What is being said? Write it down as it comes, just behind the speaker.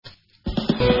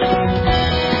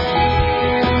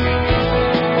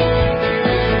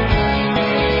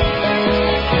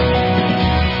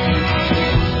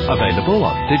available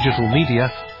on digital media,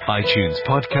 iTunes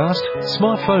podcast,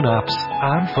 smartphone apps,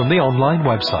 and from the online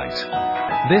website.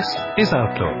 This is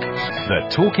Outlook, the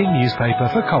talking newspaper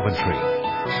for Coventry.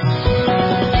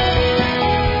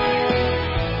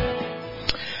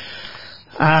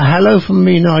 Hello from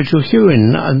me, Nigel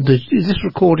Hewin, and this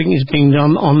recording is being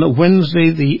done on Wednesday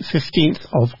the 15th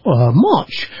of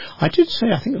March. I did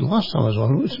say, I think the last time I was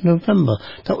on, it was November.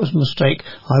 That was a mistake.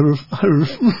 I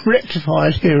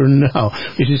rectified here and now.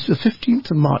 It is the 15th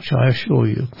of March, I assure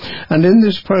you. And in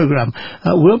this programme,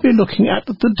 we'll be looking at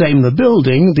the Daimler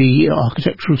building, the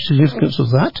architectural significance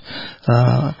of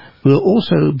that. We'll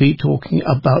also be talking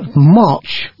about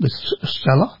March with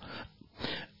Stella.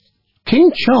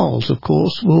 King Charles, of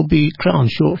course, will be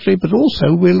crowned shortly, but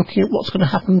also we're looking at what's going to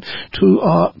happen to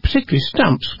our, particularly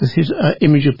stamps, with his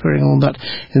image appearing on that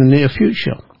in the near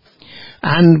future.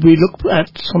 And we look at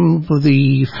some of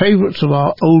the favourites of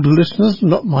our older listeners,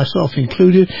 not myself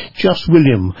included, Just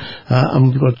William.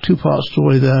 And we've got a two-part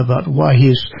story there about why he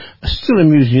is still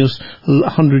amusing us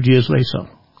 100 years later.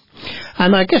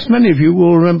 And I guess many of you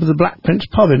will remember the Black Prince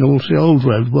pub in Aldsley Old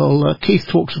Road. Well, Keith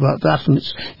talks about that and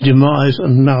its demise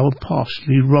and now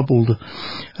partially rubbled.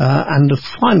 And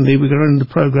finally, we're going to end the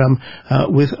programme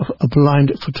with a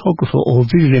blind photographer, or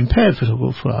visually impaired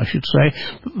photographer, I should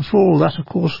say. But before all that, of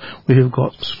course, we have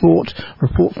got sport,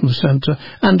 report from the centre,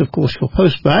 and, of course, your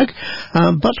post bag.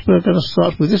 But we're going to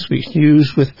start with this week's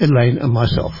news with Elaine and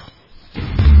myself.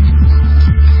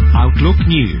 Outlook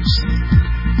News.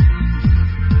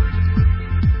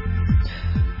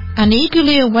 An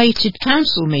eagerly awaited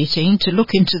council meeting to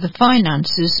look into the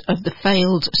finances of the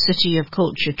failed City of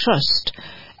Culture Trust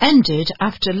ended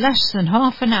after less than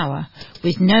half an hour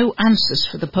with no answers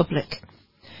for the public.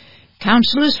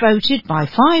 Councillors voted by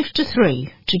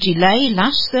 5-3 to delay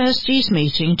last Thursday's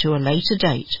meeting to a later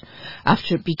date,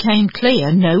 after it became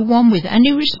clear no one with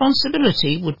any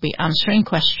responsibility would be answering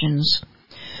questions.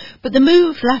 But the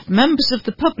move left members of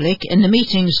the public in the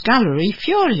meeting's gallery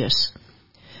furious.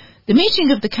 The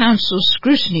meeting of the Council's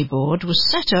Scrutiny Board was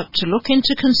set up to look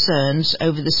into concerns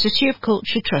over the City of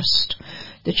Culture Trust,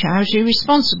 the charity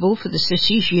responsible for the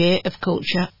city's Year of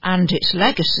Culture and its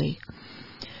legacy.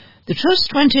 The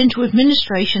Trust went into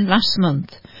administration last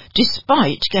month,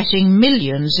 despite getting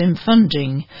millions in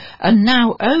funding, and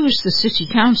now owes the City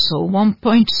Council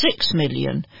 £1.6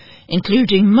 million,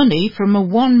 including money from a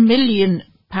 £1 million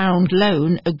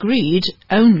loan agreed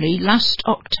only last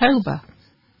October.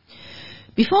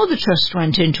 Before the Trust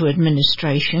went into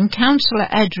administration, Councillor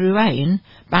Ed Ruane,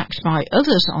 backed by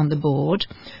others on the board,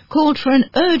 called for an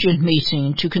urgent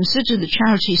meeting to consider the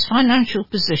charity's financial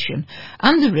position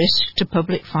and the risk to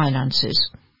public finances.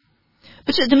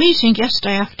 But at the meeting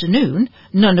yesterday afternoon,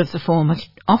 none of the former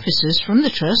officers from the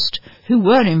Trust, who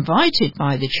were invited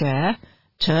by the Chair,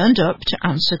 turned up to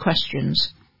answer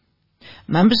questions.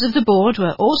 Members of the board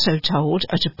were also told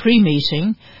at a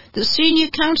pre-meeting that senior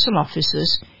council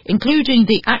officers, including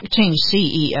the acting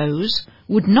CEOs,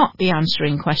 would not be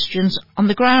answering questions on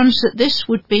the grounds that this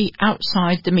would be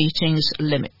outside the meeting's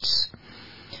limits.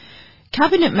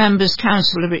 Cabinet members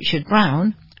Councillor Richard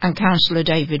Brown and Councillor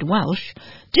David Welsh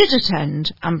did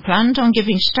attend and planned on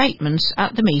giving statements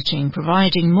at the meeting,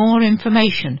 providing more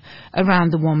information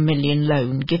around the £1 million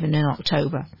loan given in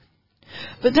October.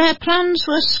 But their plans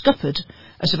were scuppered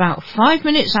as about 5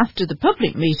 minutes after the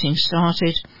public meeting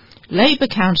started, Labour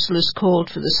councillors called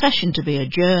for the session to be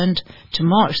adjourned to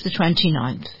March the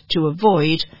 29th to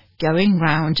avoid going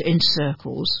round in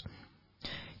circles.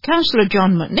 Councillor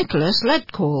John McNicholas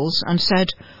led calls and said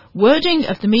wording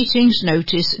of the meeting's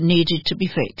notice needed to be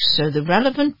fixed so the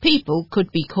relevant people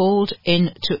could be called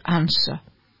in to answer.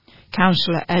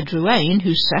 Councillor Ed Ruane,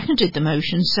 who seconded the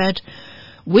motion, said,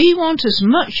 "We want as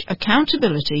much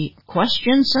accountability,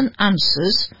 questions and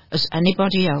answers as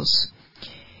anybody else.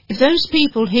 If those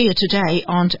people here today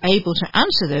aren't able to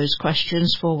answer those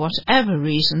questions for whatever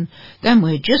reason, then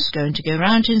we're just going to go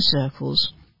round in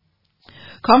circles."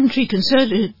 Coventry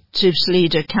Conservatives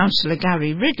leader Councillor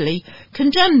Gary Ridley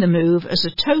condemned the move as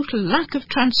a total lack of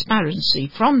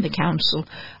transparency from the council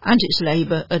and its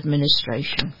Labour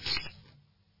administration.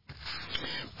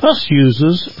 Bus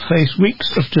users face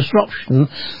weeks of disruption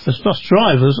as bus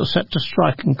drivers are set to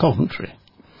strike in Coventry.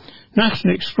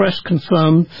 National Express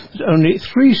confirmed that only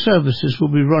 3 services will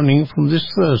be running from this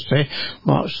Thursday,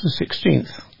 March the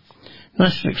 16th.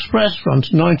 National Express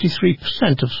runs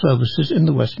 93% of services in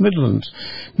the West Midlands,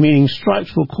 meaning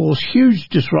strikes will cause huge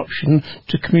disruption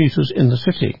to commuters in the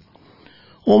city.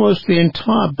 Almost the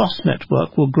entire bus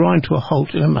network will grind to a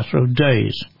halt in a matter of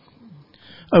days.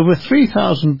 Over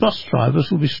 3,000 bus drivers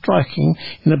will be striking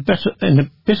in a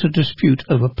bitter dispute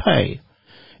over pay.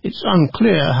 It's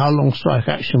unclear how long strike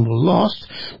action will last,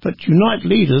 but Unite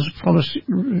leaders promise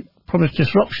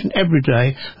disruption every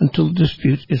day until the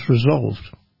dispute is resolved.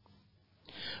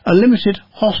 A limited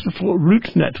hospital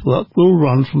route network will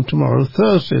run from tomorrow,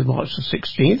 Thursday, March the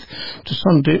 16th, to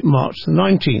Sunday, March the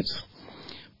 19th.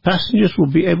 Passengers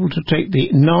will be able to take the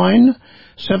 9,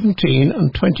 17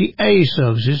 and 20A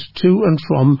services to and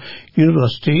from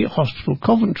University Hospital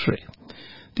Coventry.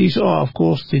 These are, of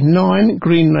course, the 9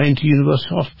 Green Lane to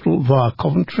University Hospital via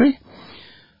Coventry,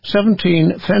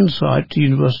 17 Fenside to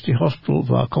University Hospital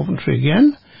via Coventry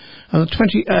again, and the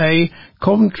 20A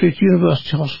Coventry to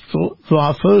University Hospital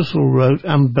via Foswell Road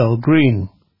and Bell Green.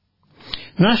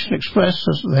 National Express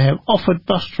says that they have offered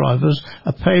bus drivers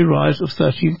a pay rise of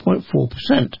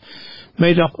 13.4%,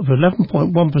 made up of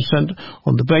 11.1%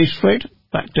 on the base rate,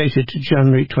 backdated to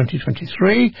January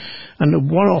 2023, and a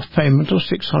one-off payment of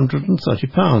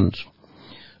 £630.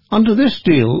 Under this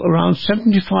deal, around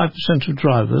 75% of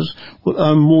drivers will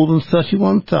earn more than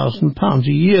 £31,000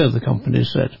 a year, the company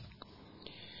said.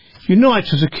 Unite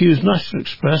has accused National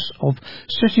Express of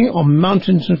sitting on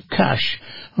mountains of cash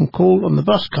and called on the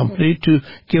bus company to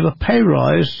give a pay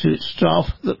rise to its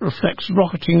staff that reflects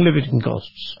rocketing living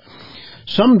costs.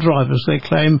 Some drivers, they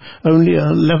claim, only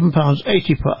earn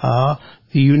 £11.80 per hour,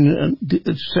 the union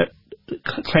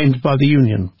claimed by the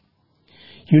union.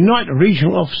 Unite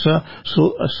regional officer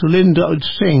Sulinder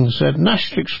Singh said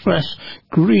National Express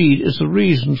greed is the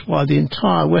reasons why the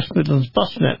entire West Midlands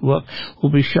bus network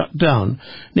will be shut down,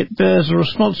 and it bears a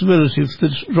responsibility for the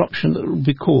disruption that will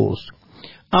be caused.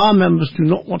 Our members do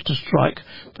not want to strike,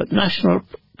 but National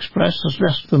Express has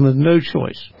left them with no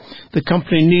choice. The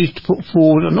company needs to put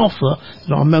forward an offer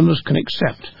that our members can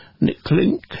accept, and it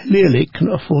clearly can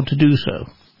afford to do so.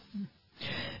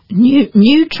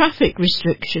 New traffic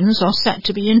restrictions are set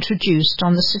to be introduced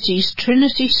on the city's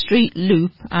Trinity Street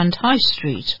Loop and High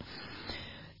Street.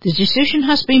 The decision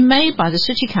has been made by the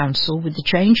City Council, with the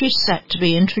changes set to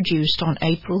be introduced on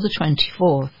April the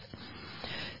 24th.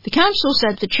 The Council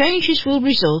said the changes will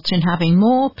result in having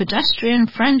more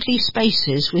pedestrian-friendly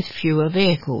spaces with fewer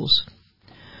vehicles.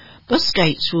 Bus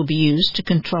gates will be used to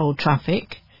control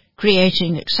traffic,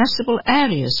 creating accessible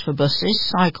areas for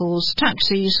buses, cycles,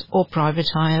 taxis or private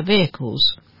hire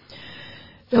vehicles.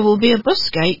 There will be a bus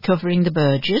gate covering the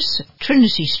Burgess,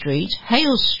 Trinity Street,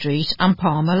 Hales Street and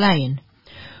Palmer Lane,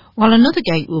 while another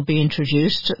gate will be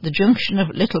introduced at the junction of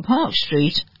Little Park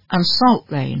Street and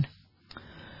Salt Lane.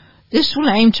 This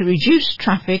will aim to reduce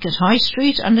traffic at High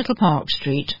Street and Little Park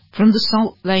Street from the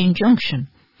Salt Lane junction,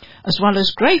 as well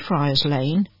as Greyfriars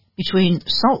Lane between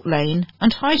Salt Lane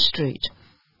and High Street.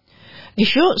 A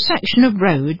short section of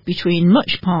road between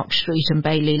Much Park Street and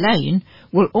Bailey Lane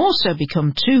will also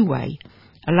become two-way,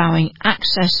 allowing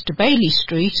access to Bailey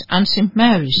Street and St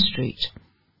Mary's Street.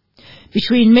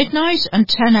 Between midnight and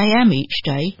 10 a.m. each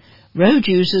day, road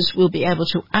users will be able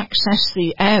to access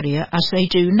the area as they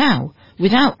do now,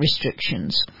 without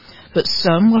restrictions, but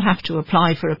some will have to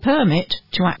apply for a permit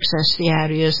to access the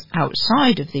areas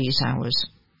outside of these hours.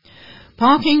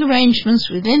 Parking arrangements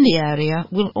within the area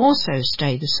will also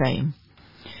stay the same.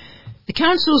 The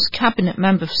Council's Cabinet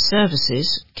Member for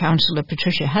Services, Councillor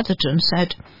Patricia Heatherton,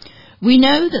 said, "We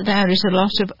know that there is a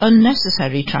lot of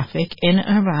unnecessary traffic in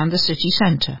and around the city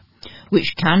centre,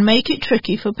 which can make it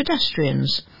tricky for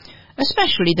pedestrians,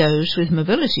 especially those with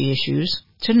mobility issues,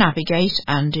 to navigate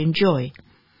and enjoy.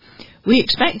 We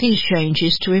expect these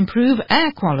changes to improve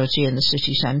air quality in the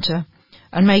city centre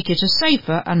and make it a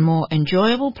safer and more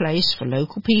enjoyable place for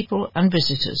local people and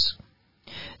visitors.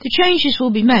 The changes will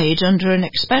be made under an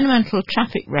experimental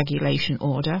traffic regulation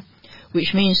order,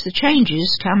 which means the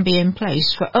changes can be in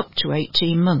place for up to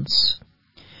 18 months.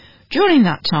 During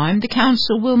that time, the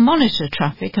Council will monitor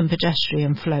traffic and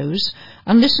pedestrian flows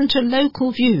and listen to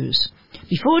local views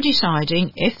before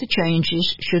deciding if the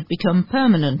changes should become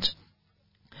permanent.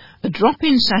 A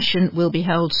drop-in session will be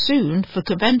held soon for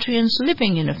Coventrians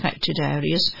living in affected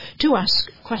areas to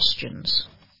ask questions."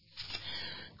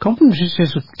 Coventry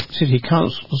City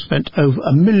Council spent over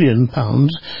 £1 million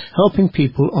helping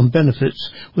people on benefits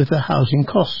with their housing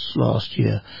costs last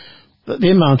year, but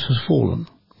the amount has fallen.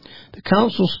 The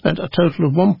Council spent a total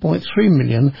of £1.3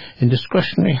 million in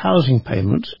discretionary housing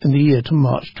payments in the year to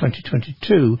March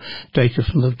 2022, data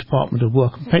from the Department of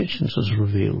Work and Pensions has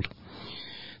revealed.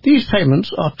 These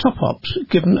payments are top-ups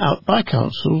given out by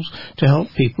councils to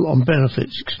help people on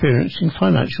benefits experiencing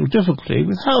financial difficulty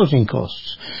with housing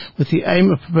costs, with the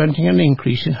aim of preventing an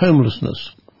increase in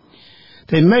homelessness.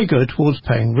 They may go towards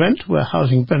paying rent where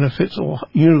housing benefits or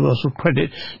universal credit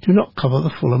do not cover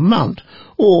the full amount,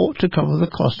 or to cover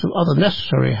the cost of other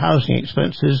necessary housing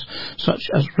expenses such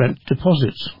as rent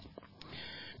deposits.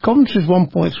 Coventry's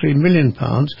 £1.3 million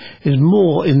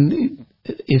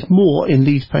is more in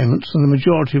these payments than the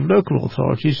majority of local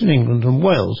authorities in England and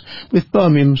Wales, with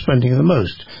Birmingham spending the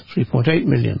most, £3.8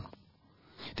 million.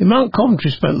 The amount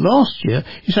Coventry spent last year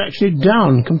is actually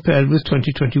down compared with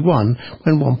 2021,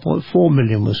 when £1.4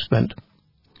 million was spent.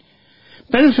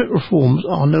 Benefit reforms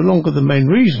are no longer the main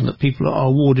reason that people are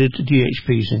awarded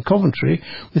DHPs in Coventry,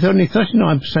 with only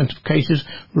 39% of cases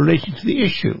relating to the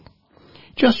issue.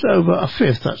 Just over a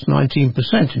fifth, that's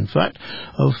 19% in fact,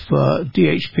 of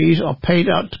DHPs are paid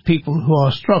out to people who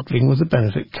are struggling with the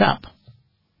benefit cap.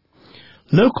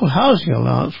 Local housing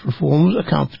allowance reforms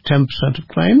account for 10% of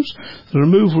claims, the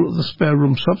removal of the spare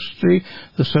room subsidy,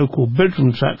 the so-called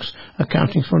bedroom tax,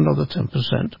 accounting for another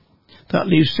 10%. That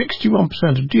leaves 61%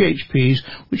 of DHPs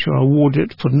which are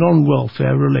awarded for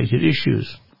non-welfare related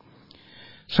issues.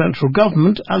 Central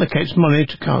government allocates money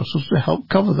to councils to help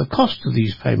cover the cost of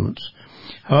these payments.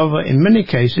 However, in many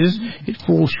cases, it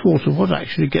falls short of what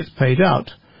actually gets paid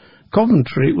out.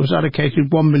 Coventry was allocated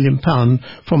 £1 million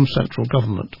from central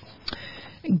government.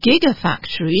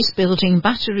 Gigafactories building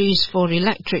batteries for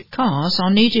electric cars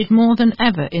are needed more than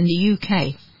ever in the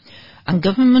UK, and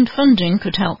government funding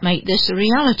could help make this a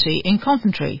reality in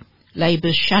Coventry,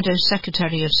 Labour's Shadow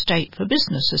Secretary of State for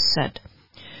Business has said.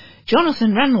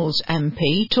 Jonathan Reynolds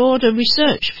MP toured a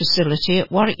research facility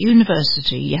at Warwick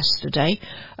University yesterday,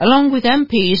 along with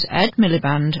MPs Ed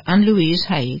Miliband and Louise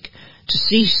Haigh, to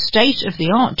see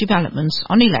state-of-the-art developments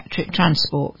on electric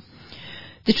transport.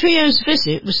 The trio's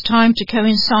visit was timed to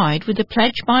coincide with a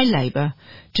pledge by Labour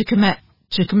to commit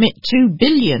 £2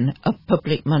 billion of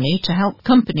public money to help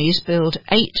companies build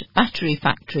 8 battery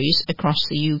factories across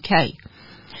the UK.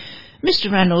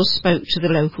 Mr Reynolds spoke to the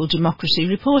local Democracy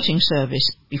Reporting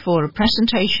Service before a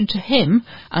presentation to him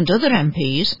and other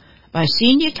MPs by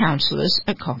senior councillors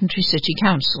at Coventry City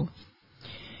Council.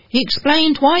 He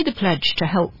explained why the pledge to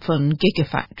help fund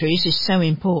gigafactories is so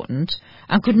important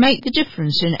and could make the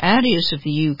difference in areas of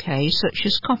the UK such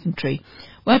as Coventry,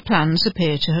 where plans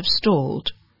appear to have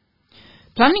stalled.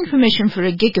 Planning permission for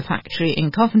a gigafactory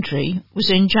in Coventry was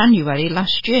in January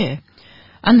last year,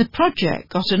 and the project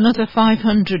got another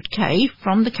 £500,000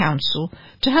 from the council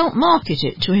to help market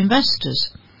it to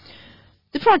investors.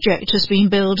 The project has been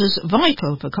billed as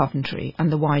vital for Coventry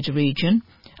and the wider region,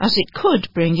 as it could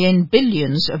bring in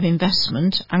billions of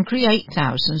investment and create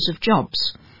thousands of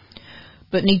jobs.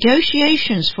 But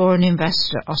negotiations for an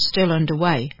investor are still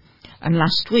underway, and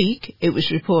last week it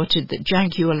was reported that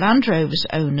Jaguar Land Rover's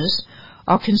owners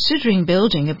are considering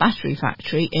building a battery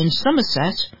factory in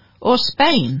Somerset or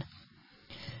Spain.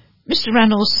 Mr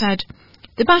Reynolds said,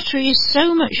 "The battery is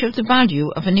so much of the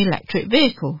value of an electric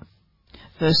vehicle.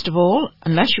 First of all,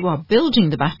 unless you are building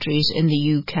the batteries in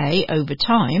the UK over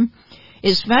time,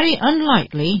 it's very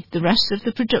unlikely the rest of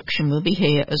the production will be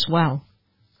here as well.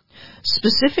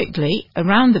 Specifically,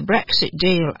 around the Brexit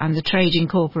deal and the Trade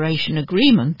Incorporation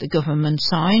Agreement the government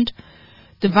signed,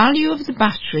 the value of the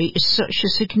battery is such a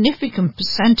significant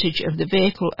percentage of the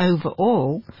vehicle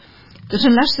overall that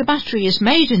unless the battery is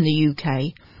made in the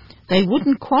UK, they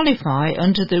wouldn't qualify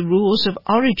under the Rules of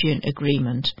Origin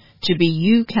Agreement to be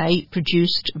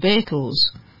UK-produced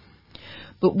vehicles.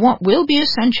 But what will be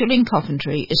essential in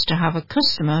Coventry is to have a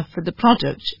customer for the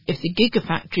product if the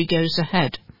gigafactory goes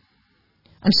ahead.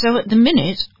 And so at the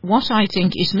minute, what I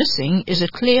think is missing is a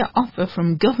clear offer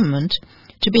from government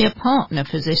to be a partner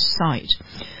for this site.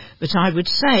 But I would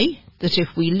say that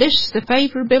if we list the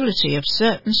favourability of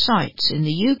certain sites in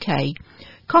the UK,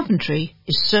 Coventry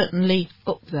is certainly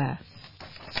up there."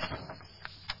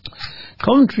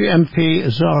 Coventry MP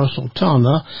Zara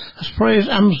Sultana has praised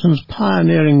Amazon's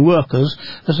pioneering workers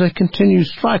as they continue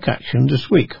strike action this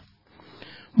week.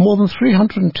 More than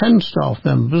 310 staff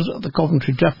members at the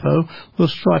Coventry depot will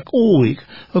strike all week,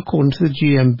 according to the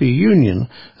GMB union,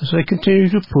 as they continue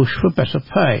to push for better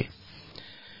pay.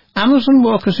 Amazon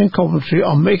workers in Coventry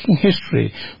are making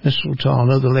history, Ms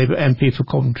Sultana, the Labour MP for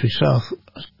Coventry South,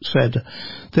 said.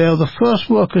 They are the first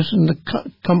workers in the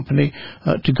company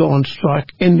to go on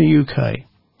strike in the UK.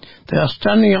 They are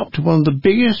standing up to one of the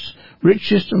biggest,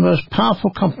 richest and most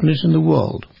powerful companies in the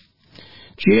world.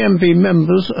 GMB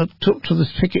members took to the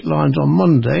picket lines on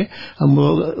Monday and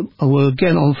will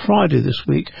again on Friday this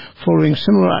week, following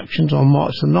similar actions on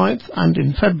March the 9th and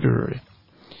in February.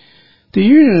 The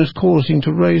union is calling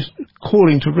to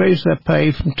raise their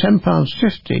pay from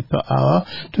 £10.50 per hour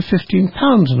to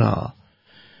 £15 an hour.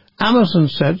 Amazon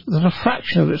said that a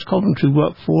fraction of its Coventry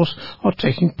workforce are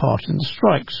taking part in the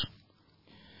strikes.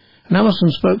 An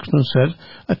Amazon spokesman said,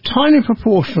 "A tiny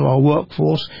proportion of our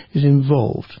workforce is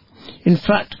involved. In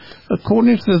fact,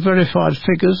 according to the verified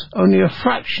figures, only a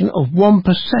fraction of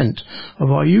 1% of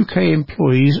our UK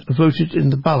employees voted in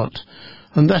the ballot,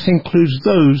 and that includes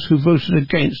those who voted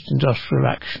against industrial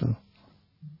action.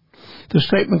 The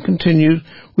statement continued,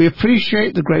 "We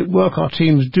appreciate the great work our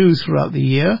teams do throughout the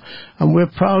year, and we're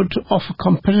proud to offer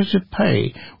competitive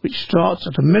pay, which starts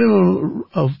at a minimum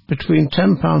of between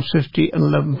 £10.50 and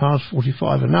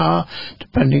 £11.45 an hour,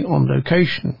 depending on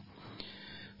location.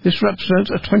 This represents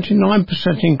a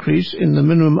 29% increase in the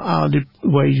minimum hourly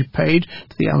wage paid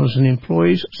to the Amazon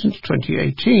employees since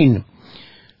 2018.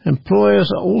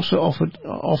 Employers are also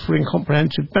offering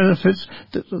comprehensive benefits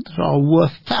that are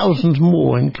worth thousands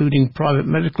more, including private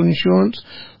medical insurance,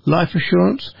 life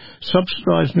assurance,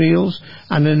 subsidised meals,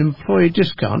 and an employee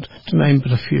discount, to name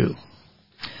but a few."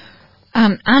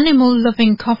 An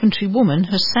animal-loving Coventry woman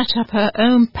has set up her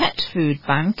own pet food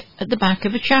bank at the back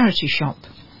of a charity shop.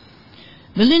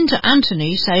 Melinda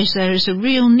Anthony says there is a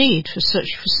real need for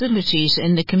such facilities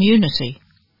in the community.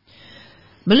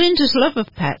 Melinda's love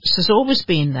of pets has always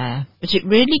been there, but it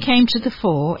really came to the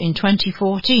fore in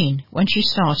 2014 when she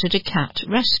started a cat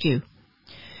rescue.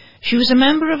 She was a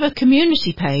member of a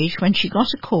community page when she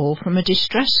got a call from a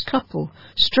distressed couple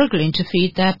struggling to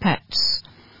feed their pets.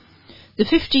 The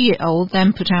 50-year-old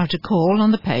then put out a call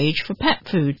on the page for pet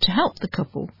food to help the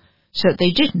couple, so that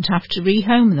they didn't have to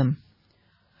rehome them.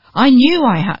 "I knew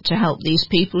I had to help these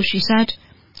people," she said.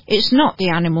 "It's not the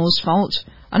animals' fault,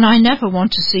 and I never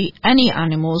want to see any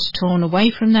animals torn away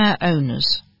from their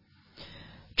owners."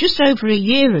 Just over a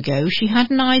year ago, she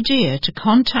had an idea to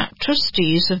contact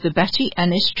trustees of the Betty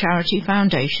Ennis Charity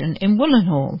Foundation in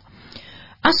Willenhall,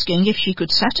 asking if she could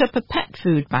set up a pet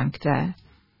food bank there.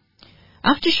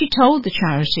 After she told the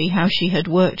charity how she had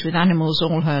worked with animals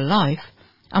all her life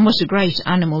and was a great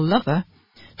animal lover,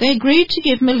 they agreed to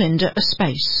give Melinda a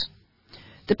space.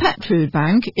 The Pet Food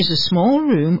Bank is a small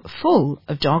room full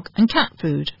of dog and cat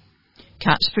food.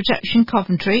 Cats Protection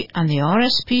Coventry and the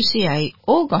RSPCA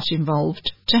all got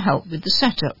involved to help with the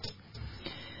setup.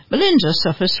 Melinda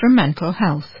suffers from mental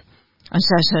health and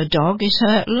says her dog is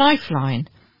her lifeline,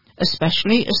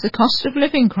 especially as the cost of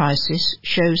living crisis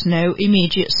shows no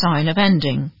immediate sign of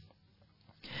ending.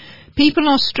 "People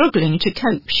are struggling to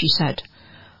cope," she said.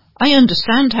 "I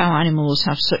understand how animals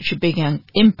have such a big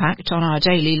impact on our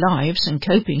daily lives and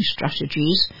coping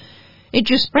strategies. It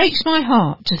just breaks my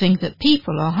heart to think that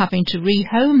people are having to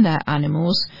rehome their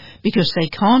animals because they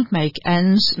can't make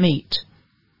ends meet."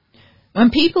 When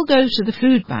people go to the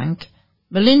food bank,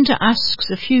 Melinda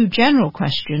asks a few general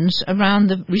questions around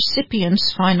the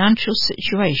recipient's financial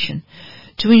situation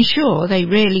to ensure they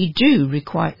really do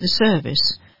require the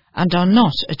service and are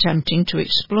not attempting to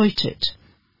exploit it.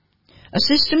 A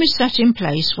system is set in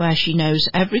place where she knows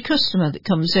every customer that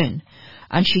comes in,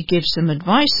 and she gives them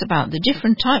advice about the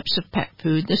different types of pet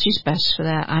food that is best for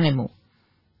their animal.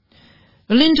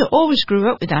 Melinda always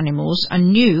grew up with animals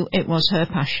and knew it was her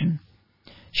passion.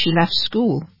 She left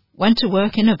school, went to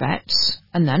work in a vet's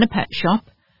and then a pet shop,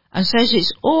 and says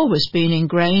it's always been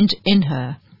ingrained in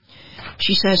her.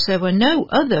 She says there were no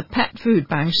other pet food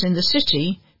banks in the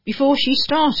city before she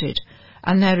started,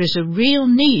 and there is a real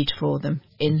need for them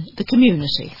in the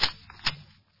community.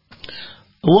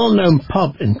 A well-known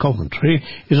pub in Coventry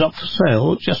is up for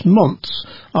sale just months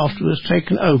after it was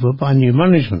taken over by new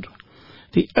management.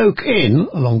 The Oak Inn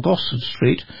along Gosford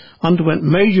Street underwent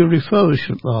major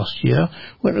refurbishment last year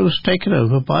when it was taken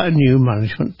over by a new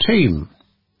management team.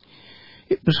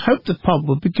 It was hoped the pub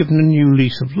would be given a new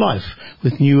lease of life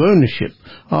with new ownership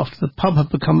after the pub had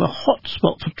become a hot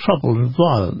spot for trouble and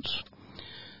violence.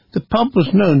 The pub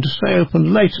was known to stay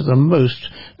open later than most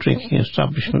drinking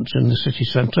establishments in the city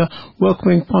centre,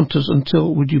 welcoming punters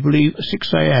until, would you believe,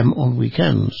 6 a.m. on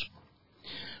weekends.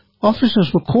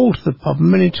 Officers were called to the pub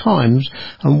many times,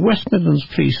 and West Midlands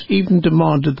Police even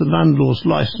demanded the landlord's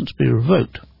licence be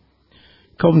revoked.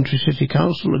 Coventry City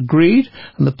Council agreed,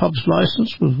 and the pub's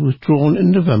licence was withdrawn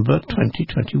in November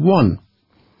 2021.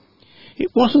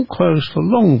 It wasn't closed for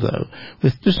long, though,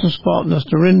 with business partners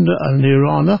Dorinda and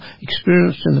Nirana,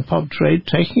 experienced in the pub trade,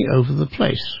 taking over the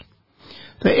place.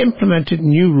 They implemented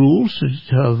new rules to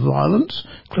deter violence,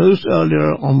 closed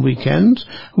earlier on weekends,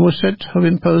 and were said to have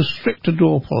imposed stricter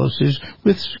door policies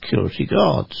with security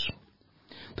guards.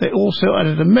 They also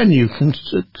added a menu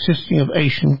consisting of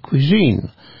Asian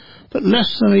cuisine, but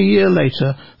less than a year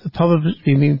later the pub has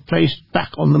been placed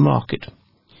back on the market.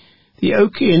 The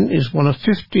Oak Inn is one of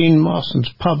 15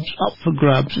 Marston's pubs up for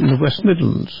grabs in the West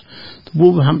Midlands. The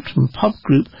Wolverhampton Pub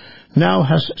Group now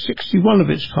has 61 of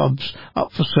its pubs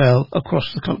up for sale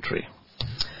across the country.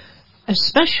 A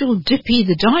special Dippy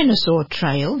the Dinosaur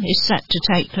Trail is set to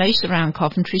take place around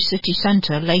Coventry city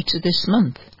centre later this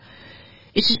month.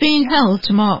 It is being held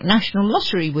to mark National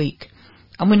Lottery Week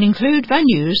and will include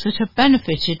venues that have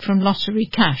benefited from lottery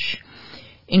cash,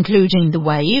 including the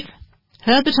Wave,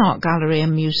 Herbert Art Gallery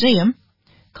and Museum,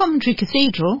 Coventry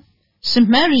Cathedral, St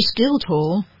Mary's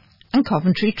Guildhall and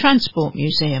Coventry Transport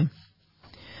Museum.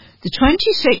 The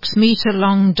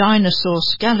 26-metre-long dinosaur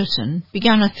skeleton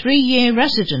began a 3-year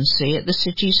residency at the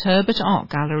city's Herbert Art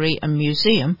Gallery and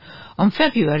Museum on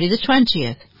February the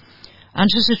 20th and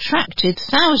has attracted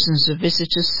thousands of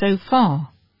visitors so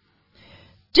far.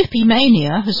 Dippy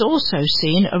Mania has also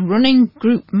seen a running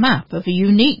group map of a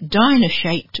unique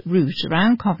dino-shaped route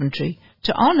around Coventry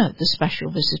to honour the special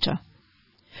visitor.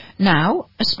 Now,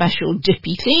 a special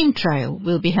Dippy theme trail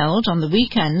will be held on the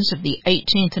weekends of the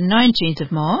 18th and 19th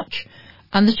of March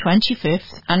and the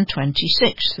 25th and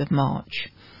 26th of March.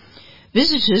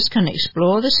 Visitors can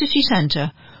explore the city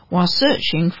centre while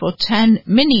searching for 10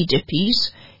 mini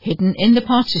Dippies hidden in the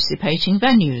participating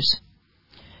venues.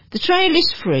 The trail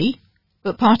is free,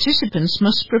 but participants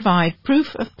must provide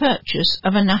proof of purchase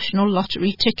of a National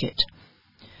Lottery ticket.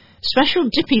 Special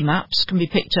Dippy maps can be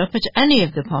picked up at any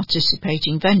of the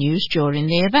participating venues during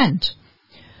the event,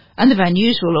 and the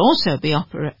venues will also be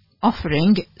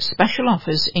offering special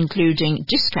offers including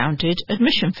discounted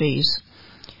admission fees.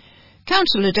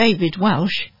 Councillor David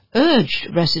Welsh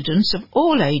urged residents of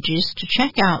all ages to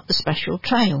check out the special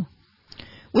trail.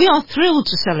 We are thrilled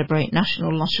to celebrate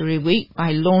National Lottery Week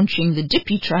by launching the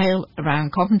Dippy Trail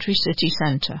around Coventry City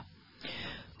Centre.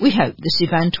 We hope this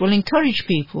event will encourage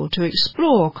people to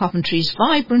explore Coventry's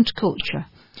vibrant culture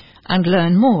and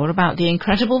learn more about the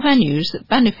incredible venues that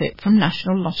benefit from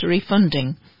National Lottery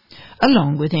funding,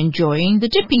 along with enjoying the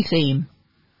Dippy theme.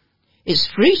 It's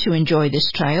free to enjoy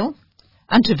this trail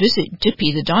and to visit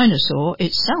Dippy the Dinosaur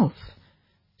itself,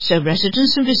 so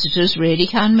residents and visitors really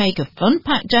can make a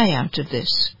fun-packed day out of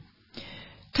this.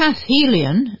 Kath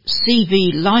Helion,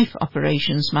 CV Life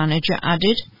Operations Manager,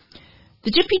 added, "The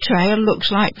Dippy Trail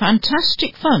looks like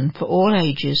fantastic fun for all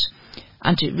ages,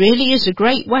 and it really is a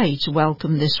great way to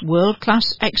welcome this world-class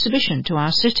exhibition to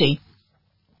our city.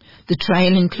 The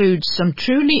trail includes some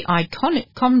truly iconic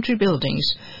Coventry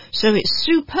buildings, so it's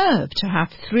superb to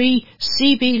have 3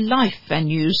 CV Life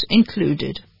venues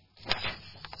included."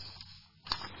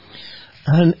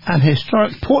 An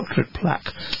historic portrait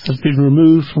plaque has been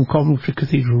removed from Coventry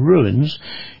Cathedral ruins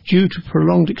due to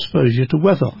prolonged exposure to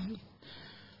weather.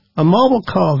 A marble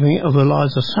carving of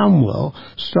Eliza Samwell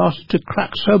started to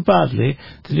crack so badly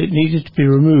that it needed to be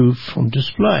removed from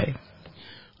display.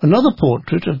 Another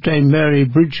portrait of Dame Mary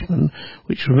Bridgman,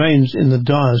 which remains in the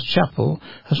Dyer's Chapel,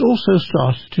 has also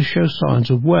started to show signs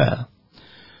of wear.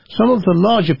 Some of the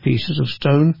larger pieces of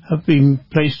stone have been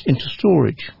placed into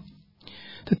storage.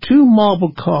 The 2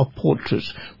 marble carved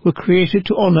portraits were created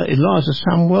to honour Eliza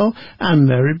Samwell and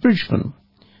Mary Bridgman.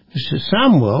 Mrs.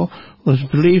 Samwell was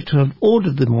believed to have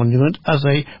ordered the monument as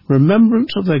a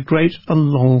remembrance of their great and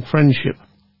long friendship.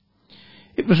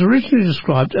 It was originally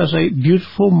described as a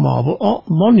beautiful marble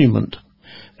monument.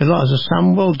 Eliza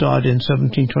Samwell died in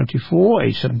 1724,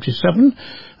 aged 77,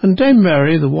 and Dame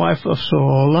Mary, the wife of Sir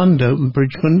Orlando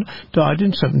Bridgman, died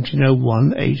in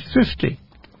 1701, aged 50.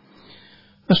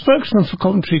 A spokesman for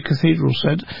Coventry Cathedral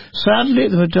said, "Sadly,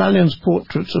 the medallions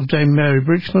portraits of Dame Mary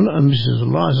Bridgman and Mrs.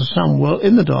 Eliza Samwell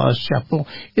in the Dyer's Chapel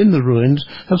in the ruins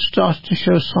have started to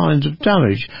show signs of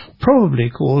damage, probably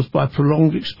caused by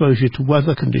prolonged exposure to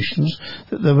weather conditions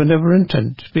that they were never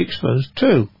intended to be exposed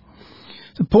to."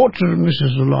 The portrait of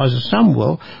Mrs. Eliza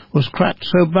Samwell was cracked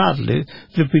so badly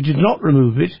that if we did not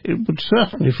remove it, it would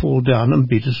certainly fall down and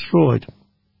be destroyed.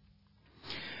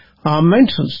 Our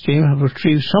maintenance team have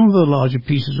retrieved some of the larger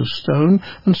pieces of stone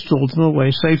and stored them away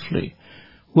safely.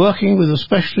 Working with a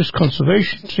specialist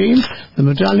conservation team, the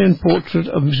medallion portrait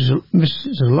of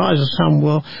Mrs. Eliza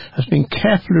Samwell has been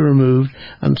carefully removed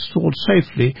and stored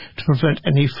safely to prevent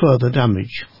any further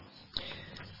damage.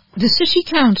 The City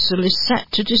Council is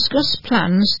set to discuss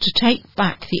plans to take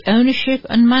back the ownership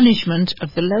and management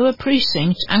of the Lower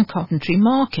Precinct and Coventry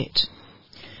Market.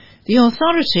 The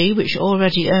authority, which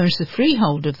already owns the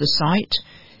freehold of the site,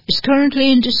 is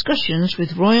currently in discussions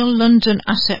with Royal London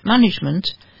Asset Management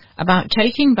about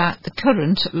taking back the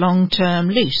current long-term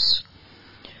lease.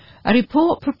 A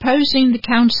report proposing the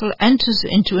Council enters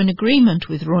into an agreement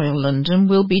with Royal London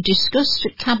will be discussed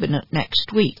at Cabinet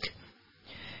next week.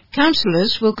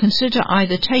 Councillors will consider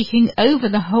either taking over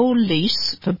the whole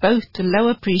lease for both the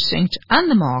Lower Precinct and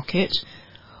the Market,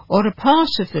 or a part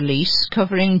of the lease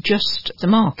covering just the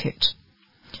Market.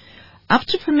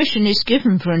 After permission is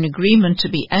given for an agreement to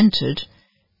be entered,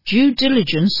 Due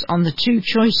diligence on the two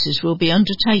choices will be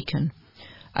undertaken,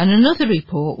 and another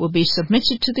report will be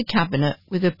submitted to the Cabinet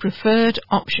with a preferred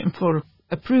option for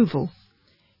approval.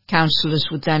 Councillors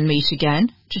would then meet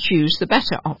again to choose the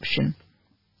better option.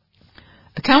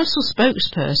 A council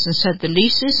spokesperson said the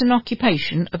leases and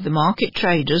occupation of the market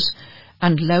traders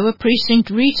and lower precinct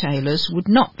retailers would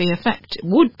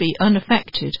be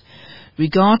unaffected,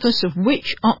 regardless of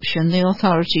which option the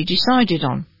authority decided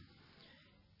on.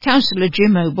 Councillor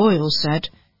Jim O'Boyle said,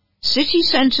 "City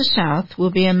Centre South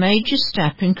will be a major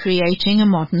step in creating a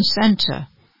modern centre,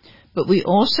 but we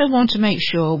also want to make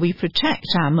sure we protect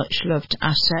our much-loved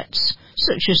assets,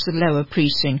 such as the lower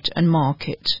precinct and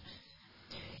market.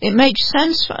 It makes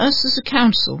sense for us as a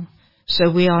council, so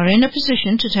we are in a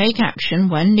position to take action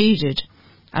when needed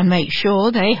and make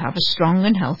sure they have a strong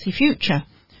and healthy future,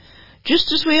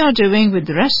 just as we are doing with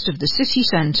the rest of the city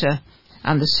centre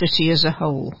and the city as a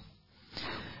whole.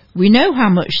 We know how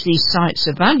much these sites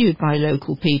are valued by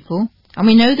local people, and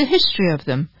we know the history of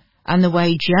them and the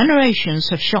way generations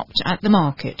have shopped at the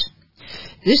market.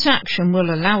 This action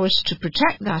will allow us to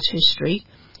protect that history,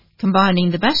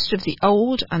 combining the best of the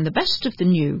old and the best of the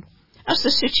new, as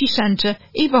the city centre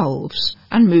evolves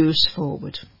and moves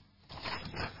forward."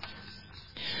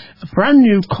 A brand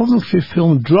new Coventry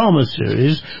film drama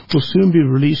series will soon be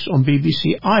released on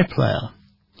BBC iPlayer.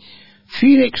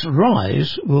 Phoenix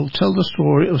Rise will tell the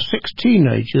story of 6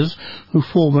 teenagers who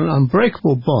form an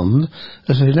unbreakable bond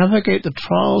as they navigate the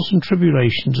trials and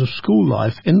tribulations of school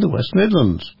life in the West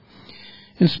Midlands.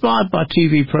 Inspired by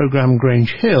TV programme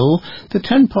Grange Hill, the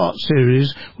 10-part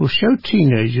series will show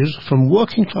teenagers from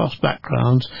working-class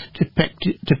backgrounds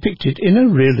depicted in a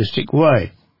realistic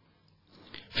way.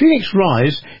 Phoenix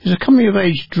Rise is a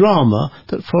coming-of-age drama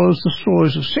that follows the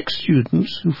stories of 6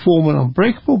 students who form an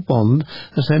unbreakable bond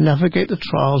as they navigate the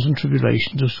trials and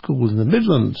tribulations of school in the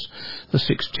Midlands. The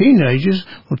 6 teenagers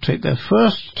will take their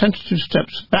first tentative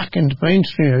steps back into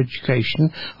mainstream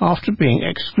education after being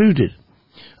excluded.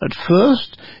 At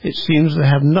first, it seems they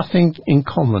have nothing in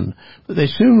common, but they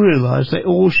soon realise they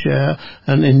all share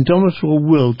an indomitable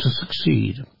will to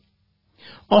succeed.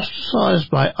 Ostracised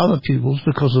by other pupils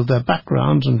because of their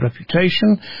backgrounds and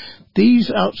reputation,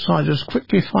 these outsiders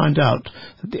quickly find out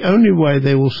that the only way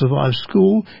they will survive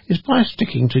school is by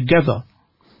sticking together.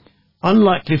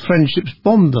 Unlikely friendships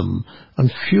bond them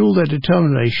and fuel their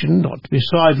determination not to be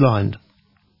sidelined.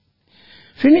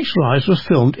 Phoenix Rise was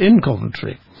filmed in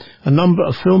Coventry. A number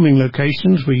of filming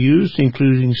locations were used,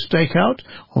 including Stakeout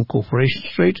on Corporation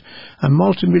Street and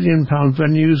multi-million-pound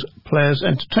venues Players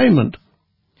Entertainment.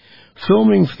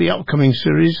 Filming for the upcoming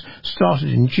series started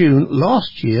in June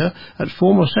last year at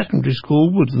former secondary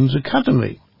school Woodlands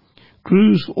Academy.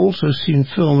 Crews were also seen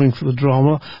filming for the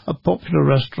drama at popular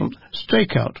restaurant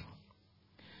Stakeout.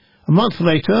 A month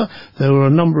later, there were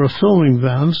a number of filming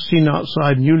vans seen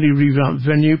outside newly revamped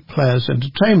venue Players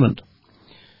Entertainment.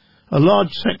 A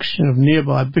large section of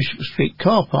nearby Bishop Street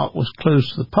car park was closed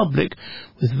to the public,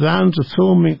 with vans of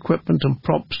filming equipment and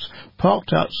props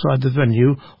parked outside the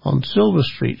venue on Silver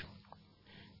Street.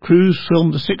 Crews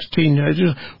filmed the 6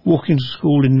 teenagers walking to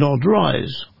school in Nod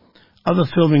Rise. Other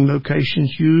filming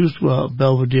locations used were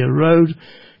Belvedere Road,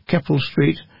 Keppel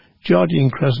Street, Jardine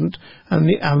Crescent and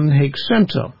the Alan Higgs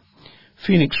Centre.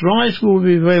 Phoenix Rise will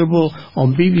be available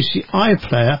on BBC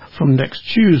iPlayer from next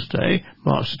Tuesday,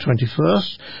 March the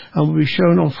 21st, and will be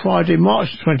shown on Friday,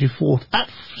 March the 24th at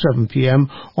 7 p.m.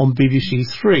 on BBC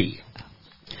 3.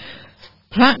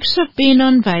 Plaques have been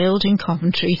unveiled in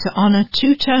Coventry to honour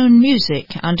two-tone music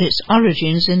and its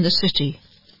origins in the city.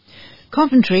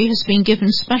 Coventry has been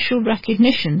given special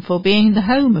recognition for being the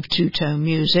home of two-tone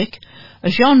music,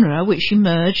 a genre which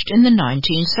emerged in the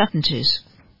 1970s.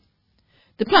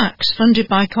 The plaques, funded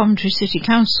by Coventry City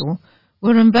Council,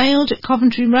 were unveiled at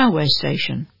Coventry Railway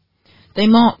Station. They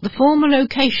mark the former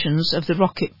locations of the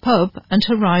Rocket Pub and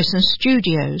Horizon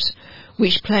Studios,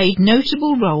 which played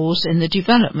notable roles in the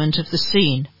development of the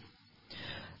scene.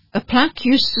 A plaque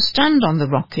used to stand on the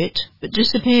Rocket, but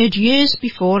disappeared years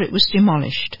before it was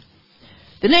demolished.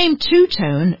 The name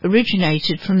Two-Tone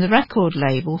originated from the record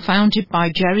label founded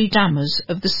by Jerry Dammers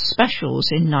of the Specials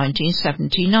in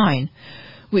 1979,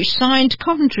 which signed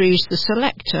Coventry's The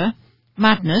Selector,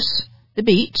 Madness, The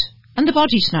Beat and The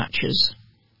Body Snatchers.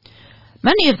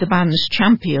 Many of the bands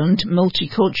championed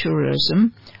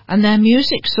multiculturalism, and their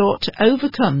music sought to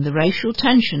overcome the racial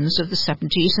tensions of the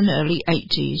 70s and early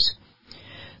 80s.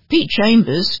 Pete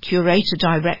Chambers,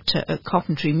 curator-director at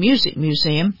Coventry Music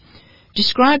Museum,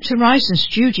 described Horizon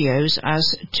Studios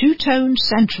as two-tone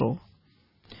central.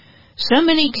 So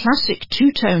many classic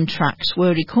two-tone tracks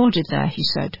were recorded there, he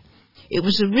said. It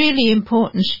was a really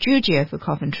important studio for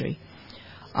Coventry.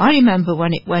 I remember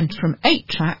when it went from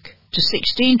 8-track to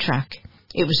 16-track.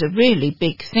 It was a really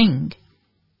big thing.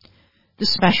 The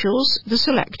Specials, The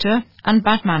Selector and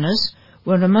Bad Manners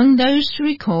were among those to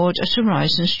record at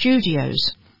Horizon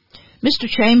Studios. Mr.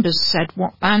 Chambers said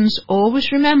what bands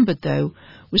always remembered, though,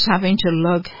 was having to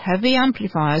lug heavy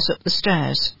amplifiers up the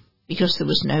stairs because there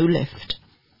was no lift.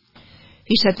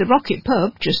 He said the Rocket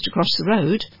Pub, just across the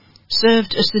road,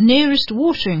 served as the nearest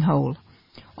watering hole,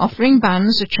 offering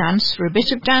bands a chance for a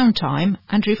bit of downtime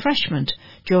and refreshment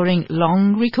during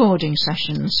long recording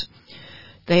sessions.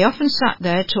 They often sat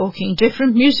there talking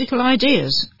different musical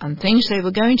ideas and things they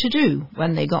were going to do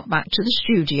when they got back to the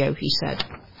studio, he said.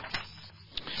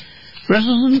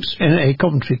 Residents in a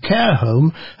Coventry care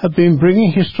home have been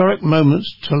bringing historic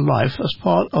moments to life as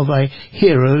part of a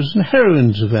Heroes and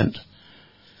Heroines event.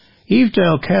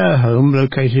 Evedale Care Home,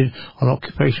 located on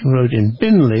Occupation Road in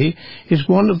Binley, is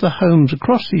one of the homes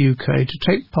across the UK to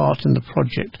take part in the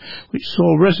project, which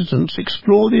saw residents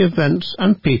explore the events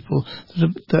and people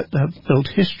that have built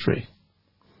history.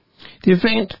 The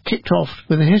event kicked off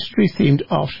with a history-themed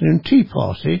afternoon tea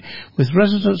party, with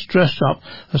residents dressed up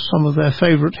as some of their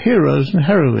favourite heroes and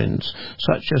heroines,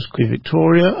 such as Queen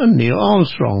Victoria and Neil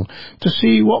Armstrong, to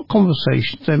see what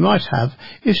conversations they might have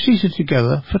if seated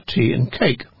together for tea and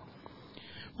cake.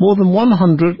 More than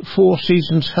 100 Four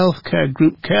Seasons Healthcare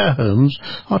Group care homes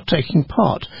are taking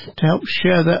part to help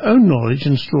share their own knowledge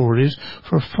and stories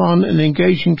for a fun and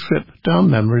engaging trip down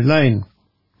memory lane.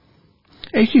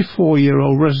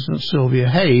 84-year-old resident Sylvia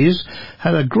Hayes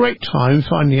had a great time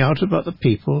finding out about the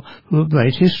people who have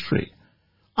made history.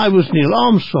 I was Neil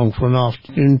Armstrong for an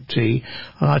afternoon tea,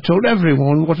 and I told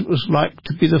everyone what it was like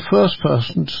to be the first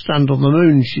person to stand on the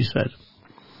moon, she said.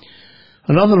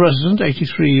 Another resident,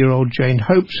 83-year-old Jane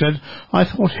Hope, said, I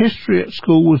thought history at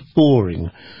school was boring,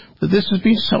 but this has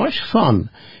been so much fun.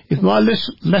 If my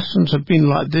lessons had been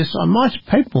like this, I might have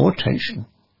paid more attention.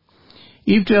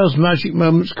 Evedale's Magic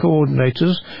Moments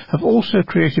coordinators have also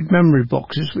created memory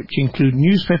boxes which include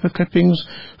newspaper clippings,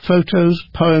 photos,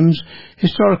 poems,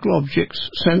 historical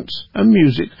objects, scents and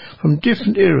music from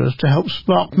different eras to help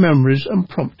spark memories and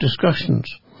prompt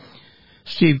discussions.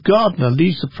 Steve Gardner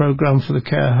leads the programme for the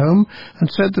care home and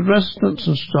said the residents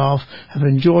and staff have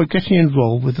enjoyed getting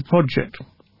involved with the project.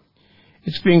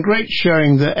 It's been great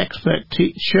sharing their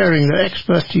expertise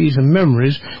and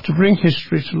memories to bring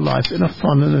history to life in a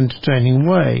fun and entertaining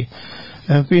way.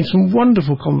 There have been some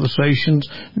wonderful conversations.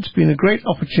 It's been a great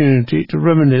opportunity to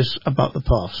reminisce about the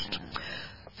past.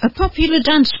 A popular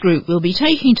dance group will be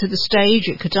taking to the stage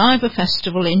at Godiva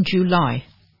Festival in July.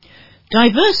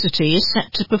 Diversity is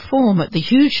set to perform at the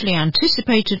hugely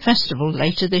anticipated festival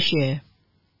later this year.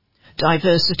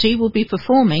 Diversity will be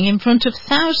performing in front of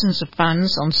thousands of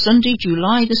fans on Sunday,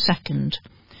 July the 2nd.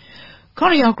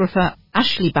 Choreographer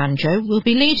Ashley Banjo will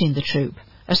be leading the troupe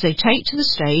as they take to the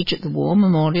stage at the War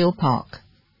Memorial Park.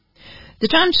 The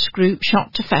dance group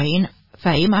shot to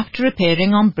fame after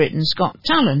appearing on Britain's Got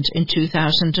Talent in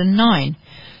 2009,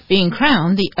 being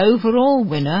crowned the overall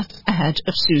winner ahead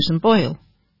of Susan Boyle.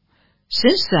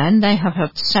 Since then, they have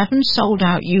had 7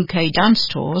 sold-out UK dance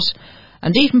tours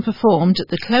and even performed at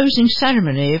the closing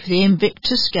ceremony of the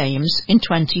Invictus Games in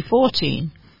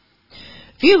 2014.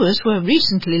 Viewers were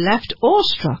recently left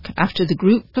awestruck after the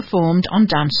group performed on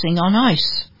Dancing on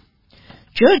Ice.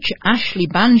 Judge Ashley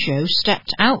Banjo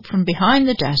stepped out from behind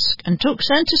the desk and took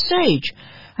centre stage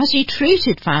as he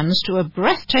treated fans to a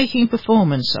breathtaking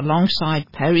performance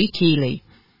alongside Perry Keeley.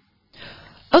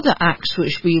 Other acts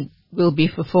which will be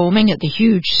performing at the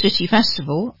huge city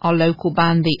festival are local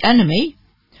band The Enemy,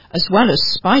 as well as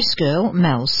Spice Girl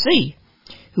Mel C,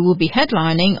 who will be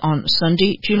headlining on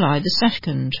Sunday, July the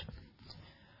 2nd.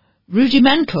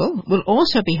 Rudimental will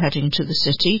also be heading to the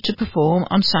city to perform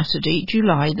on Saturday,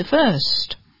 July the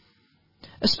 1st.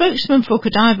 A spokesman for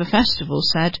Godiva Festival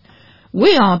said,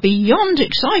 "We are beyond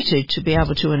excited to be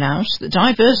able to announce that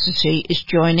Diversity is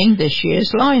joining this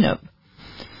year's lineup.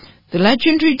 The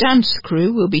legendary dance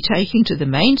crew will be taking to the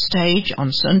main stage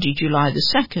on Sunday, July the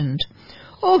 2nd.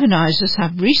 Organisers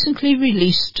have recently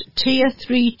released Tier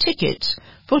 3 tickets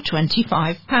for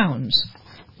 £25.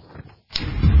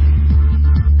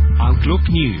 Outlook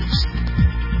News.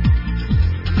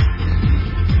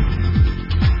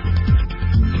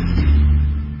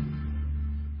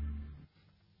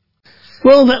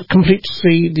 Well, that completes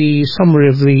the summary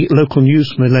of the local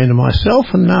news from Elaine and myself,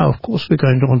 and now, of course, we're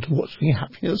going on to what's been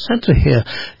happening at the centre here.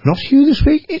 Not you this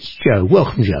week, it's Jo.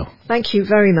 Welcome, Jo. Thank you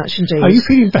very much indeed. Are you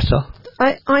feeling better?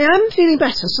 I am feeling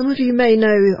better. Some of you may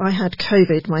know I had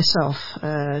COVID myself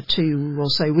 2 or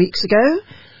so weeks ago.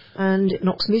 and it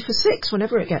knocks me for 6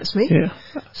 whenever it gets me. Yeah.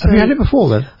 So Have you had it before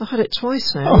then? I've had it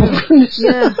twice now. Oh, goodness.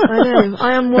 Yeah, I know.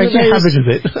 I am one of Make a those. habit of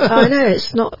it. I know,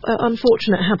 it's not an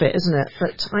unfortunate habit, isn't it?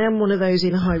 But I am one of those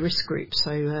in a high risk group,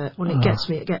 so when it gets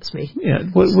me, it gets me. Yeah.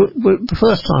 The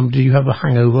first time, did you have a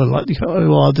hangover like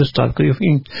you are this time? Because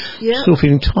you're still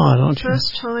feeling tired, aren't you?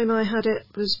 First time I had it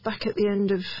was back at the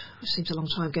end of, it seems a long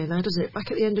time ago now, doesn't it?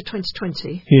 Back at the end of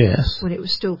 2020. Yes. When it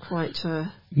was still quite young,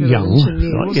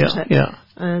 new, right, wasn't it? Yeah.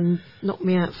 Knocked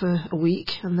me out for a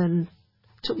week, and then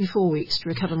took me 4 weeks to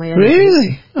recover my energies.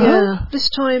 Really? Yeah. This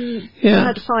time, I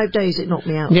had 5 days it knocked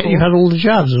me out. Yeah, you had all the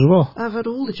jabs as well. I've had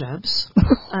all the jabs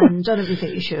and done everything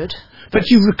you should. But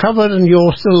you've recovered and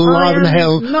you're still alive and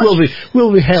hale.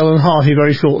 Will be hale and hearty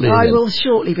very shortly. I then. will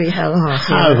shortly be hale and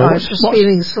hearty. I'm just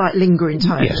feeling slight lingering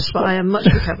tiredness, but I am much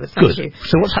recovered, thank you.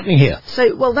 So what's happening here?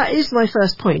 So, well, that is my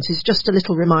first point, is just a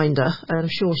little reminder. I'm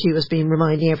sure Hugh has been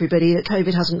reminding everybody that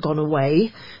COVID hasn't gone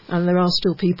away, and there are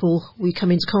still people we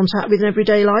come into contact with in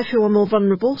everyday life who are more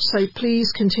vulnerable, so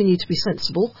please continue to be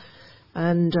sensible.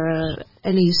 And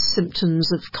any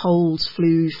symptoms of colds,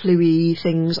 flu-y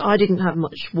things, I didn't have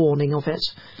much warning of it.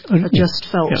 I just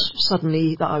felt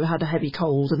suddenly that I had a heavy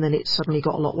cold, and then it suddenly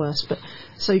got a lot worse. But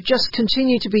so just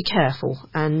continue to be careful,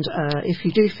 and if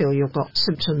you do feel you've got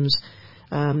symptoms,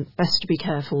 best to be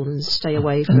careful and stay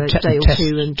away for a day or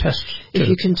two. And if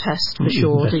you can test, for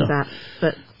sure, do that.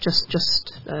 But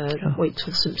just wait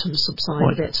till symptoms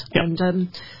subside a bit and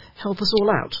help us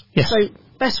all out. Yes. So,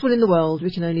 best will in the world, we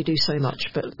can only do so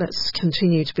much, but let's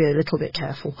continue to be a little bit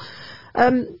careful.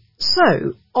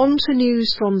 So, on to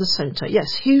news from the centre.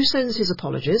 Yes, Hugh sends his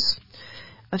apologies.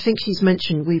 I think he's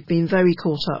mentioned we've been very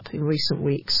caught up in recent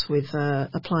weeks with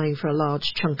applying for a large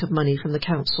chunk of money from the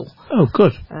council. Oh,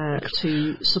 good.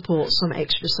 To support some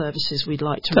extra services we'd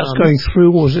like to run. That's going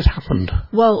through, or has it happened?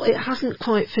 Well, it hasn't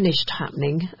quite finished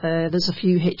happening. There's a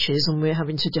few hitches, and we're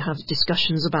having to have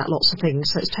discussions about lots of things,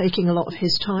 so it's taking a lot of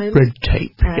his time. Red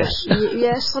tape, yes.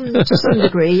 Yes, to some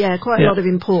degree, quite a lot of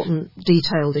important,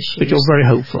 detailed issues. But you're very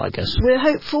hopeful, I guess. We're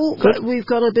hopeful, but we've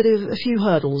got a few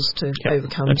hurdles to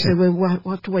overcome, so we'll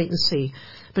have to wait and see.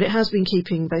 But it has been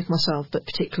keeping both myself, but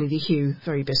particularly Hugh,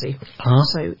 very busy.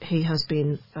 So he has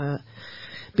been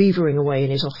beavering away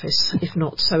in his office, if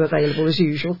not so available as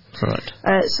usual.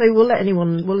 Right. So we'll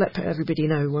let everybody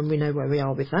know when we know where we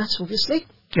are with that, obviously.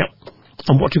 Yep.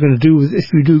 And what you're going to do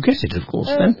if you do get it, of course,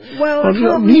 then? Well, I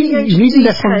can't really go into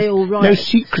detail, right? No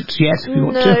secrets yet, if you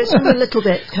want to. No, it's all a little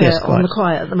bit on the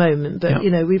quiet at the moment, but,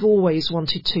 Yeah. We've always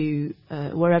wanted to,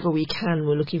 wherever we can,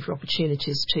 we're looking for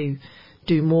opportunities to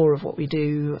do more of what we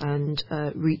do and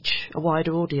reach a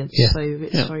wider audience. Yeah. So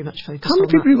it's very much focused on How many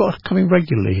people have you got coming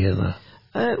regularly here now?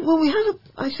 Well, we have,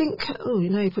 I think. Oh,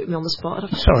 you put me on the spot. I'd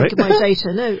have to Sorry. think of my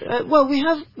data. No, well, we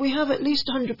have at least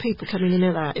 100 people coming in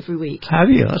and out every week. Have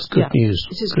you? That's good news.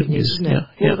 It is good news, isn't it?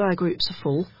 Yeah. All of our groups are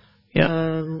full.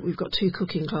 Yeah. We've got 2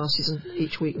 cooking classes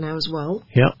each week now as well.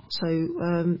 Yeah.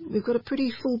 So we've got a pretty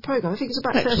full programme. I think it's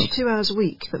about Excellent. 32 hours a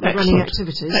week that we're running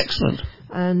activities. Excellent.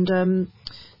 And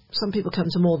some people come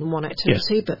to more than one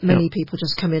activity, but many people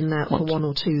just come in and out for 1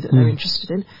 or 2 that they're interested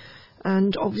in.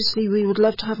 And obviously we would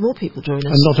love to have more people join us.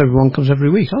 And not everyone comes every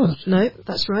week, either. No,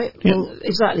 that's right. Yeah. Well,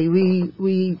 exactly.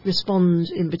 We respond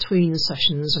in between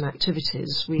sessions and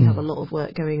activities. We have a lot of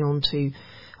work going on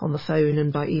the phone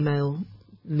and by email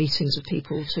meetings with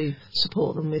people to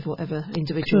support them with whatever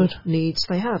individual needs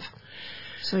they have.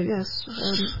 So yes,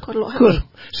 quite a lot happening. Good.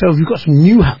 So have you got some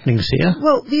new happenings here?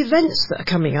 Well, the events that are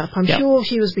coming up, I'm sure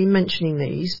Hugh has been mentioning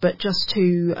these, but just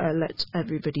to let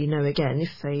everybody know again,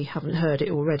 if they haven't heard it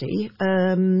already,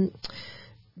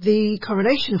 the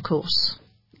coronation, of course,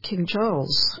 King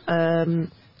Charles.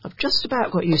 I've just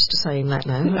about got used to saying that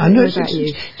now. I know about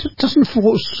you. It doesn't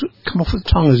come off the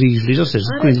tongue as easily, does it?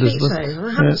 I don't think so.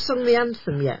 I haven't sung the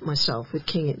anthem yet myself with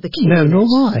the King. No,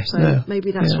 nor have I. So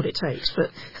maybe that's what it takes. But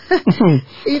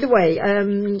either way,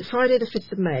 Friday the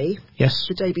 5th of May,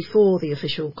 the day before the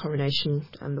official coronation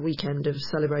and the weekend of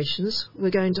celebrations, we're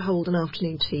going to hold an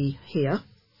afternoon tea here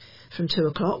from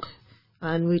 2:00,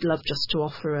 and we'd love just to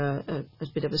offer a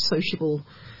bit of a sociable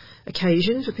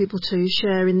occasion for people to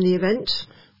share in the event.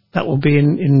 That will be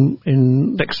in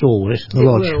next door, will it? The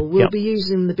lodge. Will. We'll be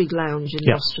using the big lounge in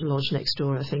the Austin Lodge next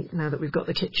door, I think, now that we've got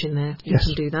the kitchen there. We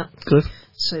can do that. Good.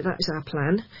 So that is our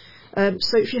plan.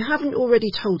 So if you haven't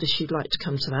already told us you'd like to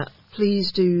come to that,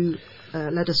 please do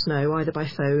let us know, either by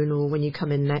phone or when you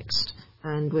come in next.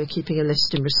 And we're keeping a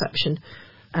list in reception.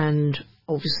 And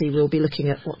obviously we'll be looking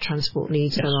at what transport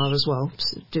needs there are as well,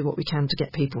 to do what we can to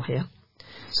get people here.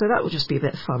 So that will just be a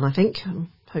bit of fun, I think.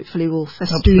 Hopefully we'll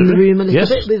festoon the room a little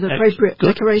bit with appropriate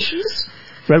decorations.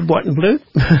 Red, white and blue.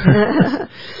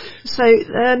 So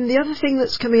the other thing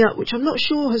that's coming up, which I'm not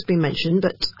sure has been mentioned,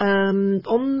 but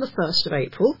on the 1st of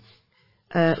April,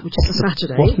 which is a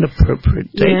Saturday. What an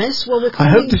appropriate date. Yes, well, I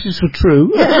hope this is for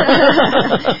true.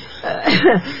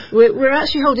 we're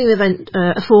actually holding an event,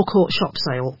 a forecourt shop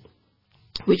sale,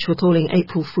 which we're calling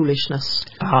April Foolishness.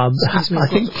 I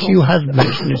think Hugh has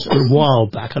mentioned it a while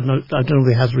back. I don't know if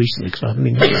he has recently because I haven't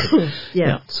been here.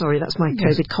 Yeah, sorry, that's my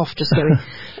COVID cough just going.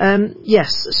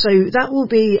 Yes, so that will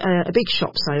be a big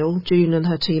shop sale. June and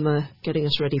her team are getting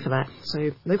us ready for that.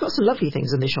 So they've got some lovely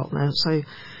things in the shop now. So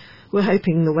we're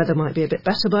hoping the weather might be a bit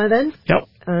better by then. Yep.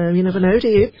 You never know, do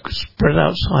you? You could spread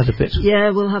outside a bit.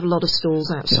 Yeah, we'll have a lot of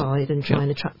stalls outside and try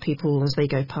and attract people as they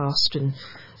go past. And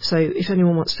so if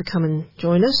anyone wants to come and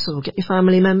join us or get your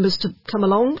family members to come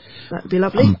along, that would be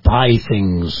lovely. And buy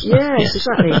things. Yes,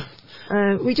 exactly.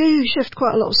 We do shift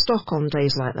quite a lot of stock on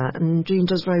days like that, and June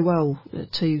does very well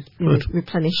to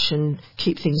replenish and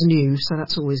keep things new, so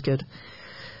that's always good.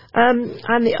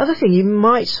 And the other thing you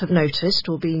might have noticed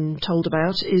or been told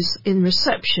about is in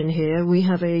reception here we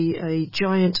have a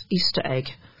giant Easter egg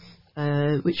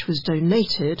which was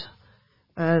donated,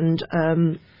 and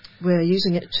we're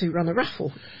using it to run a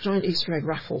raffle, giant Easter egg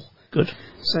raffle. Good.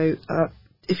 So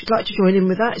if you'd like to join in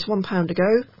with that, it's £1 to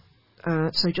go.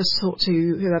 So just talk to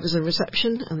whoever's in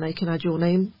reception and they can add your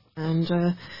name, and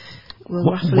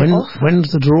we'll raffle it off.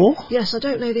 When's the draw? Yes, I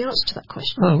don't know the answer to that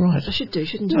question. Oh, right. I should do,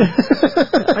 shouldn't I?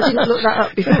 I didn't look that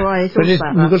up before I thought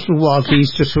about that. We've got a while to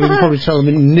Easter, so we can probably tell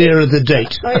them nearer the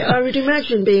date. I would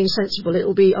imagine, being sensible, it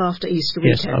will be after Easter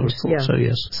weekend. Yes, I would have thought so,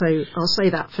 yes. So I'll say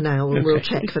that for now, and we'll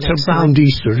check for next time. It's around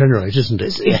Easter at any rate, isn't it?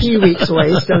 It's a few weeks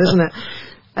away still, isn't it?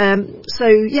 So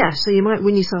you might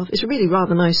win yourself. It's a really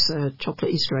rather nice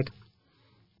chocolate Easter egg.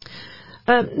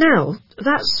 Now,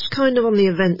 that's kind of on the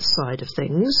event side of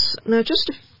things. Now, just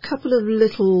a couple of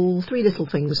three little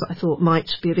things that I thought might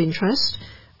be of interest.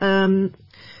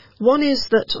 One is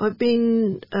that I've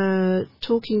been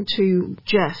talking to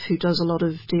Jeff, who does a lot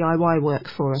of DIY work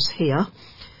for us here,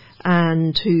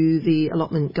 and to the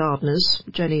allotment gardeners,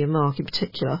 Jenny and Mark in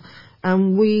particular,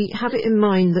 and we have it in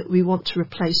mind that we want to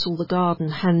replace all the garden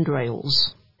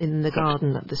handrails in the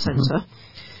garden at the centre.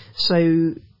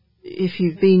 So if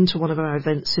you've been to one of our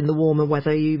events in the warmer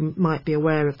weather, you might be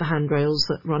aware of the handrails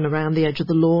that run around the edge of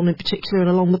the lawn in particular and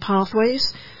along the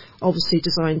pathways, obviously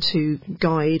designed to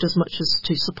guide as much as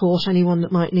to support anyone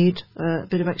that might need a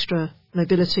bit of extra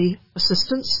mobility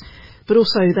assistance, but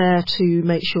also there to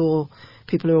make sure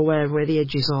people are aware of where the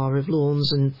edges are of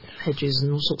lawns and hedges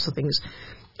and all sorts of things.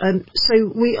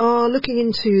 So we are looking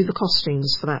into the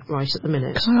costings for that right at the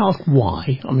minute. Can I ask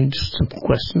why? I mean, just a simple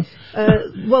question.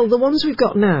 Well, the ones we've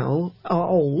got now are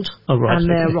old, and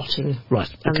they're rotting. Right,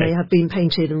 okay. And they have been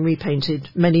painted and repainted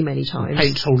many, many times.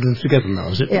 Paint's holding them together now,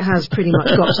 is it? It has pretty much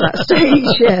got to that stage,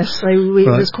 yes. So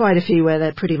there's quite a few where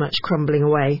they're pretty much crumbling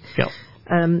away. Yep.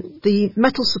 The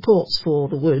metal supports for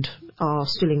the wood are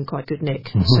still in quite good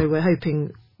nick, so we're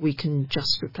hoping we can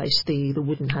just replace the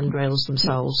wooden handrails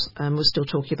themselves. We're still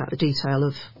talking about the detail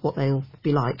of what they'll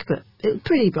be like, but it'll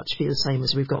pretty much be the same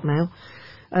as we've got now.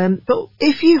 But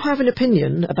if you have an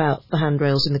opinion about the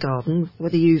handrails in the garden,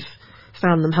 whether you've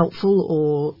found them helpful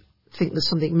or think there's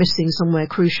something missing somewhere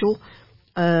crucial,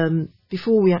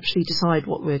 before we actually decide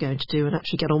what we're going to do and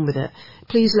actually get on with it,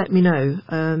 please let me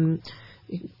know.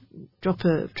 Drop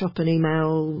an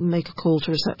email, make a call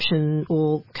to reception,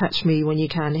 or catch me when you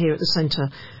can here at the centre,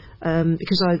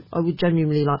 because I would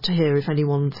genuinely like to hear if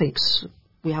anyone thinks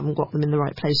we haven't got them in the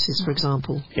right places, for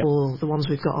example, or the ones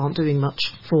we've got aren't doing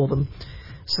much for them.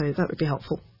 So that would be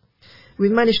helpful.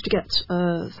 We've managed to get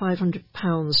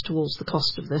 £500 towards the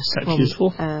cost of this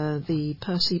from the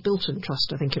Percy Bilton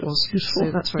Trust, I think it was. Useful.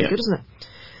 So that's very good, isn't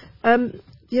it?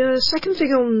 The second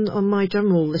thing on my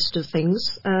general list of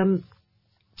things,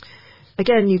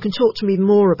 again, you can talk to me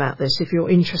more about this if you're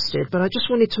interested, but I just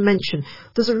wanted to mention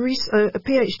there's a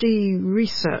PhD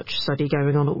research study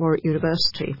going on at Warwick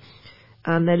University,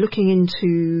 and they're looking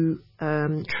into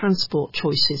transport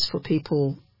choices for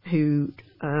people who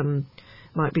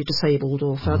might be disabled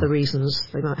or for other reasons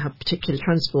they might have particular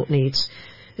transport needs.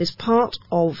 It's part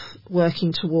of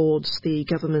working towards the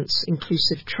government's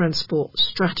inclusive transport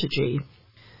strategy.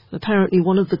 Apparently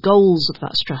one of the goals of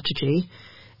that strategy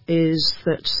is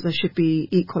that there should be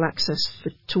equal access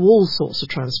to all sorts of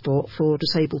transport for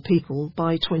disabled people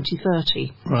by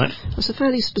 2030. Right. That's a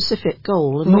fairly specific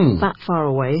goal and not that far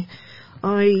away.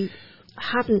 I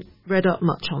haven't read up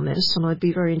much on this, and I'd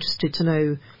be very interested to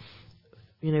know,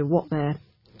 what they're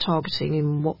targeting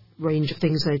and what range of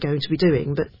things they're going to be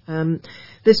doing. But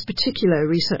this particular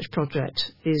research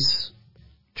project is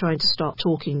trying to start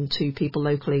talking to people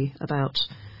locally about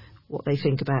what they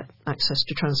think about access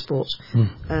to transport.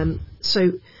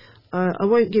 So I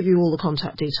won't give you all the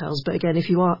contact details, but again, if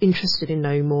you are interested in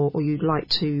knowing more or you'd like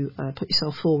to put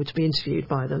yourself forward to be interviewed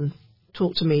by them,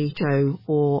 talk to me, Joe,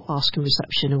 or ask in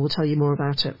reception and we'll tell you more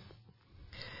about it.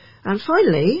 And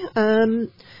finally,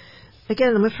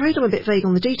 again, I'm afraid I'm a bit vague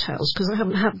on the details because I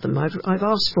haven't had them. I've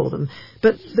asked for them.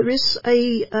 But there is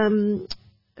a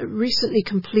recently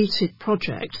completed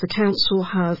project. The council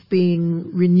have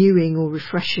been renewing or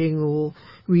refreshing or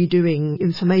redoing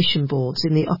information boards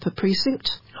in the upper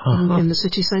precinct in the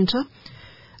city centre.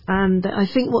 And I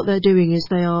think what they're doing is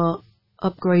they are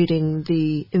upgrading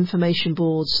the information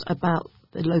boards about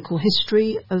the local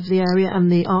history of the area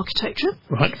and the architecture.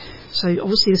 Right. So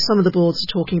obviously some of the boards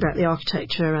are talking about the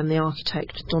architecture and the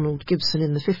architect Donald Gibson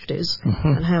in the 50s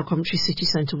and how Coventry City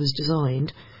Centre was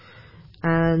designed.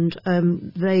 And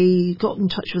they got in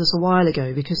touch with us a while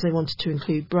ago because they wanted to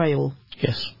include Braille.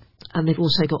 Yes. And they've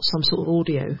also got some sort of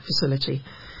audio facility.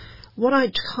 What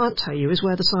I can't tell you is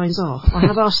where the signs are. I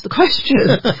have asked the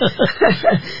question.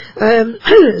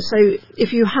 So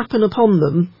if you happen upon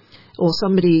them or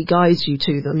somebody guides you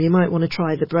to them, you might want to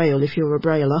try the Braille if you're a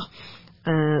Brailler.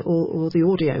 Or the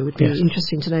audio would be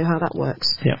interesting to know how that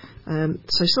works. Yeah.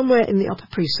 So somewhere in the upper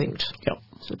precinct. Yep.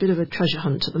 It's a bit of a treasure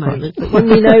hunt at the moment, but when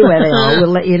we know where they are, we'll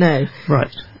let you know.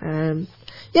 Right.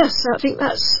 Yes, I think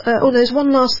that's... there's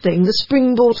one last thing. The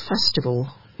Springboard Festival,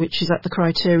 which is at the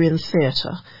Criterion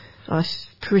Theatre. I'm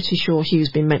pretty sure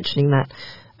Hugh's been mentioning that.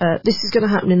 This is going to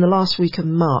happen in the last week of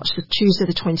March, the Tuesday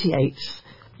the 28th.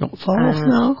 Not far off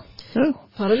now. No.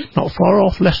 Pardon? Not far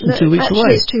off, less than 2 weeks away.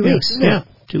 Actually, it's 2 weeks, isn't it? Yeah,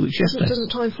 2 weeks yesterday. Doesn't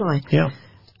time fly? Yeah.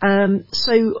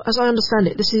 So, as I understand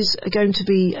it, this is going to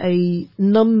be a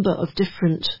number of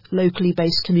different locally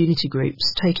based community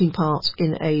groups taking part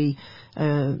in a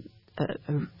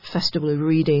festival of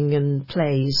reading and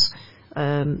plays.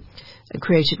 A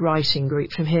creative writing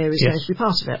group from here is going to be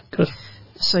part of it. Good.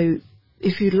 So,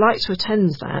 if you'd like to attend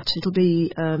that, it'll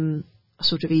be a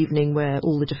sort of evening where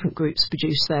all the different groups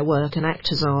produce their work and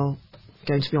actors are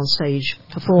going to be on stage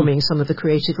performing some of the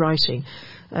creative writing.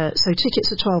 So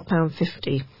tickets are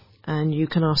 £12.50 and you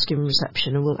can ask in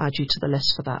reception and we'll add you to the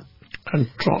list for that. And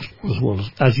transport as well,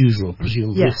 as usual,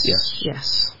 presumably. Yes. Yeah.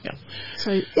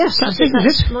 So, yes,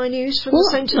 that's my news from the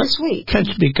centre this week.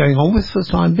 Plenty to be going on with for the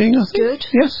time being, I think. Good.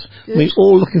 Yes. Good. We're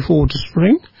all looking forward to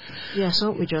spring. Yes,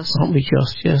 aren't we just?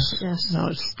 Yes. Now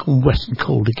it's gone wet and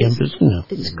cold again, but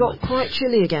it's got quite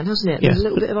chilly again, hasn't it? There's a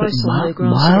little bit of ice on the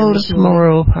grass. Mild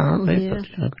tomorrow, apparently. Yeah.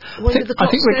 But, when did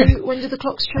the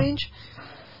clocks change?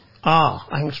 I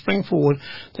can spring forward.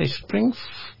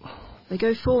 They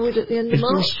go forward at the end of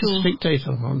March? Is there a specific date?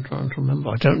 I'm trying to remember.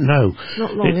 I don't know.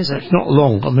 Not long, is it? It's not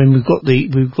long. I mean, we've got the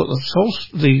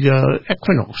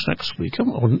equinox next week,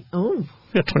 haven't we? Oh.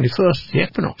 Yeah, 21st, the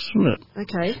equinox, isn't it?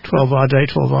 Okay. 12-hour day,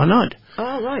 12-hour night.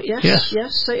 Oh, right, yes.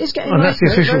 So it's getting and that's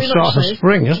the official start of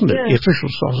spring, isn't it? Yeah. The official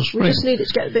start of spring. We just need it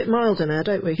to get a bit milder now,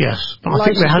 don't we? Yes. But I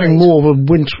think we're having more of a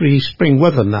wintry spring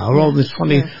weather now, rather than this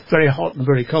funny, very hot and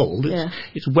very cold.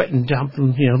 It's wet and damp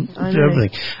and,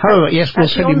 everything. However, yes, we'll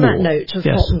tell you more. On that note of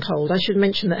hot and cold, I should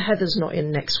mention that Heather's not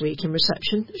in next week in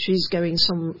reception. She's going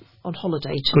on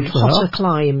holiday to hotter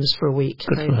climes for a week.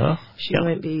 Good for her. She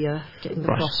won't be getting the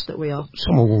frost that we are.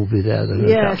 Someone will be there, though.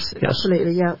 Yes,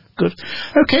 absolutely, yeah. Good.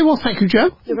 Okay, well, thank you,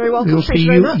 Joe. You're very welcome. We'll see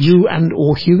you and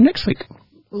or Hugh next week.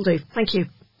 Will do. Thank you.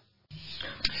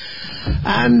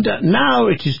 And now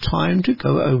it is time to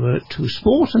go over to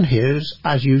sport, and here's,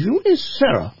 as usual, is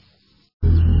Sarah.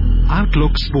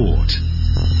 Outlook Sport.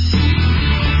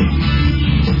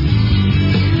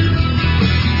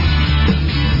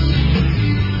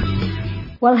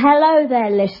 Well, hello there,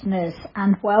 listeners,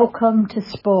 and welcome to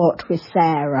Sport with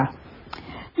Sarah.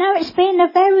 Now, it's been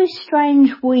a very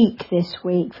strange week this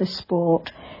week for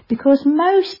sport, because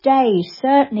most days,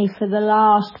 certainly for the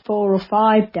last 4 or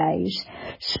 5 days,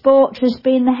 sport has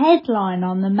been the headline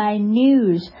on the main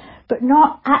news, but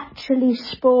not actually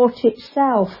sport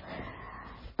itself,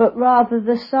 but rather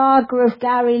the saga of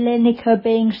Gary Lineker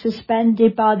being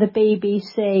suspended by the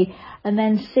BBC and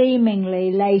then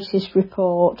seemingly, latest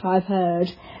report I've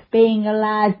heard, being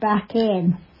allowed back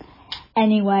in.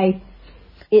 Anyway,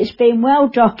 it's been well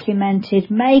documented.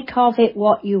 Make of it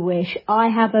what you wish. I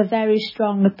have a very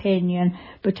strong opinion,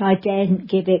 but I daren't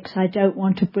give it because I don't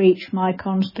want to breach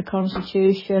the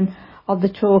constitution of the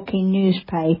talking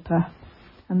newspaper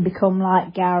and become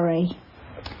like Gary.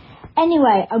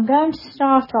 Anyway, I'm going to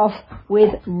start off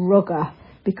with rugger,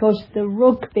 because the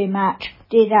rugby match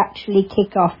did actually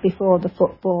kick off before the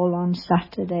football on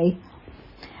Saturday.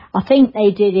 I think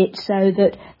they did it so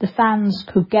that the fans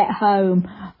could get home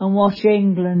and watch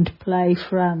England play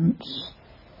France.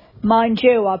 Mind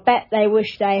you, I bet they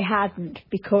wish they hadn't,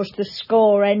 because the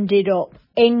score ended up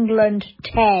England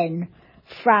 10,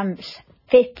 France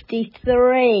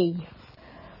 53.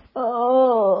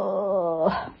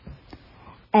 Oh.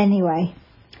 Anyway,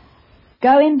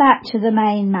 going back to the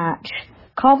main match,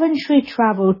 Coventry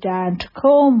travelled down to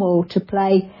Cornwall to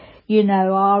play,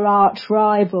 our arch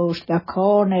rivals, the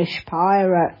Cornish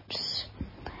Pirates,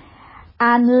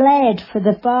 and led for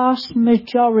the vast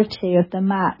majority of the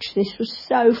match. This was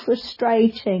so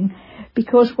frustrating,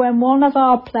 because when one of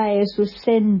our players was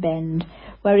sin-binned,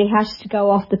 where he has to go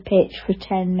off the pitch for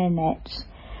 10 minutes,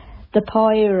 the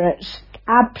Pirates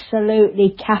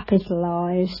absolutely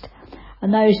capitalised,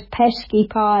 and those pesky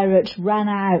Pirates ran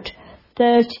out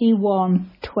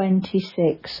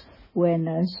 31-26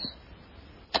 winners.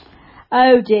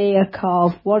 Oh dear,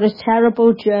 Cov, what a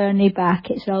terrible journey back.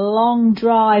 It's a long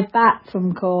drive back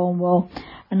from Cornwall,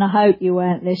 and I hope you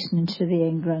weren't listening to the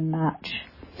England match.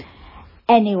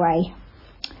 Anyway,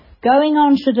 going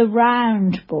on to the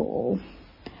round ball,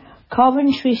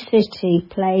 Coventry City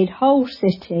played Hull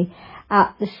City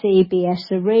at the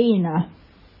CBS Arena.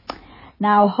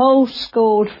 Now, Hull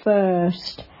scored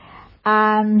first,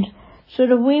 and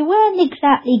we weren't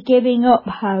exactly giving up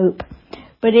hope,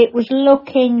 but it was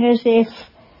looking as if,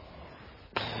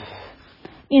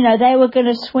 they were going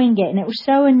to swing it, and it was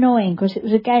so annoying because it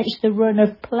was against the run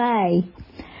of play.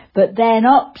 But then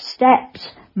up steps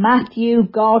Matthew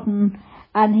Godden,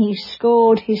 and he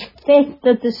scored his 5th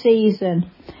of the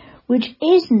season, which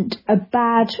isn't a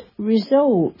bad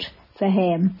result for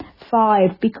him,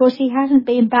 5, because he hasn't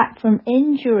been back from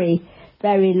injury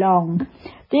very long.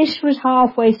 This was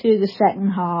halfway through the second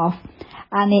half,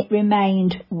 and it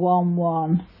remained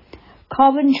 1-1.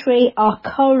 Coventry are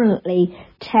currently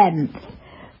 10th,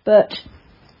 but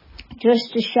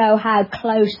just to show how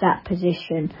close the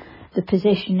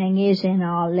positioning is in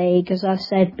our league, as I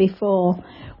said before,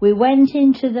 we went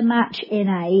into the match in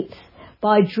 8th.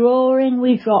 By drawing,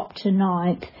 we dropped to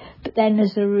 9th, but then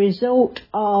as a result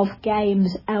of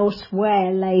games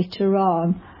elsewhere later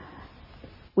on,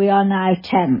 we are now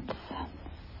 10th.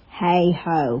 Hey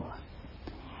ho.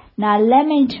 Now,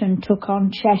 Leamington took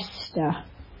on Chester,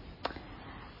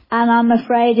 and I'm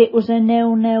afraid it was a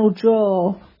 0-0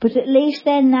 draw, but at least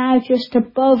they're now just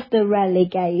above the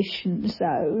relegation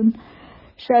zone.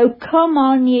 So come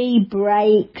on, ye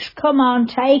brakes. Come on,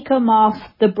 take them off,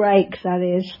 the brakes, that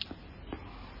is.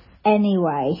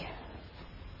 Anyway,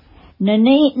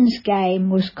 Nuneaton's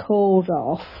game was called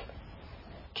off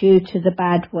due to the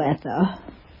bad weather.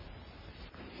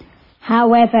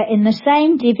 However, in the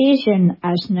same division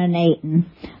as Nuneaton,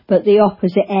 but the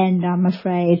opposite end, I'm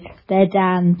afraid, they're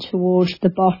down towards the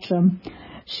bottom,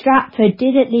 Stratford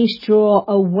did at least draw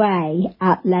away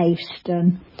at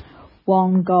Leiston,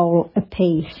 1 goal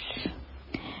apiece.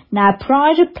 Now,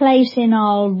 pride of place in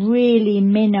our really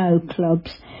minnow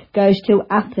clubs goes to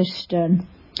Atherstone,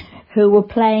 who were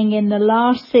playing in the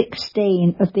last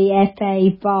 16 of the FA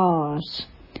Vars.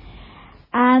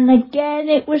 And again,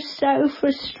 it was so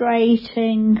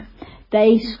frustrating.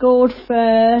 They scored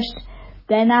first,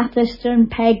 then Atherstone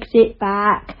pegged it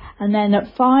back, and then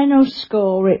at final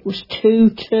score it was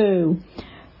 2-2,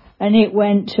 and it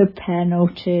went to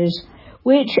penalties,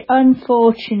 which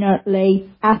unfortunately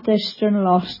Atherstone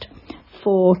lost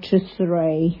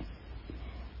 4-3.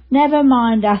 Never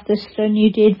mind, Atherstone,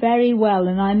 you did very well,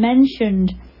 and I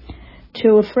mentioned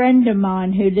to a friend of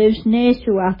mine who lives near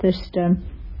to Atherstone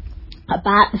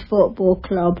about the football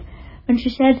club, and she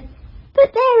said,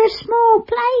 but they're a small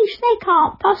place, they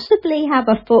can't possibly have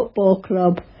a football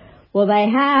club. Well, they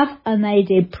have, and they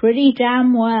did pretty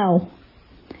damn well.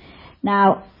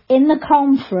 Now, in the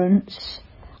conference,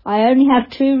 I only have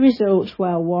 2 results,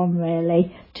 well, 1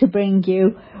 really, to bring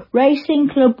you. Racing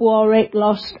Club Warwick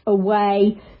lost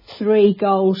away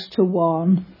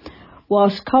 3-1,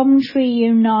 whilst Coventry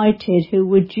United, who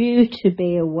were due to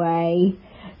be away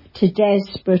to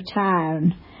Desborough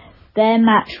Town, their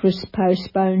match was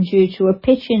postponed due to a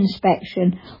pitch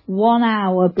inspection 1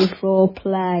 hour before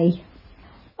play.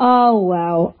 Oh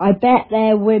well, I bet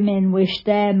their women wish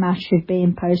their match had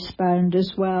been postponed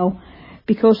as well,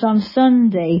 because on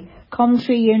Sunday,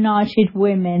 Coventry United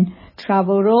women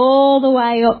travelled all the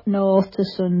way up north to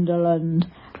Sunderland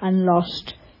and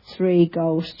lost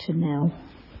 3-0.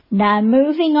 Now,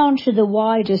 moving on to the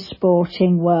wider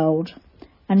sporting world,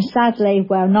 and sadly,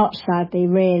 well, not sadly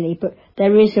really, but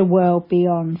there is a world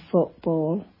beyond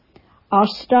football. I'll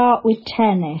start with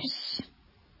tennis.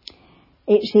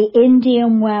 It's the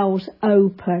Indian Wells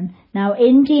Open. Now,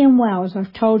 Indian Wells,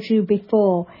 I've told you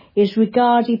before, is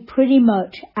regarded pretty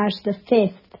much as the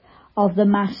 5th of the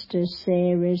Masters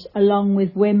series, along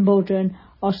with Wimbledon,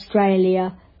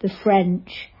 Australia, the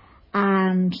French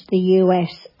and the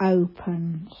US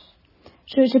Opens.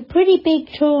 So it's a pretty big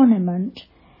tournament.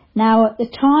 Now, at the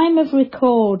time of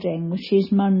recording, which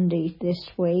is Monday this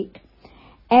week,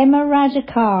 Emma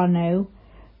Raducanu,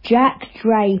 Jack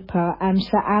Draper and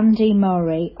Sir Andy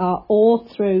Murray are all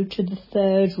through to the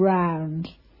third round,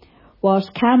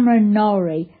 whilst Cameron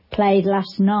Norrie played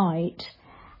last night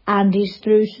and is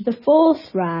through to the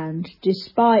fourth round,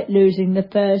 despite losing the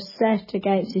first set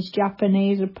against his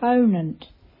Japanese opponent.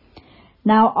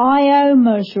 Now, I owe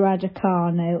Ms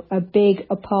Raducanu a big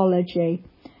apology,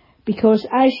 because,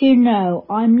 as you know,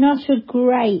 I'm not a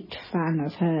great fan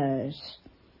of hers.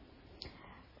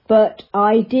 But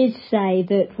I did say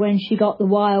that when she got the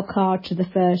wild card to the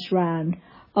first round,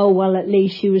 oh well, at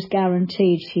least she was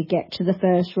guaranteed she'd get to the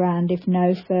first round, if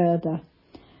no further.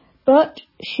 But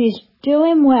she's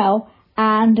doing well,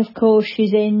 and of course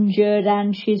she's injured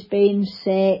and she's been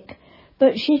sick,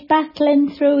 but she's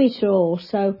battling through it all,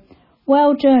 so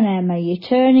well done, Emma, you're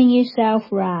turning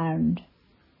yourself round.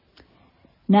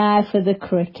 Now for the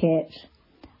cricket.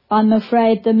 I'm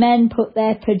afraid the men put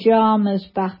their pyjamas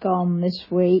back on this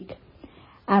week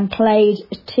and played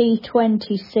a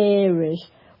T20 series.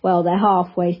 Well, they're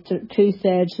halfway through,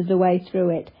 2/3 of the way through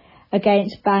it,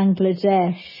 against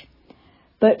Bangladesh.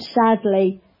 But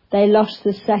sadly, they lost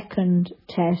the second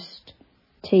test,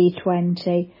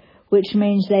 T20, which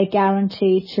means they're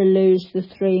guaranteed to lose the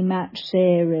 3-match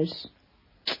series.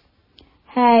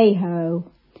 Hey-ho.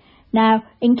 Now,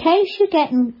 in case you're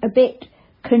getting a bit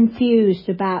confused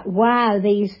about, wow,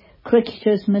 these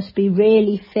cricketers must be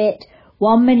really fit.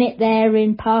 1 minute they're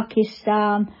in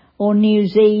Pakistan or New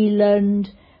Zealand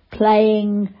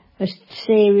playing a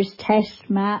series test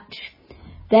match.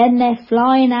 Then they're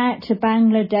flying out to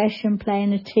Bangladesh and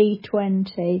playing a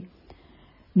T20.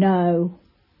 No.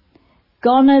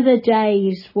 Gone are the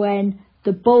days when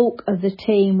the bulk of the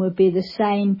team would be the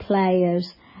same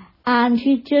players and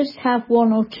you just have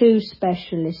 1 or 2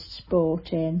 specialists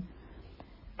brought in.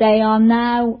 They are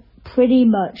now pretty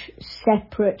much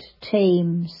separate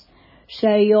teams.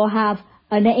 So you'll have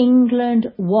an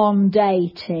England one-day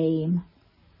team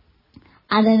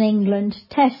and an England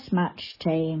test match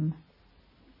team.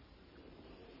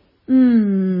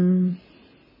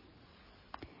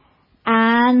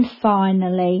 And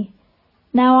finally,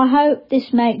 now I hope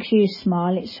this makes you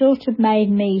smile. It sort of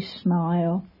made me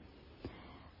smile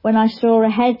when I saw a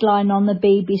headline on the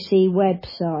BBC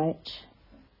website.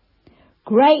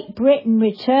 Great Britain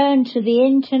returned to the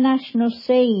international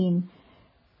scene,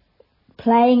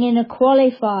 playing in a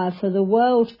qualifier for the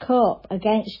World Cup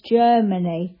against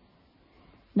Germany.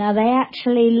 Now, they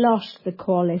actually lost the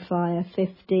qualifier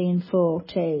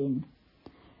 15-14.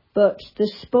 But the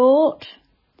sport?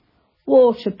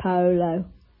 Water polo.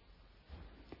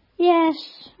 Yes,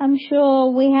 I'm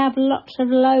sure we have lots of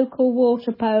local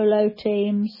water polo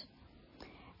teams.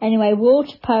 Anyway,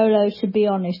 water polo, to be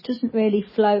honest, doesn't really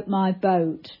float my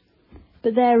boat.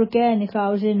 But there again, if I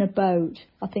was in a boat,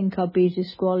 I think I'd be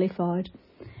disqualified.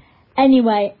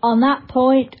 Anyway, on that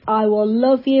point, I will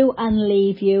love you and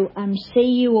leave you and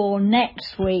see you all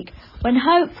next week when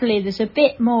hopefully there's a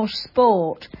bit more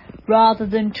sport rather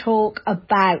than talk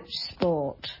about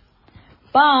sport.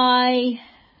 Bye.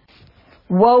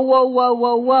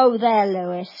 Whoa there,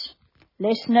 Lewis.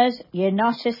 Listeners, you're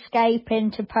not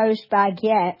escaping to Postbag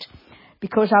yet,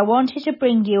 because I wanted to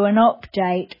bring you an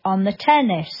update on the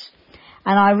tennis.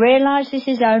 And I realise this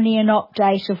is only an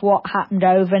update of what happened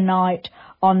overnight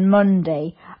on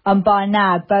Monday, and by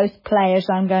now both players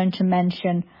I'm going to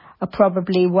mention are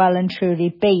probably well and truly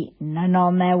beaten and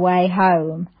on their way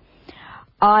home.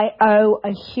 I owe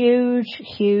a huge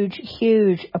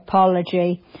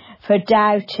apology for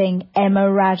doubting Emma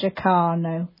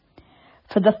Raducanu.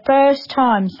 For the first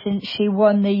time since she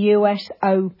won the US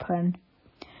Open,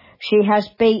 she has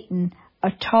beaten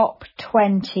a top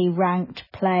 20 ranked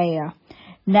player,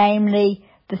 namely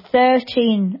the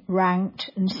 13 ranked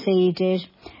and seeded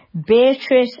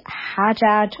Beatrice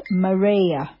Haddad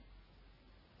Maria.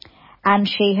 And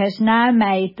she has now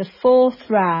made the 4th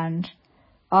round,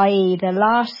 i.e. the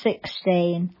last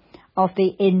 16 of the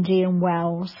Indian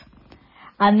Wells.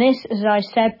 And this, as I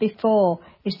said before,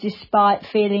 is despite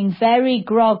feeling very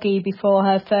groggy before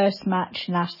her first match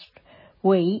last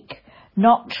week,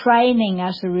 not training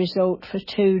as a result for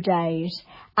 2 days,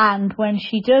 and when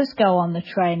she does go on the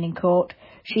training court,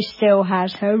 she still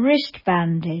has her wrist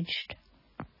bandaged.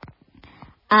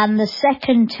 And the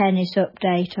second tennis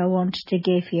update I wanted to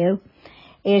give you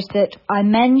is that I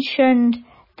mentioned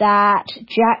that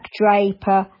Jack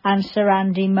Draper and Sir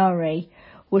Andy Murray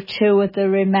were 2 of the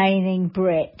remaining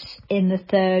Brits in the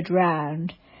 3rd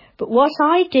round. But what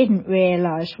I didn't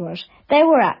realise was They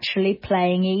were actually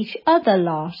playing each other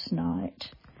last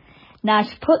night. Now,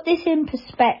 to put this in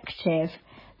perspective,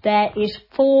 there is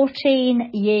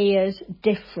 14 years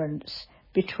difference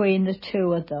between the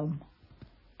two of them,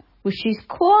 which is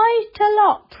quite a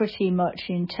lot pretty much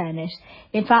in tennis.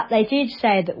 In fact, they did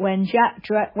say that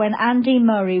when Andy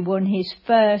Murray won his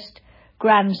first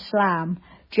Grand Slam,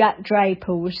 Jack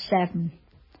Draper was 7,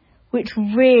 which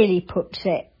really puts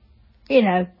it,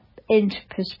 into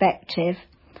perspective.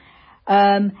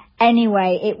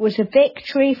 Anyway, it was a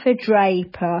victory for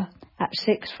Draper at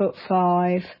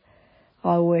 6'5".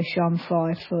 I wish I'm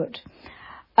 5 foot.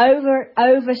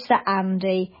 Over Sir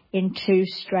Andy in 2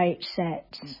 straight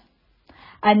sets.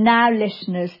 And now,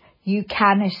 listeners, you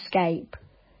can escape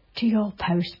to your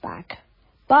postbag.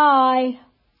 Bye.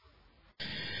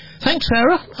 Thanks,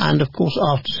 Sarah. And of course,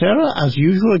 after Sarah, as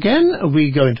usual again,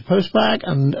 we go into postbag.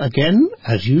 And again,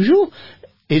 as usual,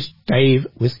 it's Dave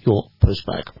with your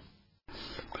postbag.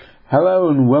 Hello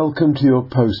and welcome to your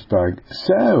postbag.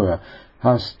 Sarah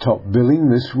has top billing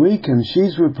this week, and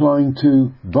she's replying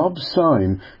to Bob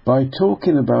Syme by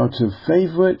talking about her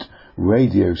favourite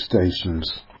radio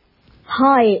stations.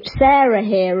 Hi, it's Sarah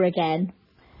here again.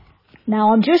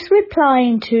 Now, I'm just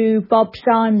replying to Bob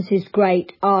Syme's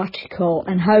great article,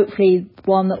 and hopefully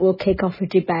one that will kick off a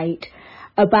debate,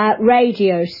 about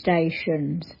radio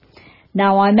stations.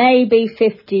 Now, I may be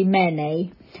 50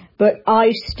 many, but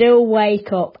I still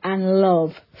wake up and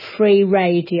love free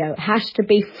radio. It has to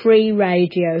be free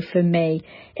radio for me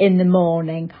in the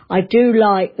morning. I do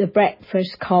like the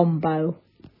breakfast combo.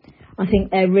 I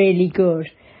think they're really good.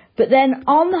 But then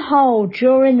on the whole,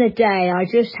 during the day, I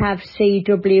just have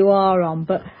CWR on,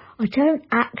 but I don't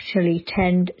actually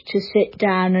tend to sit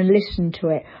down and listen to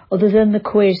it, other than the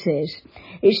quizzes.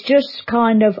 It's just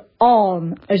kind of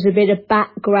on as a bit of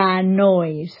background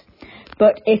noise.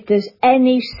 But if there's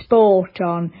any sport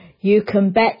on, you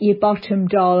can bet your bottom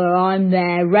dollar I'm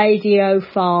there. Radio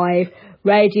 5,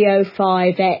 Radio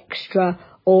 5 Extra,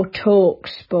 or Talk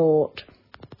Sport.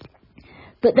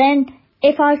 But then,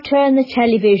 if I've turned the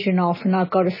television off and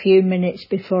I've got a few minutes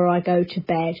before I go to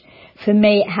bed, for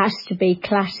me it has to be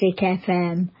Classic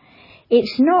FM.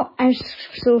 It's not as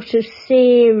sort of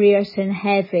serious and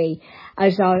heavy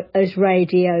as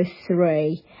Radio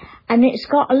 3. And it's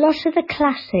got a lot of the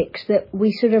classics that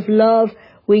we sort of love,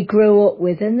 we grew up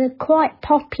with, and they're quite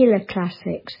popular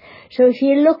classics. So if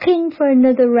you're looking for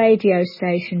another radio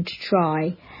station to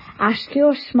try, ask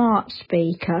your smart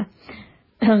speaker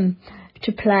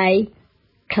to play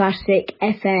Classic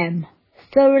FM.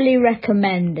 Thoroughly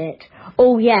recommend it.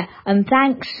 Oh yeah, and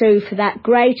thanks Sue for that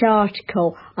great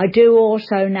article. I do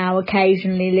also now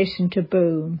occasionally listen to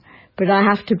Boom, but I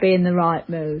have to be in the right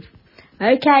mood.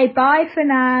 Okay, bye for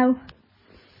now.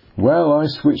 Well, I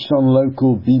switched on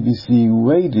local BBC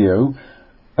radio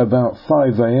about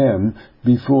 5 a.m.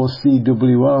 before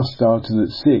CWR started at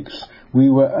 6. We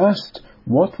were asked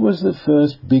what was the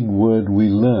first big word we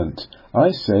learnt.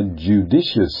 I said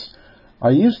judicious. I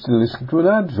used to listen to an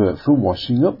advert for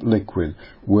washing up liquid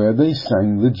where they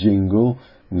sang the jingle,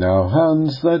 "Now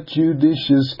hands that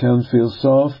judicious can feel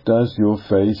soft as your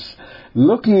face."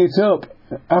 Looking it up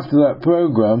after that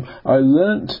programme, I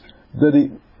learnt that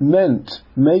it meant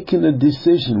making a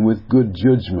decision with good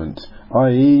judgment,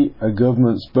 i.e. a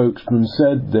government spokesman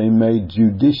said they made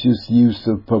judicious use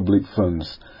of public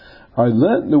funds. I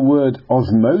learnt the word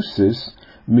osmosis,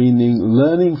 meaning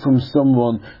learning from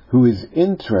someone who is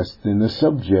interested in a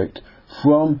subject,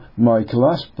 from Michael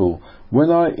Aspel when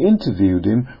I interviewed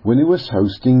him when he was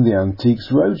hosting the Antiques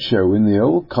Roadshow in the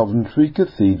old Coventry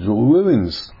Cathedral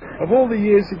ruins. Of all the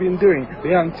years you've been doing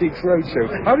the Antiques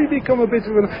Roadshow, have you become a bit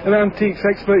of an antiques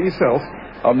expert yourself?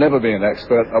 I'll never be an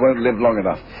expert. I won't live long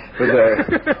enough.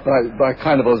 But by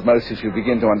kind of osmosis, you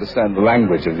begin to understand the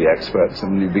language of the experts,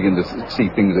 and you begin to see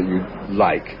things that you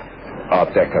like. Art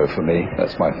Deco for me,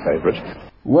 that's my favourite.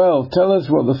 Well, tell us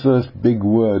what the first big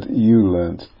word you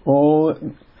learnt, or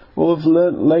have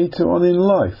learnt later on in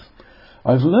life.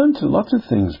 I've learnt a lot of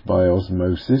things by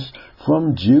osmosis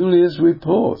from Julia's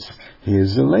reports.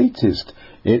 Here's the latest.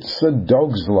 It's a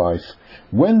dog's life.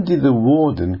 Wendy the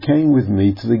warden came with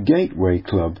me to the Gateway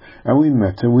Club, and we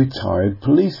met a retired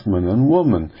policeman and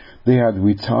woman. They had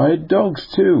retired dogs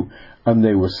too, and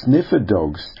they were sniffer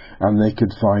dogs, and they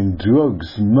could find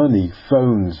drugs, money,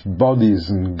 phones, bodies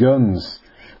and guns.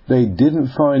 They didn't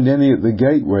find any at the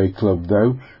Gateway Club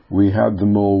though. We had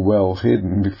them all well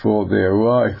hidden before they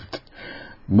arrived.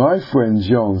 My friend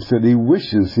John said he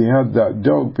wishes he had that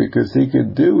dog because he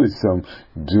could do with some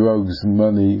drugs,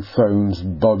 money, phones,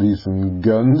 bodies and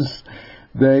guns.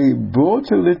 They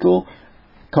brought a little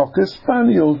Cocker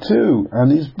Spaniel too,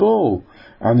 and his ball,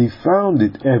 and he found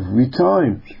it every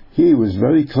time. He was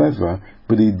very clever,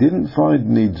 but he didn't find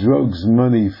any drugs,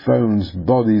 money, phones,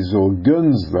 bodies or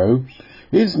guns though.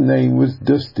 His name was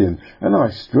Dustin, and I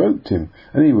stroked him,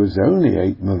 and he was only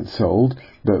 8 months old,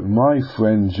 but my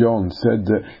friend John said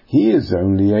that he is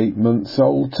only 8 months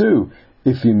old too,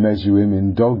 if you measure him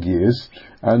in dog years,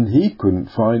 and he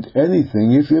couldn't find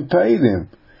anything if you paid him.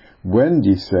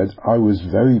 Wendy said I was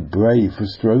very brave for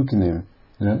stroking him.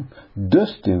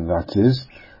 Dustin, that is.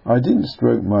 I didn't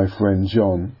stroke my friend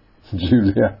John.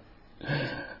 Julia.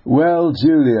 Well,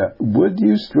 Julia, would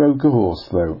you stroke a horse,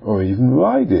 though, or even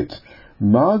ride it?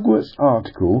 Margaret's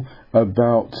article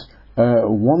about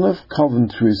one of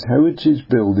Coventry's heritage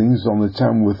buildings on the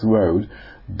Tamworth Road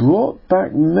brought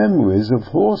back memories of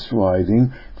horse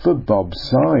riding for Bob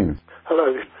Syme.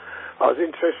 Hello. I was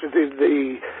interested in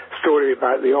the story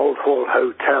about the Old Hall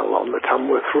Hotel on the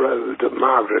Tamworth Road that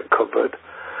Margaret covered.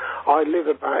 I live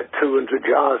about 200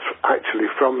 yards actually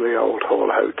from the Old Hall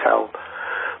Hotel,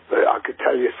 but I could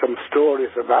tell you some stories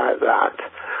about that.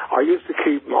 I used to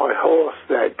keep my horse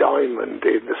there, Diamond,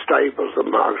 in the stables that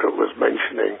Margaret was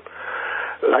mentioning.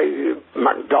 Lady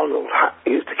MacDonald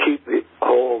used to keep the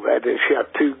hall there, and she had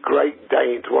two Great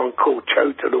Danes, one called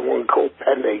Chota and one called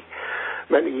Penny.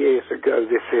 Many years ago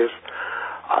this is.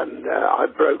 And I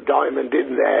broke Diamond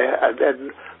in there and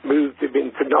then moved him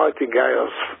into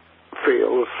Nightingale's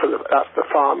fields. That's the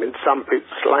farm in Sampits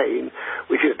Lane,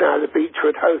 which is now the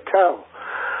Beechwood Hotel.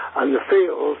 And the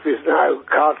fields is now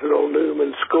Cardinal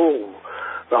Newman School.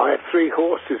 I had 3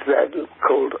 horses then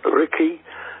called Ricky,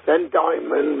 then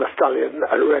Diamond, my stallion,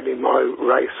 and Rennie, my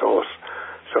racehorse.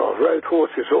 So I've rode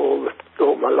horses all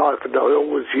my life, and I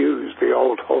always used the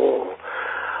Old Hall.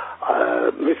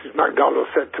 Mrs. MacDonald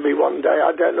said to me one day,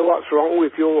 I don't know what's wrong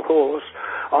with your horse.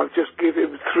 I've just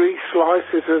given him 3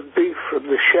 slices of beef from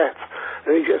the chef,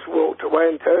 and he just walked away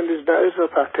and turned his nose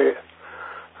up at it.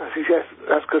 I said, yes,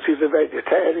 that's because he's a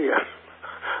vegetarian.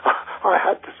 I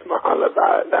had to smile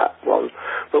about that one.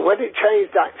 But when it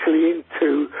changed actually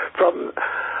from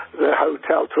the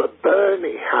hotel to a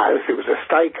Burney house, it was a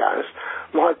steakhouse,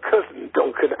 my cousin,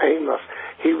 Duncan Amos,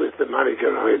 he was the manager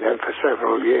of it then for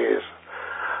several years.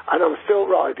 And I'm still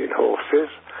riding horses.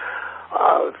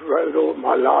 I've rode all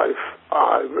my life.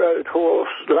 I rode horse.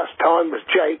 Last time was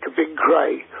Jake, a big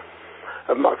grey,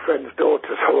 and my friend's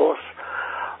daughter's horse.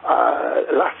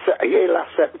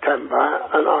 Last September,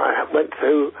 and I went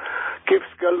to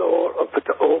Gifts Galore up at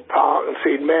the Hall Park and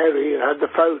seen Mary and had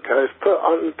the photos put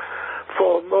on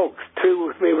 4 mugs, 2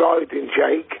 with me riding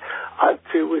Jake and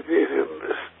 2 with his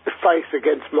face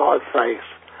against my face.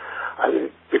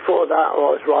 And before that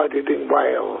I was riding in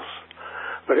Wales.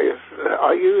 But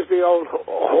I used the Old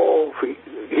Hall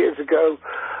years ago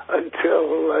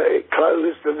until it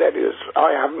closed, and then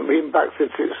I haven't been back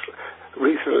since it's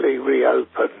recently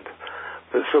reopened.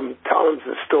 There's some times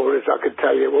and stories I could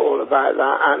tell you all about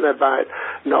that, and about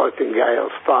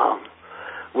Nightingale's farm,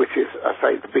 which is, I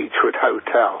say, the Beechwood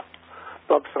Hotel.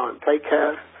 Bob Syme, take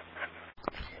care.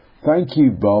 Thank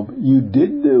you, Bob. You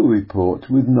did do a report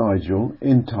with Nigel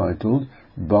entitled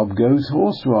Bob Goes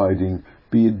Horse Riding,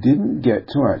 but you didn't get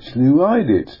to actually ride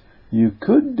it. You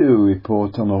could do a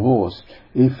report on a horse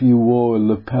if you wore a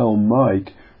lapel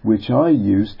mic, which I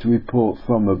used to report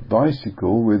from a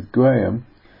bicycle with Graham.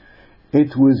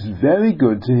 It was very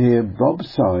good to hear Bob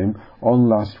Syme on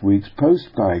last week's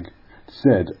postbag,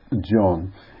 said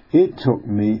John. It took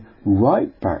me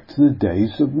right back to the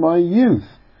days of my youth.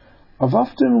 I've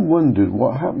often wondered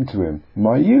what happened to him.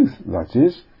 My youth, that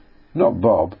is. Not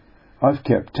Bob. I've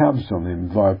kept tabs on him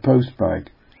via postbag.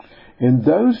 In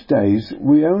those days,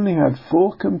 we only had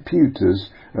 4 computers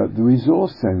at the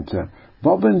resource centre.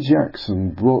 Bob and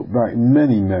Jackson brought back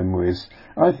many memories.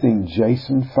 I think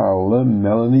Jason Fowler,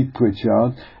 Melanie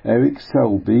Pritchard, Eric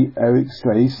Selby, Eric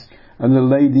Sace, and a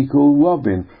lady called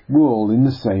Robin were all in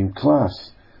the same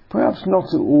class. Perhaps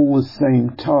not at all the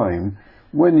same time.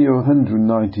 When you're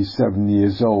 197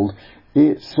 years old,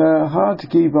 it's hard to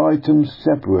keep items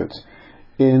separate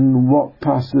in what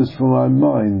passes for my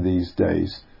mind these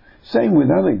days. Same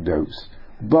with anecdotes.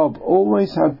 Bob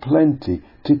always had plenty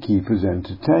to keep us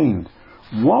entertained.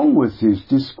 One was his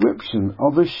description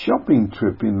of a shopping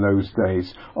trip in those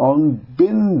days, on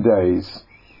bin days.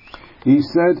 He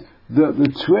said that the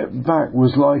trip back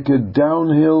was like a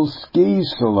downhill ski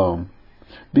slalom,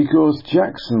 because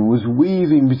Jackson was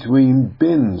weaving between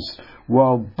bins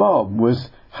while Bob was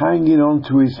hanging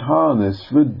onto his harness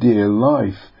for dear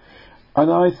life. And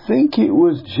I think it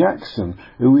was Jackson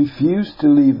who refused to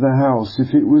leave the house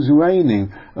if it was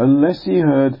raining unless he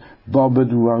heard Bob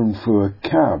had run for a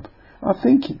cab. I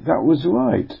think that was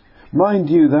right. Mind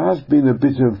you, there has been a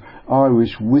bit of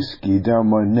Irish whiskey down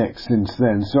my neck since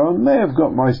then, so I may have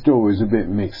got my stories a bit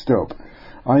mixed up.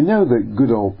 I know that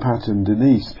good old Pat and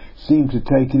Denise seemed to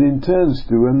take it in turns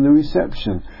to run the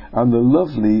reception, and the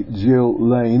lovely Jill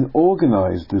Lane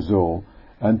organised us all,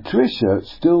 and Tricia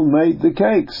still made the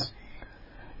cakes.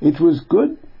 It was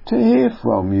good to hear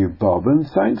from you, Bob, and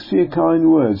thanks for your kind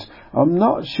words. I'm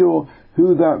not sure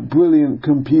who that brilliant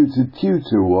computer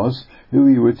tutor was who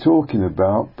you were talking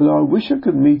about, but I wish I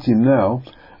could meet him now.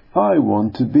 I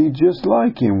want to be just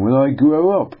like him when I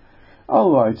grow up.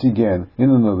 I'll write again in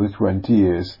another 20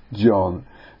 years. John.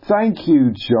 Thank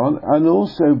you, John, and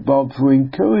also Bob, for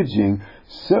encouraging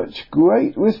such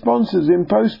great responses in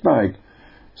Postbag.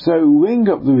 So ring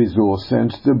up the Resource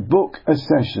Centre to book a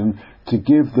session to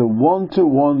give the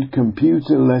one-to-one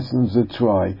computer lessons a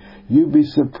try. You'd be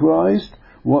surprised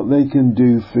what they can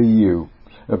do for you.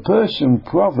 A Persian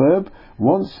proverb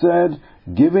once said,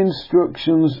 "Give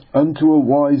instructions unto a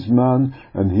wise man,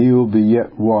 and he will be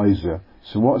yet wiser."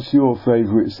 So what's your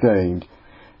favourite saying?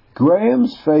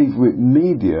 Graham's favourite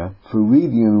media for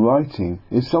reading and writing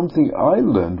is something I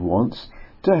learned once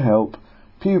to help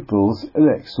pupils at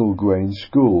Exhall Grange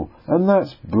School, and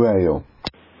that's Braille.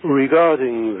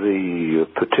 Regarding the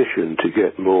petition to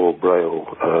get more Braille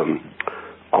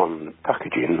on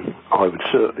packaging, I would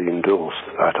certainly endorse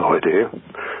that idea.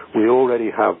 We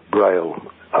already have Braille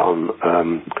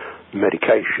on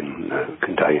medication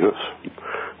containers,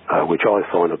 which I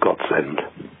find a godsend.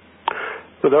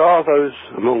 But there are those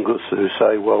among us who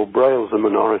say, well, Braille's a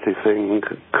minority thing,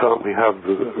 can't we have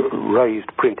raised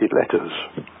printed letters,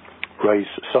 raised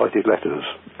cited letters?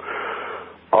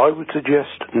 I would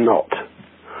suggest not.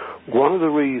 One of the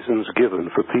reasons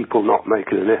given for people not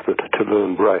making an effort to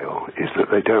learn Braille is that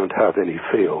they don't have any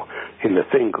feel in their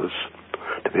fingers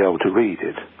to be able to read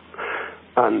it.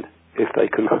 And if they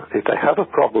have a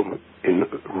problem in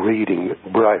reading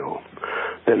Braille,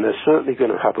 then they're certainly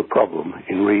going to have a problem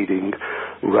in reading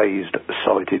raised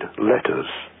cited letters.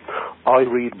 I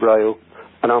read Braille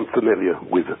and I'm familiar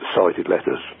with cited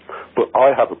letters, but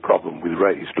I have a problem with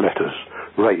raised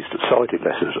cited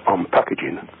letters on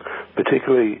packaging,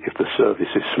 particularly if the surface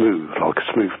is smooth, like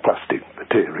a smooth plastic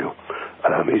material.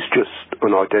 It's just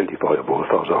unidentifiable as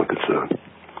far as I'm concerned.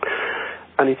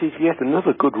 And it is yet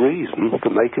another good reason for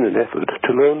making an effort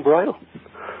to learn Braille,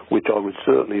 which I would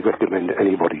certainly recommend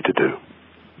anybody to do.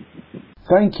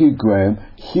 Thank you, Graham.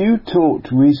 Hugh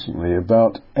talked recently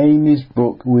about Amy's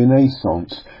book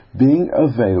Renaissance being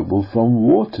available from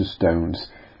Waterstones.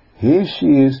 Here she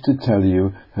is to tell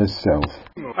you herself.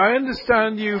 I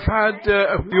understand you've had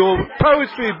your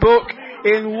poetry book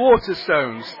in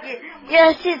Waterstones.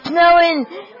 Yes, it's now in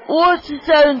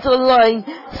Waterstones online,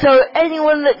 so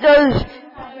anyone that goes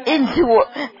into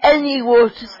any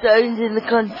Waterstones in the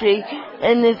country,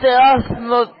 and if they ask for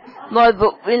my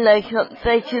book Renaissance,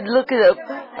 they should look it up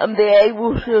and be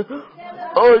able to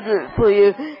order it for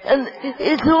you. And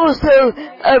it's also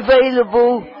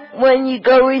available when you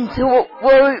go into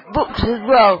Warwick Books as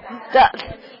well. That's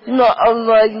not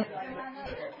online.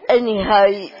 Anyhow,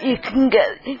 you can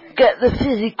get the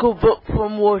physical book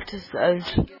from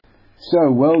Waterstones.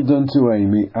 So, well done to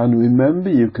Amy, and remember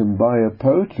you can buy a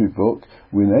poetry book,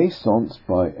 Renaissance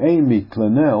by Amy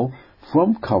Clennell,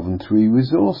 from Coventry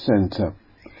Resource Centre.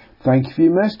 Thank you for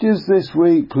your messages this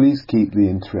week. Please keep the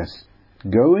interest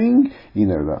going. You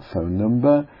know that phone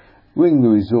number. Ring the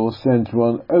Resource Centre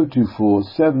on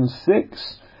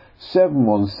 02476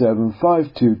 717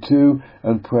 522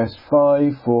 and press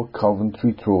 5 for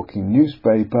Coventry Talking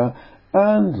Newspaper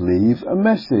and leave a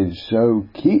message. So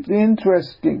keep the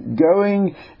interest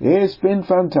going. It's been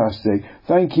fantastic.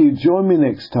 Thank you. Join me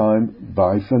next time.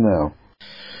 Bye for now.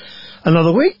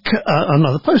 Another week,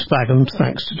 another postbag, and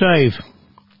thanks to Dave.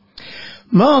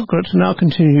 Margaret now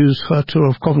continues her tour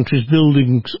of Coventry's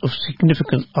buildings of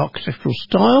significant architectural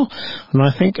style, and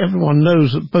I think everyone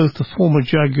knows that both the former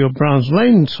Jaguar Browns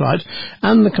Lane site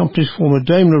and the company's former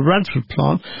Daimler Radford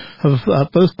plant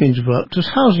have both been developed as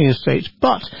housing estates,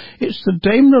 but it's the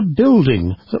Daimler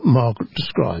building that Margaret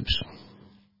describes.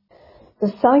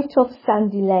 The site of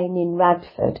Sandy Lane in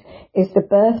Radford is the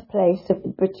birthplace of the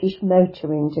British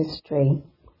motor industry.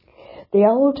 The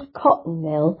old cotton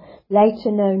mill,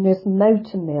 later known as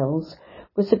Motor Mills,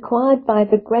 was acquired by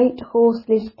the Great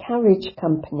Horseless Carriage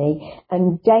Company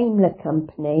and Daimler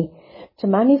Company to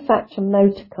manufacture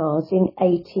motor cars in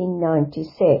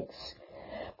 1896.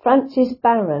 Francis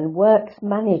Barron, works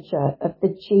manager of the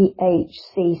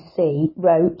GHCC,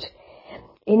 wrote,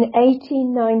 "In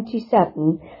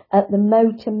 1897, at the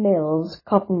Motor Mills,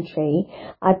 Coventry,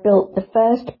 I built the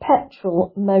first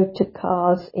petrol motor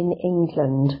cars in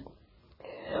England."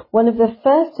 One of the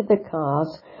first of the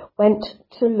cars went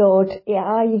to Lord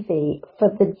Ivy for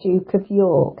the Duke of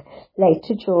York,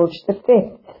 later George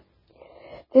V.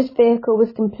 This vehicle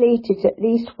was completed at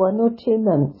least 1 or 2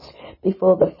 months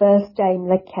before the first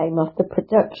Daimler came off the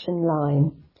production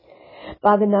line.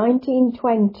 By the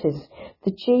 1920s,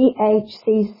 the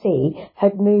GHCC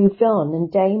had moved on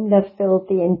and Daimler filled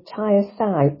the entire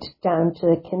site down to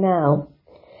the canal.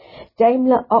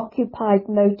 Daimler occupied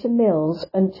Motor Mills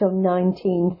until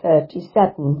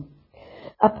 1937.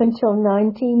 Up until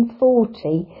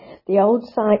 1940, the old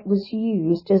site was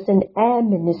used as an Air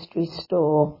Ministry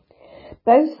store.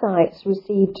 Both sites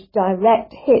received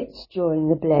direct hits during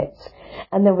the Blitz,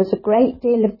 and there was a great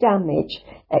deal of damage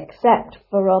except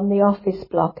for on the office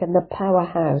block and the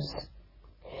powerhouse.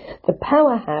 The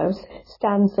powerhouse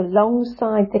stands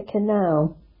alongside the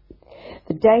canal.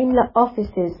 The Daimler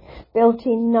offices, built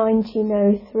in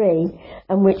 1903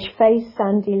 and which face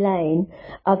Sandy Lane,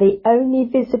 are the only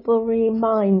visible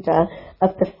reminder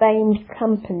of the famed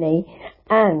company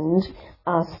and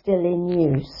are still in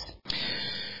use.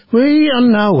 We are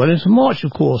now well into March,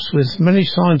 of course, with many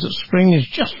signs that spring is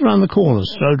just around the corner.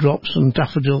 Snowdrops and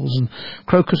daffodils and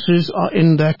crocuses are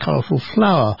in their colourful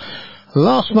flower.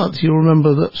 Last month, you'll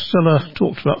remember that Stella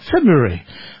talked about February,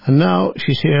 and now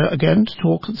she's here again to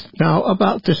talk now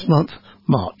about this month,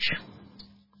 March.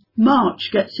 March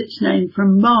gets its name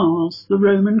from Mars, the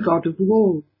Roman god of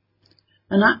war.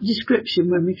 An apt description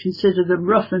when we consider the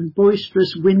rough and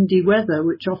boisterous windy weather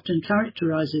which often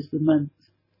characterises the month.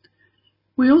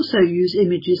 We also use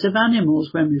images of animals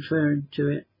when referring to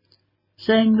it,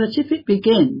 saying that if it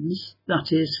begins,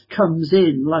 that is, comes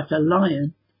in like a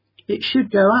lion, it should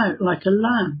go out like a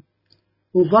lamb,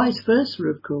 or vice versa,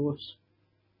 of course.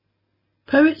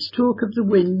 Poets talk of the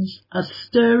winds as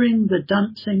stirring the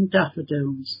dancing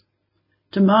daffodils,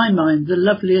 to my mind the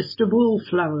loveliest of all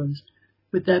flowers,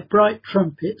 with their bright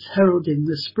trumpets heralding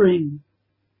the spring.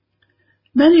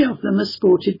 Many of them are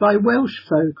sported by Welsh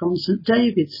folk on St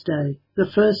David's Day, the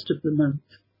first of the month.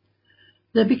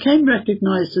 They became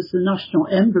recognised as the national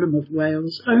emblem of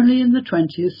Wales only in the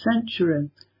 20th century,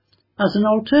 as an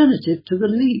alternative to the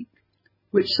leek,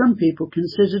 which some people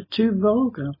considered too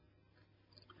vulgar.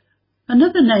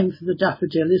 Another name for the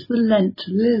daffodil is the Lent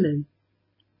lily,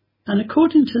 and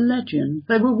according to legend,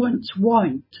 they were once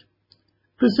white.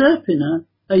 Proserpina,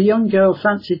 a young girl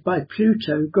fancied by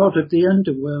Pluto, god of the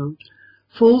underworld,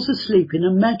 falls asleep in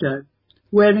a meadow,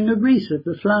 wearing a wreath of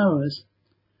the flowers.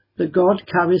 The god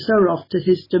carries her off to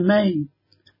his domain,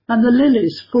 and the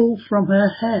lilies fall from her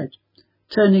head,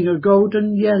 turning a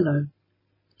golden yellow.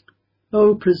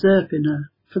 O Proserpina,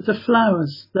 for the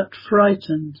flowers that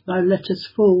frightened thou lettest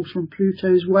fall from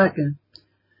Pluto's wagon,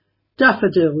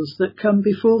 daffodils that come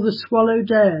before the swallow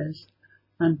dares,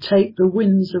 and take the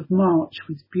winds of March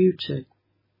with beauty.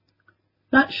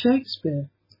 That's Shakespeare.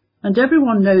 And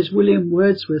everyone knows William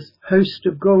Wordsworth's Host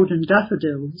of Golden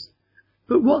Daffodils,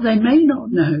 but what they may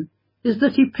not know is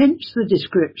that he pinched the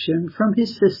description from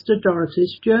his sister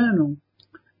Dorothy's journal,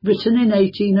 written in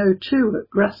 1802 at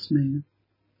Grasmere.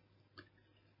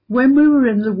 When we were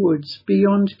in the woods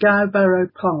beyond Gowbarrow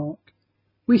Park,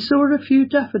 we saw a few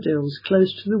daffodils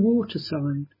close to the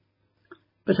waterside.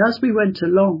 But as we went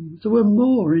along, there were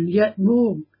more and yet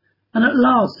more, and at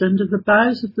last, under the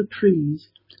boughs of the trees,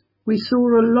 we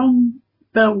saw a long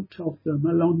belt of them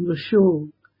along the shore,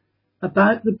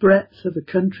 about the breadth of a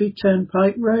country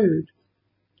turnpike road.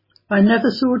 I never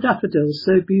saw daffodils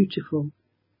so beautiful.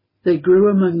 They grew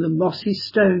among the mossy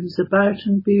stones about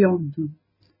and beyond them.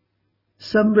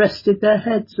 Some rested their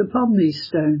heads upon these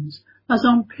stones, as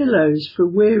on pillows for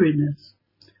weariness,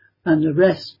 and the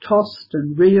rest tossed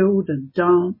and reeled and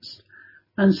danced,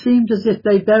 and seemed as if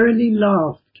they verily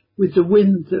laughed with the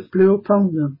wind that blew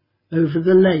upon them over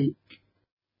the lake.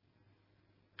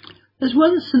 As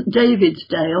well as St David's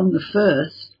Day on the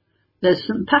 1st, there's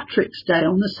St Patrick's Day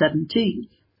on the 17th,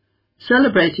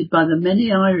 celebrated by the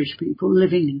many Irish people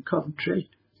living in Coventry,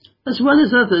 as well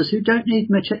as others who don't need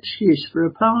much excuse for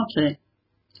a party.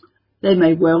 They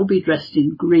may well be dressed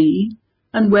in green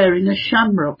and wearing a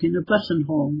shamrock in a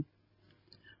buttonhole.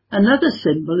 Another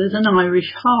symbol is an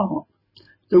Irish harp,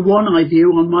 the one I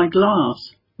view on my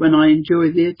glass when I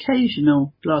enjoy the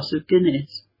occasional glass of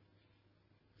Guinness.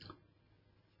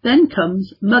 Then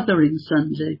comes Mothering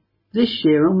Sunday, this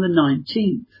year on the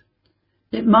 19th.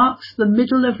 It marks the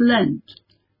middle of Lent,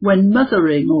 when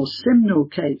mothering or simnel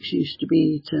cakes used to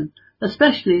be eaten,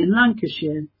 especially in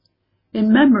Lancashire,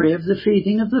 in memory of the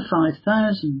feeding of the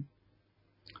 5,000.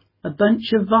 A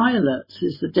bunch of violets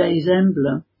is the day's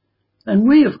emblem, and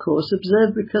we, of course,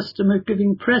 observe the custom of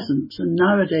giving presents and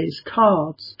nowadays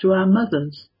cards to our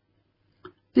mothers.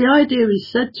 The idea is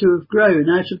said to have grown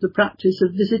out of the practice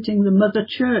of visiting the Mother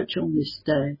Church on this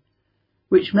day,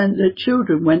 which meant that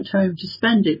children went home to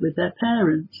spend it with their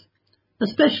parents,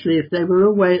 especially if they were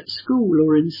away at school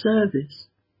or in service.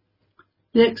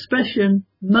 The expression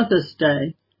Mother's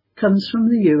Day comes from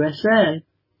the USA,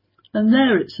 and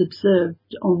there it's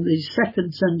observed on the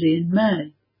second Sunday in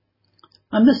May.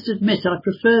 I must admit I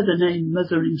prefer the name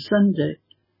Mothering Sunday,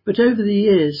 but over the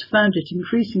years found it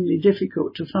increasingly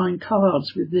difficult to find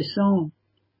cards with this on.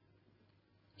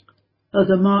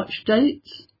 Other March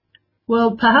dates?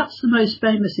 Well, perhaps the most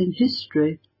famous in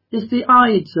history is the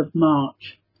Ides of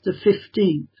March, the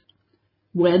 15th,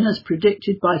 when, as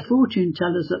predicted by fortune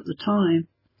tellers at the time,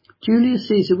 Julius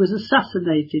Caesar was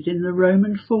assassinated in the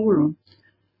Roman Forum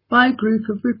by a group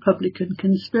of Republican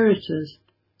conspirators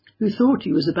who thought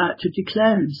he was about to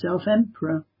declare himself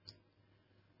emperor.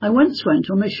 I once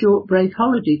went on a short break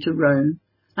holiday to Rome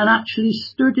and actually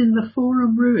stood in the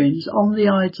Forum ruins on the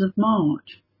Ides of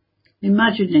March,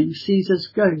 imagining Caesar's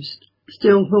ghost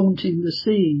still haunting the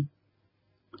scene.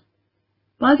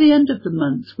 By the end of the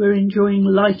month, we're enjoying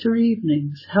lighter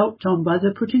evenings, helped on by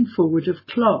the putting forward of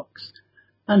clocks,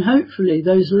 and hopefully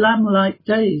those lamb-like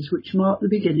days which mark the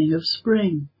beginning of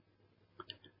spring.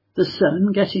 The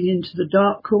sun, getting into the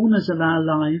dark corners of our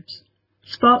lives,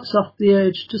 sparks off the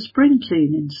urge to spring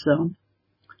clean in some.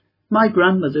 My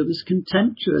grandmother was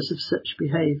contemptuous of such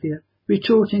behaviour,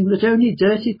 retorting that only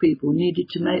dirty people needed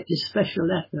to make this special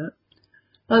effort.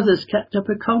 Others kept up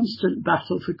a constant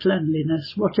battle for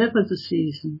cleanliness, whatever the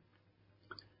season.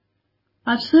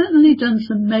 I've certainly done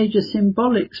some major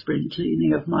symbolic spring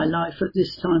cleaning of my life at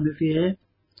this time of year,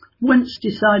 once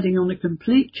deciding on a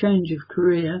complete change of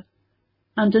career,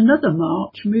 and another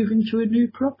March moving to a new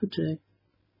property.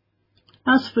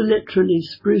 As for literally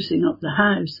sprucing up the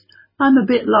house, I'm a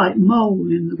bit like Mole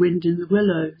in The Wind in the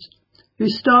Willows, who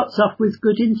starts off with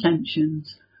good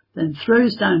intentions, then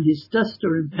throws down his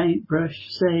duster and paintbrush,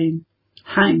 saying,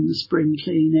 "Hang spring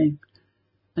cleaning,"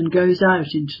 and goes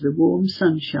out into the warm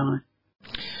sunshine.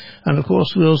 And of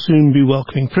course we'll soon be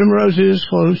welcoming primroses,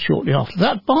 followed shortly after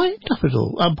that by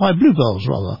by bluebells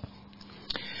rather.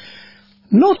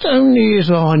 Not only is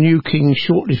our new king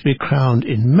shortly to be crowned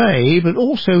in May, but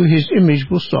also his image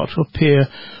will start to appear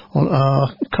on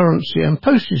our currency and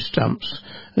postage stamps.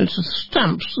 And it's the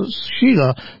stamps that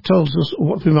Sheila tells us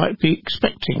what we might be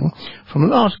expecting from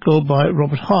an article by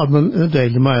Robert Hardman in the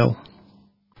Daily Mail.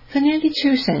 For nearly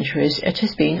 2 centuries it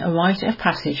has been a rite of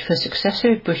passage for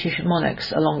successive British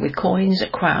monarchs along with coins,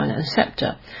 crown and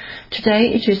sceptre.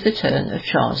 Today it is the turn of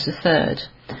Charles III.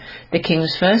 The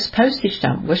King's first postage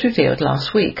stamp was revealed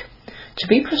last week. To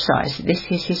be precise, this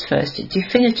is his first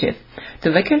definitive,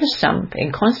 the regular stamp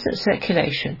in constant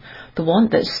circulation, the one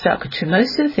that's stuck to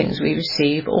most of the things we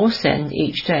receive or send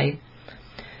each day.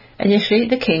 Initially,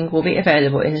 the King will be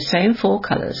available in the same 4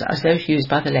 colours as those used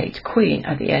by the late Queen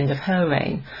at the end of her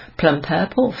reign: plum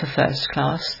purple for first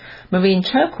class, marine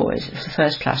turquoise for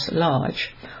first class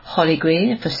large, holly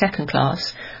green for second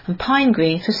class, and pine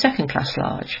green for second class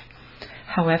large.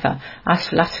 However, as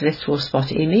philatelists will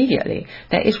spot immediately,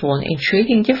 there is one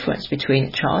intriguing difference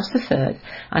between Charles III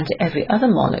and every other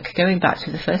monarch going back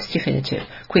to the first definitive,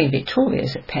 Queen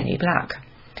Victoria's penny black.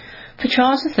 For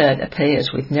Charles III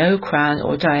appears with no crown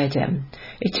or diadem.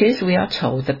 It is, we are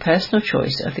told, the personal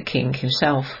choice of the king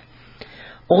himself.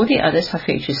 All the others have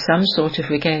featured some sort of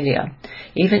regalia.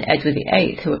 Even Edward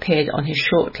VIII, who appeared on his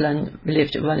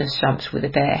short-lived run of stamps with a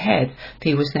bare head, though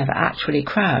he was never actually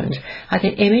crowned, had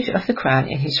an image of the crown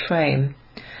in his frame.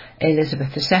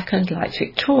 Elizabeth II, like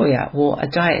Victoria, wore a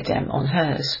diadem on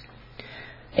hers.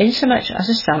 Insomuch as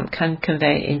a stamp can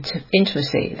convey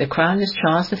intimacy, the crownless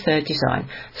Charles III design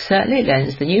certainly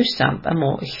lends the new stamp a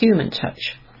more human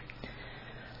touch.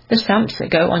 The stamps that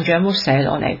go on general sale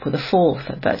on April the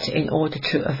 4th, but in order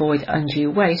to avoid undue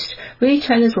waste,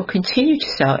 retailers will continue to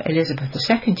sell Elizabeth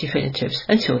II definitives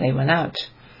until they run out.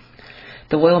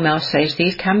 The Royal Mail says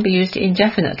these can be used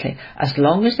indefinitely as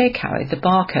long as they carry the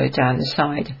barcode down the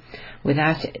side.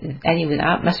 Any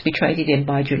without must be traded in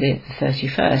by July the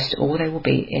 31st, or they will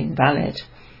be invalid.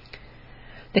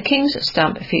 The King's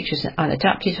stamp features an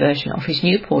adapted version of his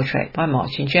new portrait by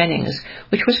Martin Jennings,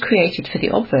 which was created for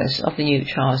the obverse of the new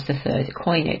Charles III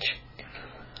coinage.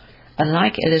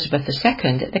 Unlike Elizabeth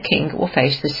II, the King will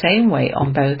face the same way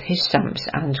on both his stamps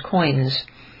and coins.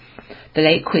 The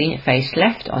late Queen faced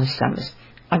left on stamps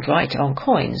and right on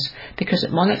coins, because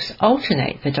monarchs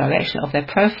alternate the direction of their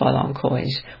profile on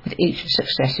coins with each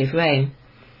successive reign.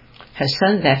 Her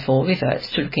son therefore reverts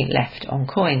to looking left on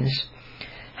coins.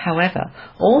 However,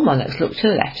 all monarchs look to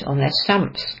the left on their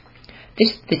stamps.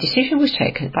 The decision was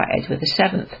taken by Edward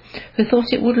VII, who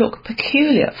thought it would look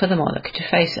peculiar for the monarch to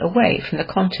face away from the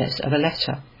contents of a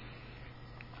letter.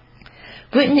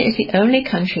 Britain is the only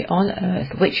country on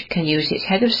earth which can use its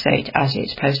head of state as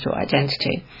its postal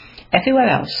identity. Everywhere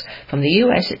else, from the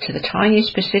US to the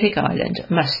tiniest Pacific island,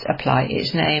 must apply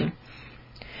its name.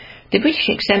 The British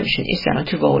exemption is down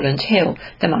to Rowland Hill,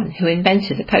 the man who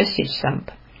invented the postage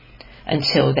stamp.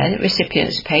 Until then,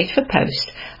 recipients paid for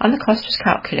post, and the cost was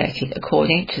calculated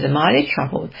according to the mileage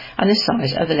travelled and the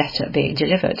size of the letter being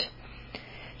delivered.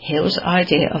 Hill's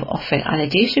idea of offering an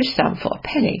adhesive stamp for a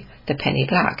penny, the penny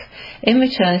black, in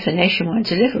return for nationwide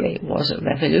delivery was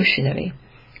revolutionary.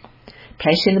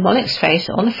 Placing the monarch's face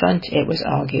on the front, it was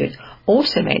argued,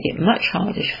 also made it much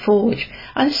harder to forge,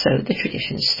 and so the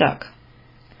tradition stuck.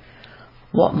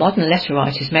 What modern letter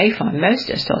writers may find most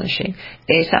astonishing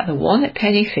is that the 1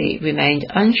 penny fee remained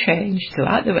unchanged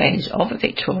throughout the reigns of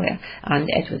Victoria and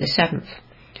Edward VII.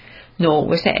 Nor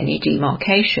was there any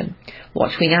demarcation.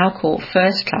 What we now call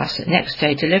first-class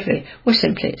next-day delivery was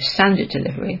simply standard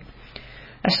delivery.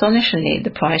 Astonishingly, the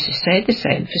price stayed the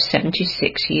same for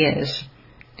 76 years.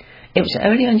 It was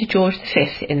only under George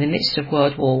V, in the midst of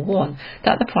World War I,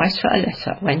 that the price for a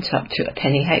letter went up to a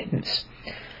penny halfpence.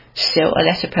 Still, a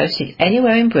letter posted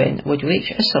anywhere in Britain would reach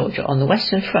a soldier on the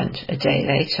Western Front a day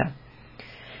later.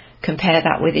 Compare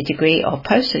that with the degree of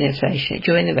postal inflation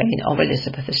during the reign of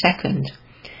Elizabeth II.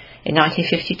 In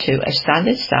 1952, a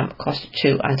standard stamp cost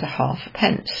 2.5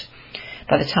 pence.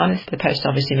 By the time the post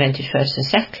office invented first and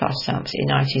second class stamps in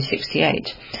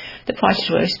 1968, the prices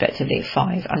were respectively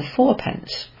 5 and 4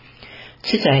 pence.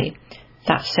 Today,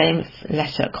 that same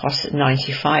letter costs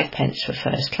 95 pence for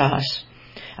first class.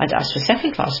 And as for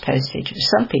second class postage,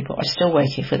 some people are still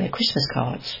waiting for their Christmas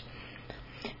cards.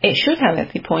 It should, however,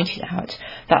 be pointed out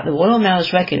that the Royal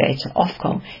Mail's regulator,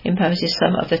 Ofcom, imposes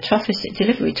some of the toughest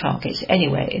delivery targets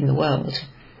anywhere in the world.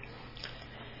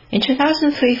 In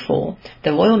 2003-04,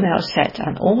 the Royal Mail set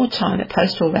an all-time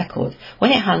postal record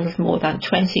when it handled more than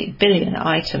 20 billion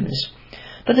items.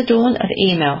 But the dawn of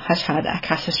email has had a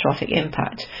catastrophic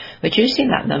impact, reducing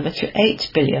that number to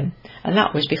 8 billion, and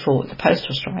that was before the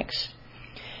postal strikes.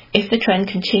 If the trend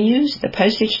continues, the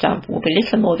postage stamp will be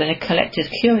little more than a collector's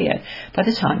curio by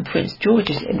the time Prince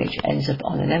George's image ends up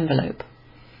on an envelope.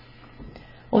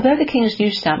 Although the King's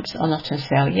new stamps are not on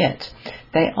sale yet,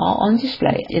 they are on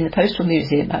display in the Postal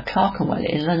Museum at Clerkenwell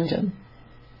in London.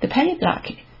 The penny black,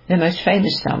 the most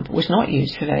famous stamp, was not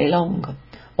used for very long.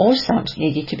 All stamps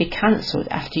needed to be cancelled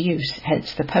after use,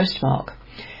 hence the postmark.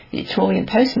 The Victorian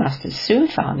postmasters soon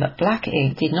found that black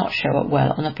ink did not show up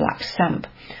well on a black stamp,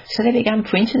 so they began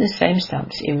printing the same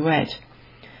stamps in red.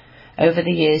 Over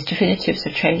the years, definitives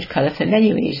have changed colour for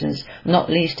many reasons, not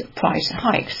least price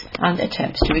hikes and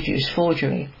attempts to reduce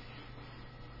forgery.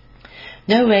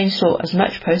 No reign saw as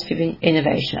much postal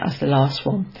innovation as the last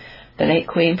one. The late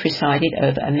Queen presided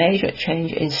over a major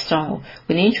change in style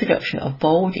with the introduction of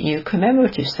bold new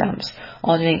commemorative stamps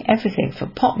honouring everything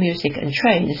from pop music and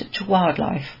trains to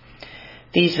wildlife.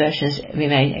 These versions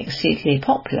remain exceedingly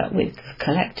popular with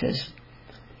collectors.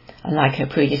 Unlike her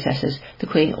predecessors, the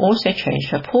Queen also changed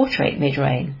her portrait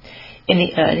mid-reign. In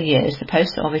the early years, the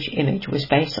post office image was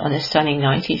based on a stunning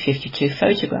 1952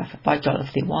 photograph by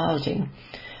Dorothy Wilding.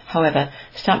 However,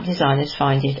 stamp designers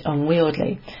find it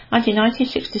unwieldy, and in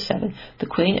 1967 the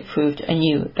Queen approved a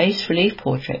new bas-relief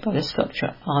portrait by the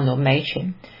sculptor Arnold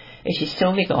Machin. It is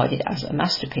still regarded as a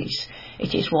masterpiece.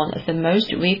 It is one of the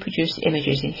most reproduced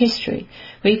images in history,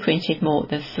 reprinted more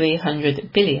than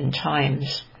 300 billion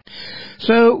times.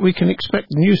 So we can expect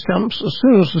new stamps as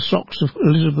soon as the stocks of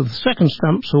Elizabeth II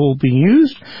stamps have all been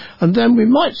used, and then we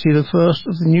might see the first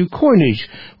of the new coinage,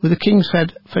 with the King's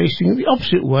head facing the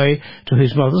opposite way to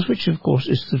his mother's, which of course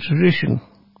is the tradition.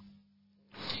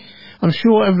 I'm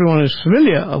sure everyone is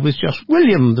familiar with Just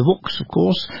William, the books, of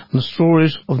course, and the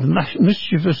stories of the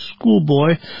mischievous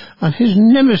schoolboy and his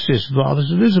nemesis,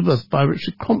 Father's Elizabeth, by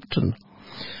Richard Crompton,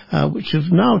 which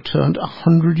have now turned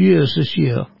 100 years this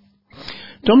year.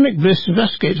 Dominic Bliss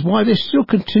investigates why they still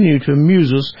continue to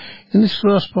amuse us in this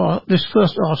first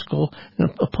article,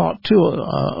 a part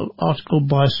 2 article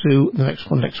by Sue, the next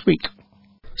one next week.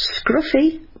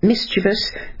 Scruffy,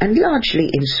 mischievous, and largely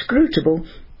inscrutable,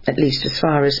 at least as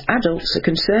far as adults are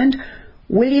concerned,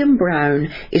 William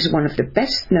Brown is one of the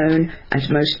best known and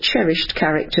most cherished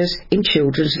characters in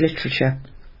children's literature.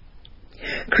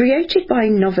 Created by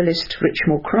novelist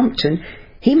Richmore Crompton,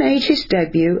 he made his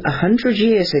debut 100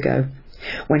 years ago,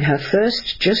 when her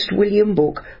first Just William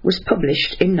book was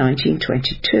published in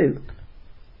 1922.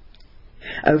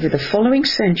 Over the following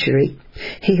century,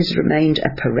 he has remained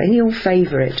a perennial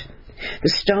favourite, the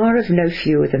star of no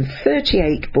fewer than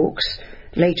 38 books,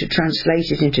 later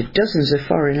translated into dozens of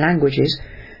foreign languages,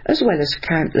 as well as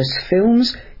countless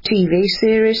films, TV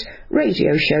series,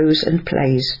 radio shows and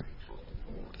plays.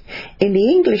 In the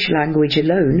English language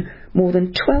alone, more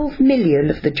than 12 million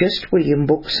of the Just William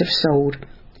books have sold.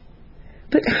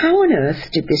 But how on earth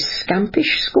did this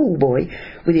scampish schoolboy,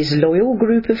 with his loyal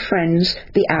group of friends,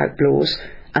 the Outlaws,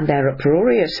 and their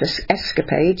uproarious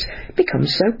escapades, become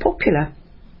so popular?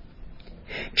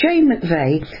 Jane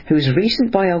McVeigh, whose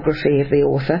recent biography of the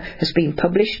author has been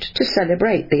published to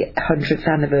celebrate the 100th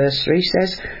anniversary,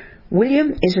 says,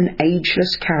 William is an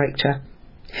ageless character.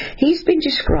 He's been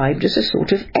described as a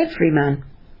sort of everyman.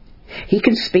 He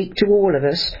can speak to all of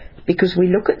us because we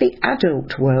look at the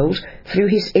adult world through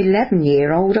his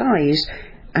 11-year-old eyes,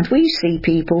 and we see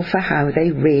people for how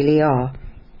they really are.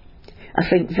 I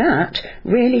think that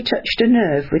really touched a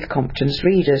nerve with Compton's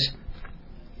readers.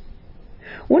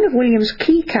 One of William's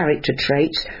key character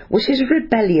traits was his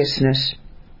rebelliousness.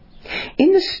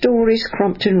 In the stories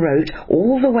Compton wrote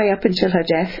all the way up until her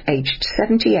death, aged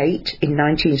 78 in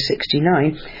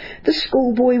 1969, the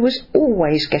schoolboy was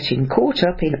always getting caught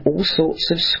up in all sorts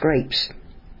of scrapes.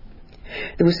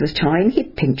 There was the time he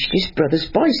pinched his brother's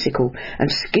bicycle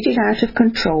and skidded out of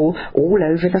control all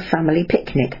over the family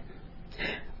picnic.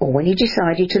 Or when he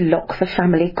decided to lock the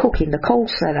family cook in the coal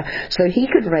cellar so he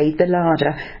could raid the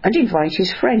larder and invite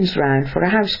his friends round for a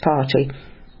house party.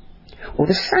 Or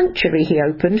the sanctuary he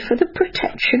opened for the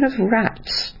protection of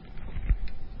rats.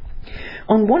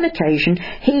 On one occasion,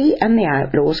 he and the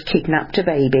Outlaws kidnapped a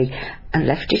baby and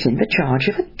left it in the charge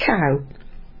of a cow.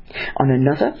 On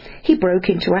another, he broke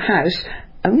into a house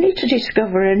only to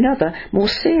discover another, more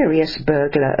serious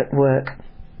burglar at work.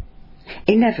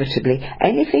 Inevitably,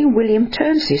 anything William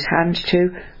turns his hand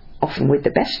to, often with the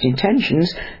best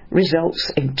intentions,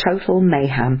 results in total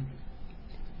mayhem.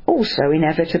 Also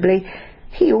inevitably,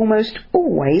 he almost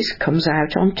always comes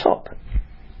out on top.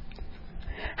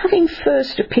 Having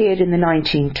first appeared in the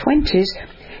 1920s,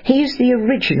 he is the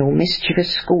original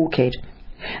mischievous school kid,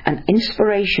 an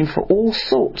inspiration for all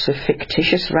sorts of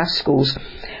fictitious rascals,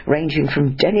 ranging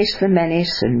from Dennis the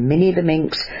Menace and Minnie the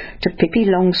Minx to Pippi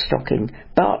Longstocking,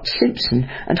 Bart Simpson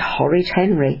and Horrid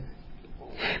Henry.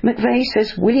 McVeigh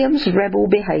says William's rebel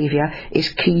behaviour is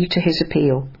key to his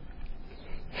appeal.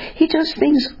 He does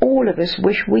things all of us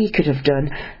wish we could have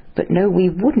done, but know we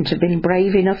wouldn't have been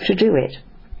brave enough to do it.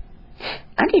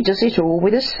 And he does it all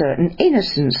with a certain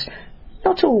innocence,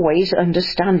 not always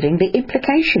understanding the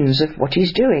implications of what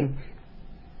he's doing.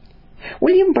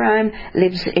 William Brown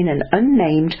lives in an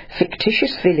unnamed,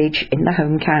 fictitious village in the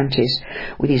home counties,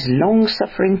 with his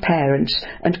long-suffering parents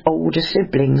and older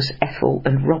siblings, Ethel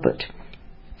and Robert.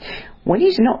 When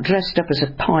he's not dressed up as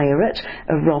a pirate,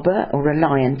 a robber or a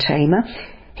lion tamer,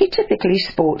 he typically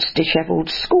sports dishevelled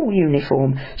school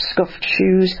uniform, scuffed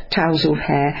shoes, tousled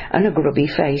hair and a grubby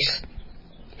face.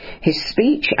 His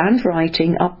speech and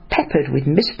writing are peppered with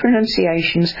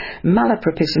mispronunciations,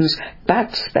 malapropisms,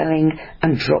 bad spelling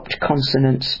and dropped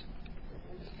consonants.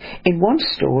 In one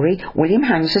story, William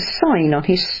hangs a sign on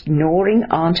his snoring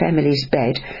Aunt Emily's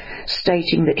bed,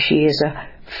 stating that she is a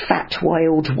fat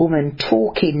wild woman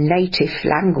talking native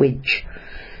language.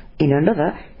 In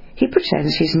another, he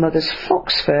pretends his mother's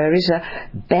fox fur is a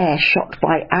bear shot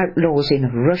by outlaws in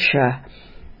Russia.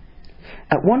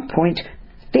 At one point,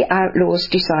 the Outlaws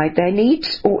decide their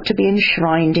needs ought to be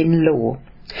enshrined in law,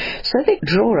 so they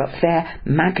draw up their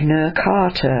Magna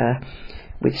Carta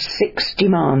with 6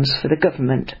 demands for the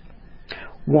government.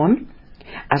 1.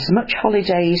 As much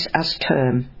holidays as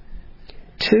term.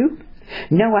 2.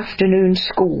 No afternoon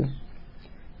school.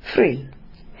 3.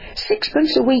 6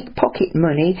 a week pocket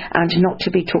money and not to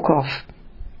be took off.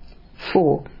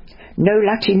 4. No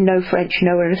Latin, no French,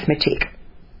 no arithmetic.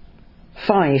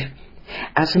 5.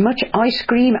 As much ice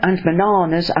cream and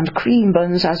bananas and cream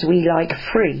buns as we like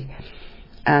free.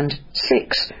 And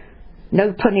 6.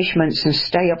 No punishments and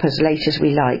stay up as late as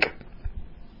we like.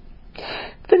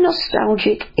 The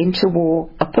nostalgic, interwar,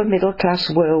 upper-middle-class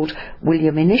world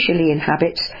William initially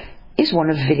inhabits is one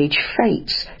of village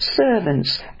fetes,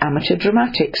 servants, amateur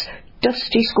dramatics,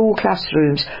 dusty school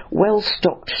classrooms,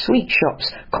 well-stocked sweet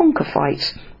shops, conker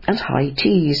fights and high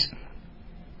teas.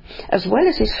 As well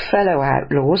as his fellow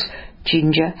outlaws,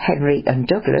 Ginger, Henry and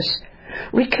Douglas,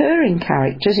 recurring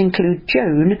characters include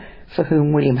Joan, for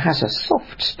whom William has a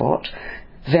soft spot,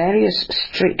 various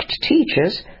strict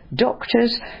teachers,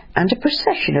 doctors and a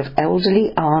procession of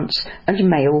elderly aunts and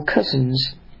male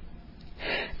cousins.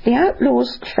 The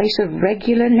outlaws face a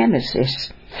regular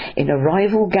nemesis in a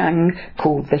rival gang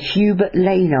called the Hubert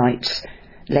Laneites,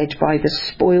 led by the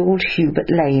spoiled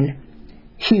Hubert Lane.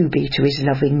 Hubie to his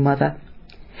loving mother.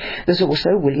 There's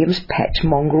also William's pet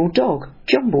mongrel dog,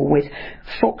 Jumble, with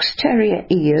fox terrier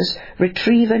ears,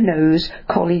 retriever nose,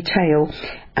 collie tail,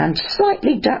 and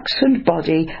slightly dachshund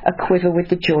body aquiver with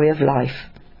the joy of life.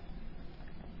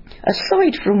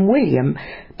 Aside from William,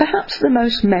 perhaps the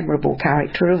most memorable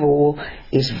character of all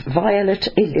is Violet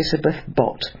Elizabeth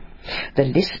Bott, the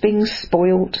lisping,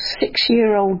 spoilt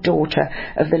 6-year-old daughter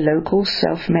of the local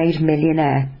self-made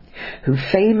millionaire, who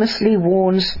famously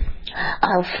warns,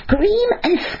 "I'll scream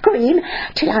and scream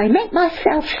till I make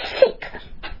myself sick,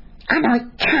 and I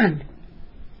can."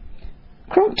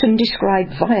 Crompton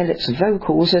described Violet's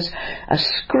vocals as a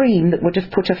scream that would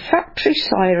have put a factory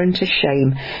siren to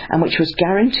shame, and which was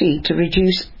guaranteed to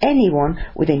reduce anyone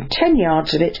within 10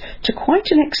 yards of it to quite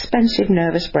an expensive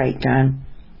nervous breakdown.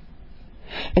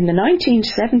 In the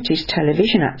 1970s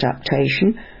television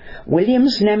adaptation,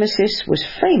 William's nemesis was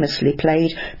famously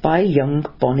played by young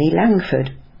Bonnie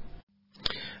Langford.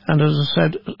 And as I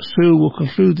said, Sue will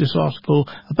conclude this article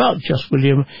about Just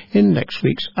William in next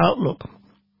week's Outlook.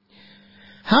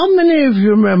 How many of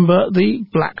you remember the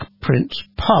Black Prince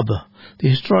pub, the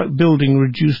historic building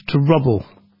reduced to rubble?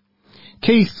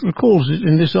 Keith recalls it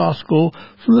in this article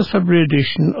from the February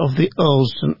edition of the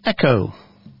Earlston Echo.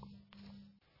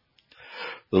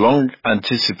 The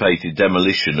long-anticipated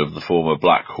demolition of the former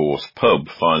Black Horse pub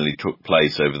finally took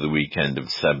place over the weekend of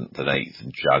 7th and 8th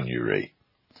of January.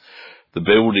 The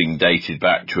building dated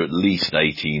back to at least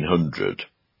 1800,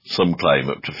 some claim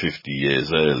up to 50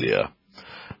 years earlier,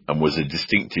 and was a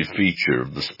distinctive feature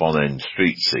of the Spon End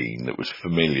street scene that was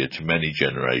familiar to many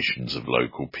generations of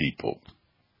local people.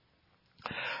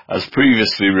 As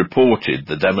previously reported,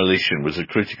 the demolition was a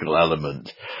critical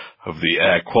element of the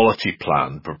air quality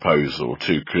plan proposal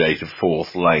to create a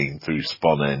 4th lane through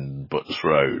Spon End and Butts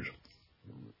Road.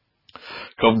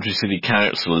 Coventry City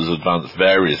Council has advanced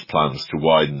various plans to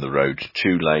widen the road to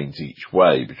 2 lanes each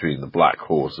way between the Black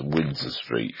Horse and Windsor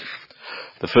Street.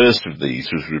 The first of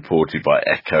these was reported by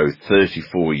Echo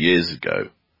 34 years ago.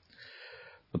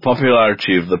 The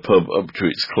popularity of the pub up to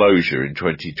its closure in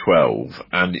 2012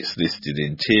 and its listed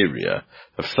interior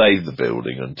have saved the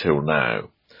building until now,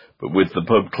 but with the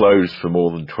pub closed for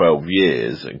more than 12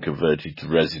 years and converted to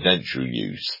residential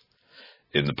use,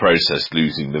 in the process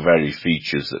losing the very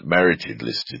features that merited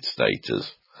listed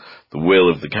status, the will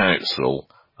of the council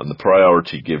and the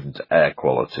priority given to air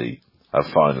quality have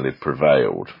finally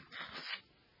prevailed.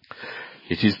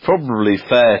 It is probably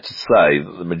fair to say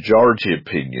that the majority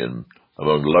opinion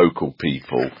among local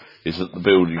people is that the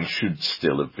building should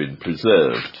still have been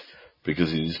preserved,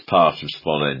 because it is part of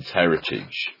Spon End's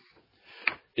heritage.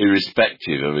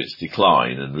 Irrespective of its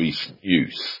decline and recent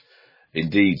use,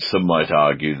 indeed some might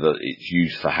argue that its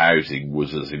use for housing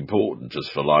was as important as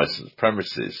for licensed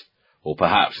premises, or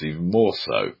perhaps even more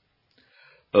so.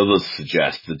 Others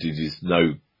suggest that it is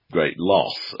no great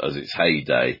loss, as its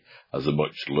heyday as a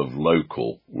much-loved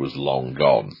local was long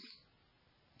gone.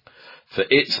 For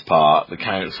its part, the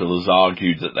council has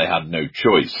argued that they had no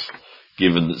choice,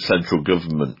 given that central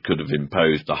government could have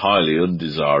imposed a highly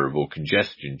undesirable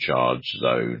congestion charge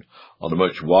zone on a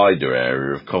much wider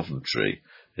area of Coventry,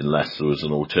 unless there was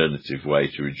an alternative way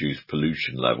to reduce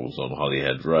pollution levels on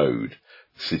Holyhead Road,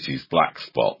 the city's black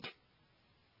spot.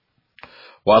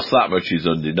 Whilst that much is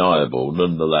undeniable,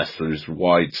 nonetheless there is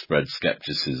widespread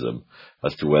scepticism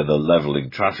as to whether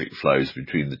levelling traffic flows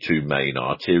between the 2 main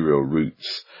arterial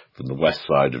routes from the west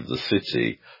side of the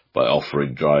city by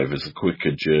offering drivers a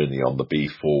quicker journey on the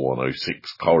B4106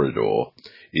 corridor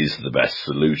is the best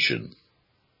solution.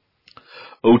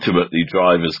 Ultimately,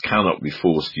 drivers cannot be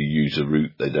forced to use a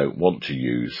route they don't want to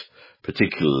use,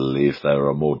 particularly if there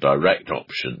are more direct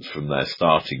options from their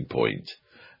starting point,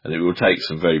 and it will take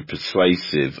some very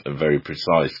persuasive and very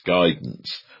precise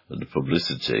guidance and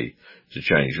publicity to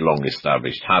change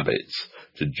long-established habits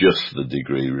to just the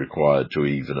degree required to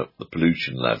even up the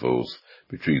pollution levels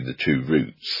between the 2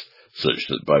 routes, such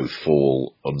that both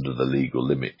fall under the legal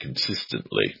limit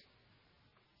consistently.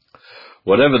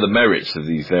 Whatever the merits of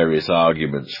these various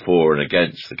arguments for and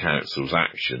against the council's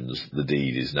actions, the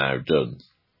deed is now done.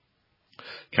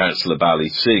 Councillor Bally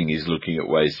Singh is looking at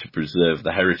ways to preserve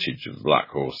the heritage of the Black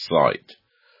Horse site.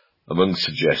 Among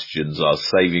suggestions are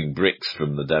saving bricks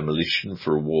from the demolition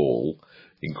for a wall,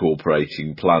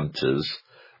 incorporating planters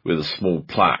with a small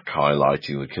plaque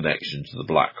highlighting the connection to the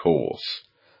Black Horse,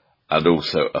 and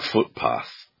also a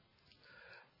footpath.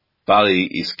 Bally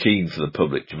is keen for the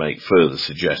public to make further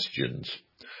suggestions.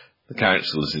 The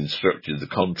council has instructed the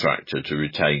contractor to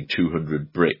retain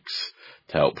 200 bricks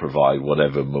to help provide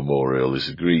whatever memorial is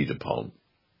agreed upon.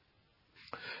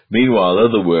 Meanwhile,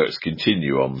 other works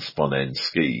continue on the Spon End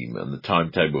scheme, and the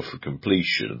timetable for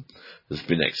completion has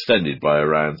been extended by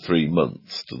around 3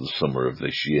 months to the summer of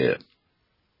this year.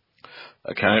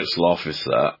 A council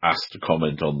officer, asked to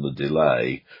comment on the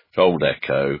delay, told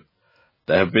Echo,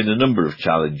 "There have been a number of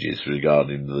challenges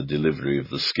regarding the delivery of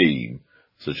the scheme,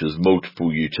 such as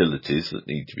multiple utilities that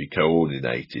need to be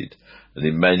coordinated, and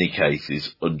in many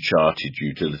cases uncharted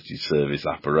utility service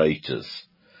apparatus.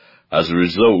 As a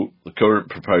result, the current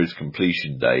proposed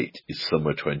completion date is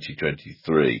summer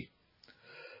 2023.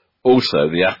 Also,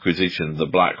 the acquisition of the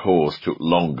Black Horse took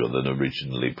longer than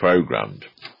originally programmed.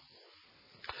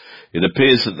 It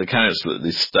appears that the council at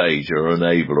this stage are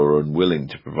unable or unwilling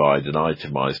to provide an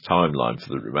itemised timeline for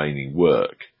the remaining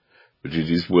work, but it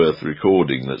is worth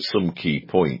recording that some key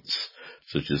points,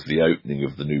 such as the opening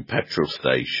of the new petrol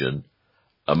station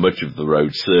and much of the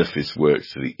road surface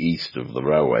works to the east of the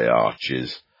railway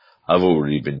arches, have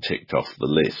already been ticked off the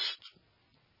list.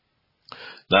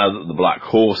 Now that the Black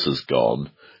Horse has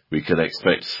gone, we can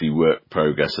expect to see work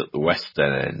progress at the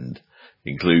western end,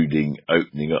 including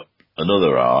opening up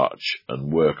another arch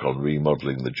and work on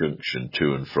remodelling the junction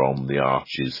to and from the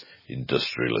arch's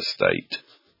industrial estate."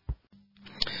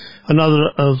 Another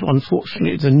of,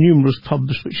 unfortunately, the numerous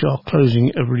pubs which are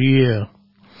closing every year.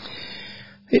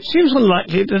 It seems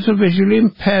unlikely that a visually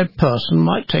impaired person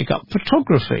might take up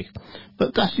photography,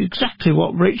 but that's exactly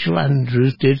what Rachel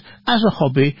Andrews did as a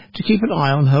hobby to keep an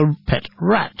eye on her pet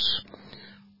rats.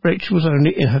 Rachel was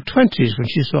only in her 20s when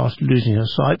she started losing her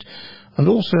sight, and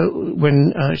also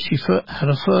when she had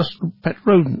her first pet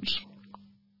rodents.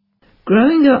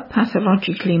 Growing up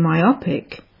pathologically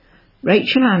myopic,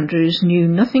 Rachel Andrews knew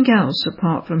nothing else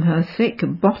apart from her thick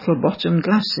bottle-bottomed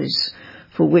glasses,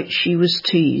 for which she was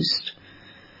teased.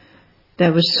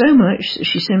 There was so much that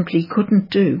she simply couldn't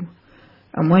do,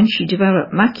 and when she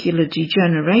developed macular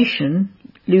degeneration,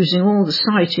 losing all the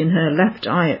sight in her left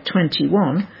eye at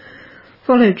 21,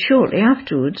 followed shortly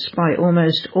afterwards by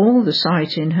almost all the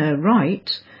sight in her right,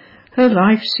 her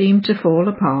life seemed to fall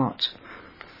apart.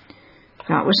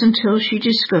 That was until she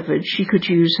discovered she could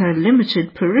use her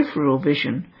limited peripheral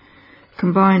vision,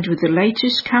 combined with the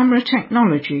latest camera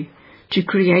technology, to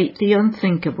create the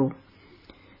unthinkable.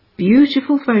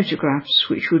 Beautiful photographs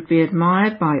which would be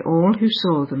admired by all who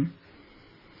saw them.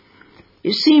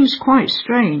 "It seems quite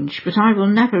strange, but I will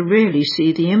never really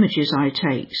see the images I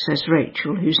take," says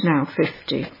Rachel, who's now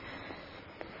 50.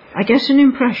 "I get an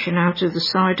impression out of the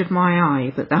side of my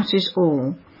eye, but that is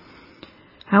all.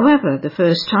 However, the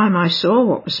first time I saw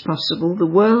what was possible, the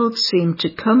world seemed to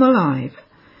come alive.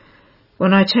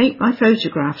 When I take my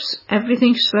photographs,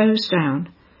 everything slows down,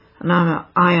 and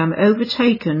I am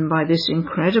overtaken by this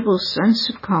incredible sense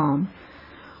of calm.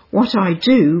 What I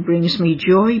do brings me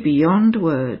joy beyond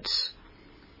words."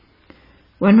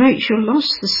 When Rachel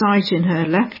lost the sight in her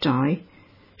left eye,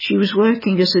 she was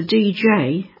working as a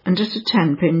DJ and at a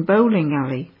 10-pin bowling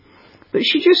alley, but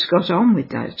she just got on with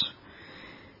that.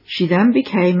 She then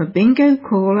became a bingo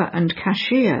caller and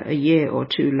cashier a year or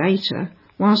two later,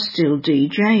 while still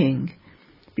DJing,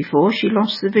 before she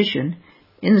lost the vision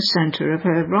in the centre of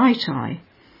her right eye.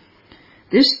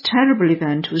 This terrible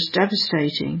event was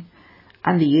devastating,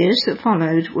 and the years that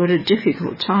followed were a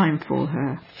difficult time for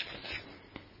her.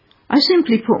 "I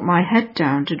simply put my head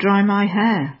down to dry my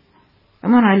hair,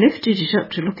 and when I lifted it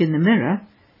up to look in the mirror,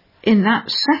 in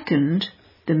that second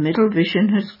the middle vision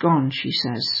had gone," she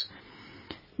says.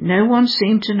 "No one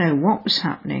seemed to know what was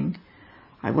happening.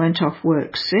 I went off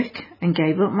work sick and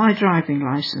gave up my driving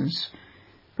licence,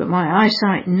 but my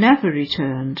eyesight never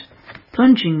returned,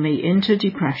 plunging me into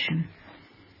depression.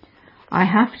 I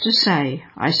have to say,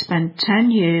 I spent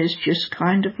 10 years just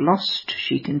kind of lost,"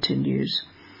 she continues.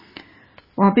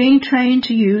 "While being trained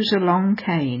to use a long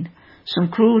cane, some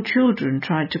cruel children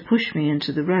tried to push me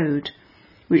into the road,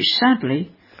 which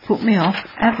sadly put me off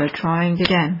ever trying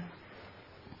again."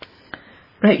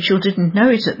 Rachel didn't know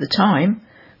it at the time,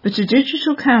 but a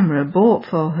digital camera bought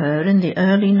for her in the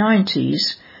early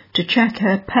 90s to check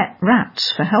her pet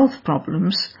rats for health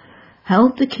problems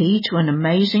held the key to an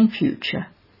amazing future.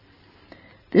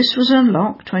 This was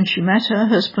unlocked when she met her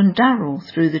husband Darryl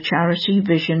through the charity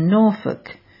Vision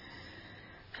Norfolk.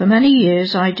 "For many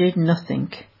years I did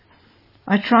nothing.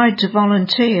 I tried to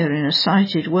volunteer in a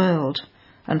sighted world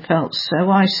and felt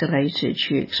so isolated,"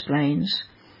 she explains.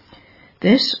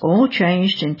 "This all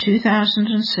changed in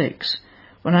 2006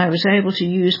 when I was able to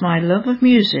use my love of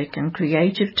music and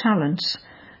creative talents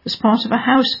as part of a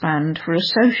house band for a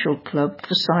social club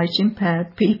for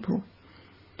sight-impaired people."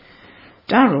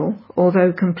 Darryl,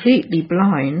 although completely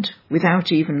blind,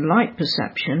 without even light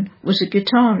perception, was a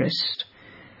guitarist.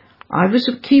 "I was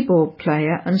a keyboard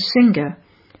player and singer,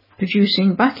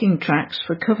 producing backing tracks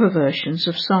for cover versions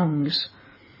of songs.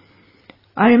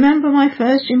 I remember my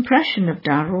first impression of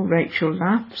Darryl, Rachel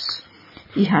laughs.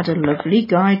 He had a lovely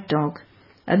guide dog,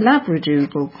 a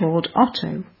Labradoodle called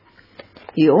Otto.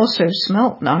 He also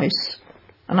smelt nice,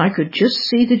 and I could just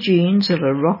see the genes of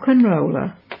a rock and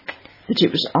roller, but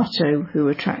it was Otto who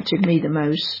attracted me the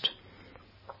most.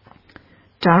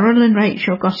 Darryl and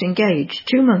Rachel got engaged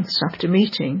 2 months after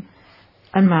meeting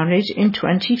and married in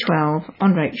 2012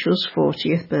 on Rachel's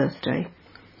 40th birthday.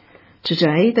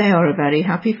 Today they are a very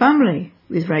happy family,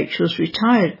 with Rachel's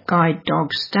retired guide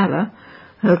dog Stella,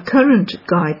 her current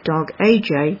guide dog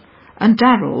AJ, and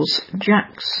Darryl's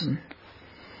Jackson.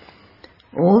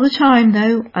 All the time,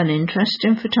 though, an interest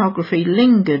in photography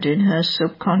lingered in her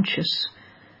subconscious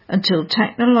until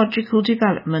technological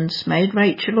developments made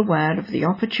Rachel aware of the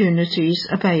opportunities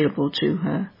available to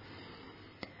her.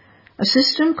 A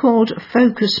system called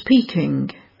focus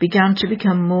peaking began to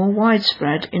become more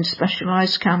widespread in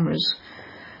specialised cameras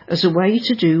as a way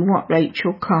to do what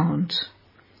Rachel can't: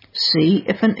 see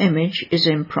if an image is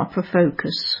in proper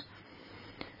focus.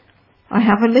 I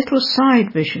have a little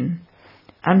side vision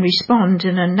and respond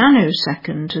in a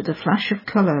nanosecond to the flash of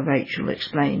colour, Rachel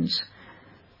explains.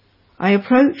 I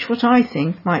approach what I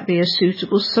think might be a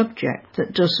suitable subject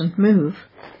that doesn't move,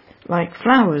 like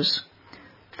flowers,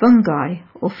 fungi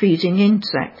or feeding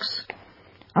insects,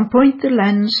 and point the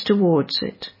lens towards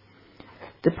it.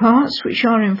 The parts which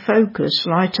are in focus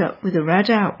light up with a red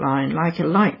outline like a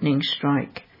lightning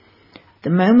strike.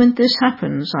 The moment this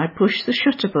happens, I push the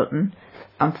shutter button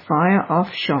and fire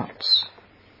off shots.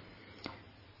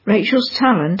 Rachel's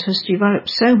talent has developed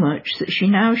so much that she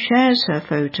now shares her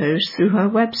photos through her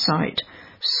website,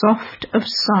 Soft of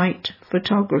Sight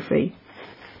Photography.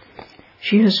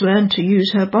 She has learned to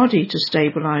use her body to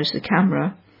stabilise the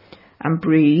camera and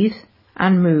breathe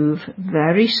and move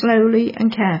very slowly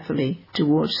and carefully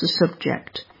towards the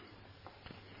subject.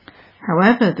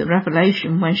 However, the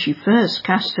revelation when she first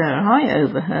cast her eye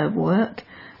over her work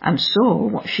and saw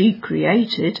what she'd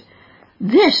created,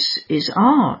 "This is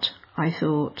art," I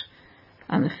thought,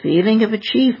 and the feeling of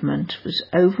achievement was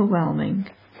overwhelming.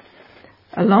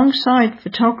 Alongside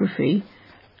photography,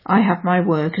 I have my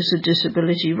work as a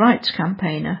disability rights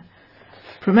campaigner,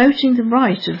 promoting the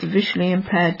right of the visually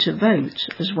impaired to vote,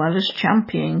 as well as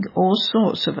championing all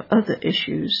sorts of other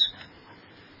issues.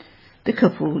 The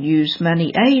couple use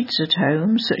many aids at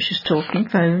home, such as talking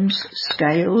phones,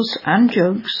 scales and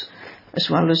jugs, as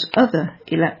well as other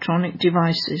electronic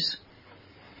devices.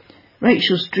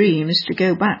 Rachel's dream is to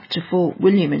go back to Fort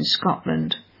William in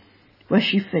Scotland, where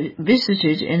she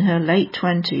visited in her late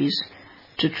 20s,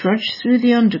 to trudge through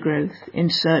the undergrowth in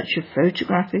search of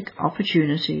photographic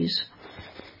opportunities.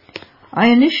 I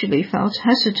initially felt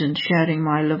hesitant sharing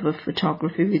my love of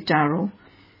photography with Darryl,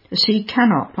 as he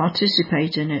cannot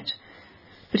participate in it,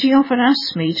 but he often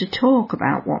asks me to talk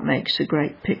about what makes a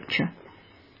great picture.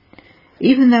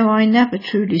 Even though I never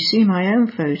truly see my own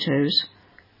photos,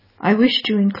 I wish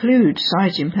to include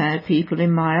sight-impaired people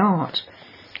in my art,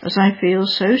 as I feel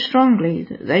so strongly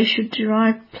that they should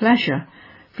derive pleasure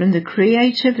from the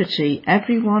creativity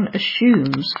everyone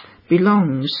assumes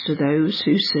belongs to those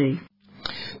who see.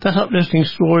 That uplifting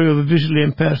story of a visually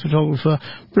impaired photographer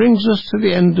brings us to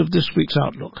the end of this week's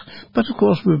Outlook. But of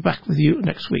course we're back with you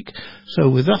next week. So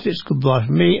with that, it's goodbye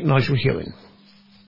from me, Nigel Hewin.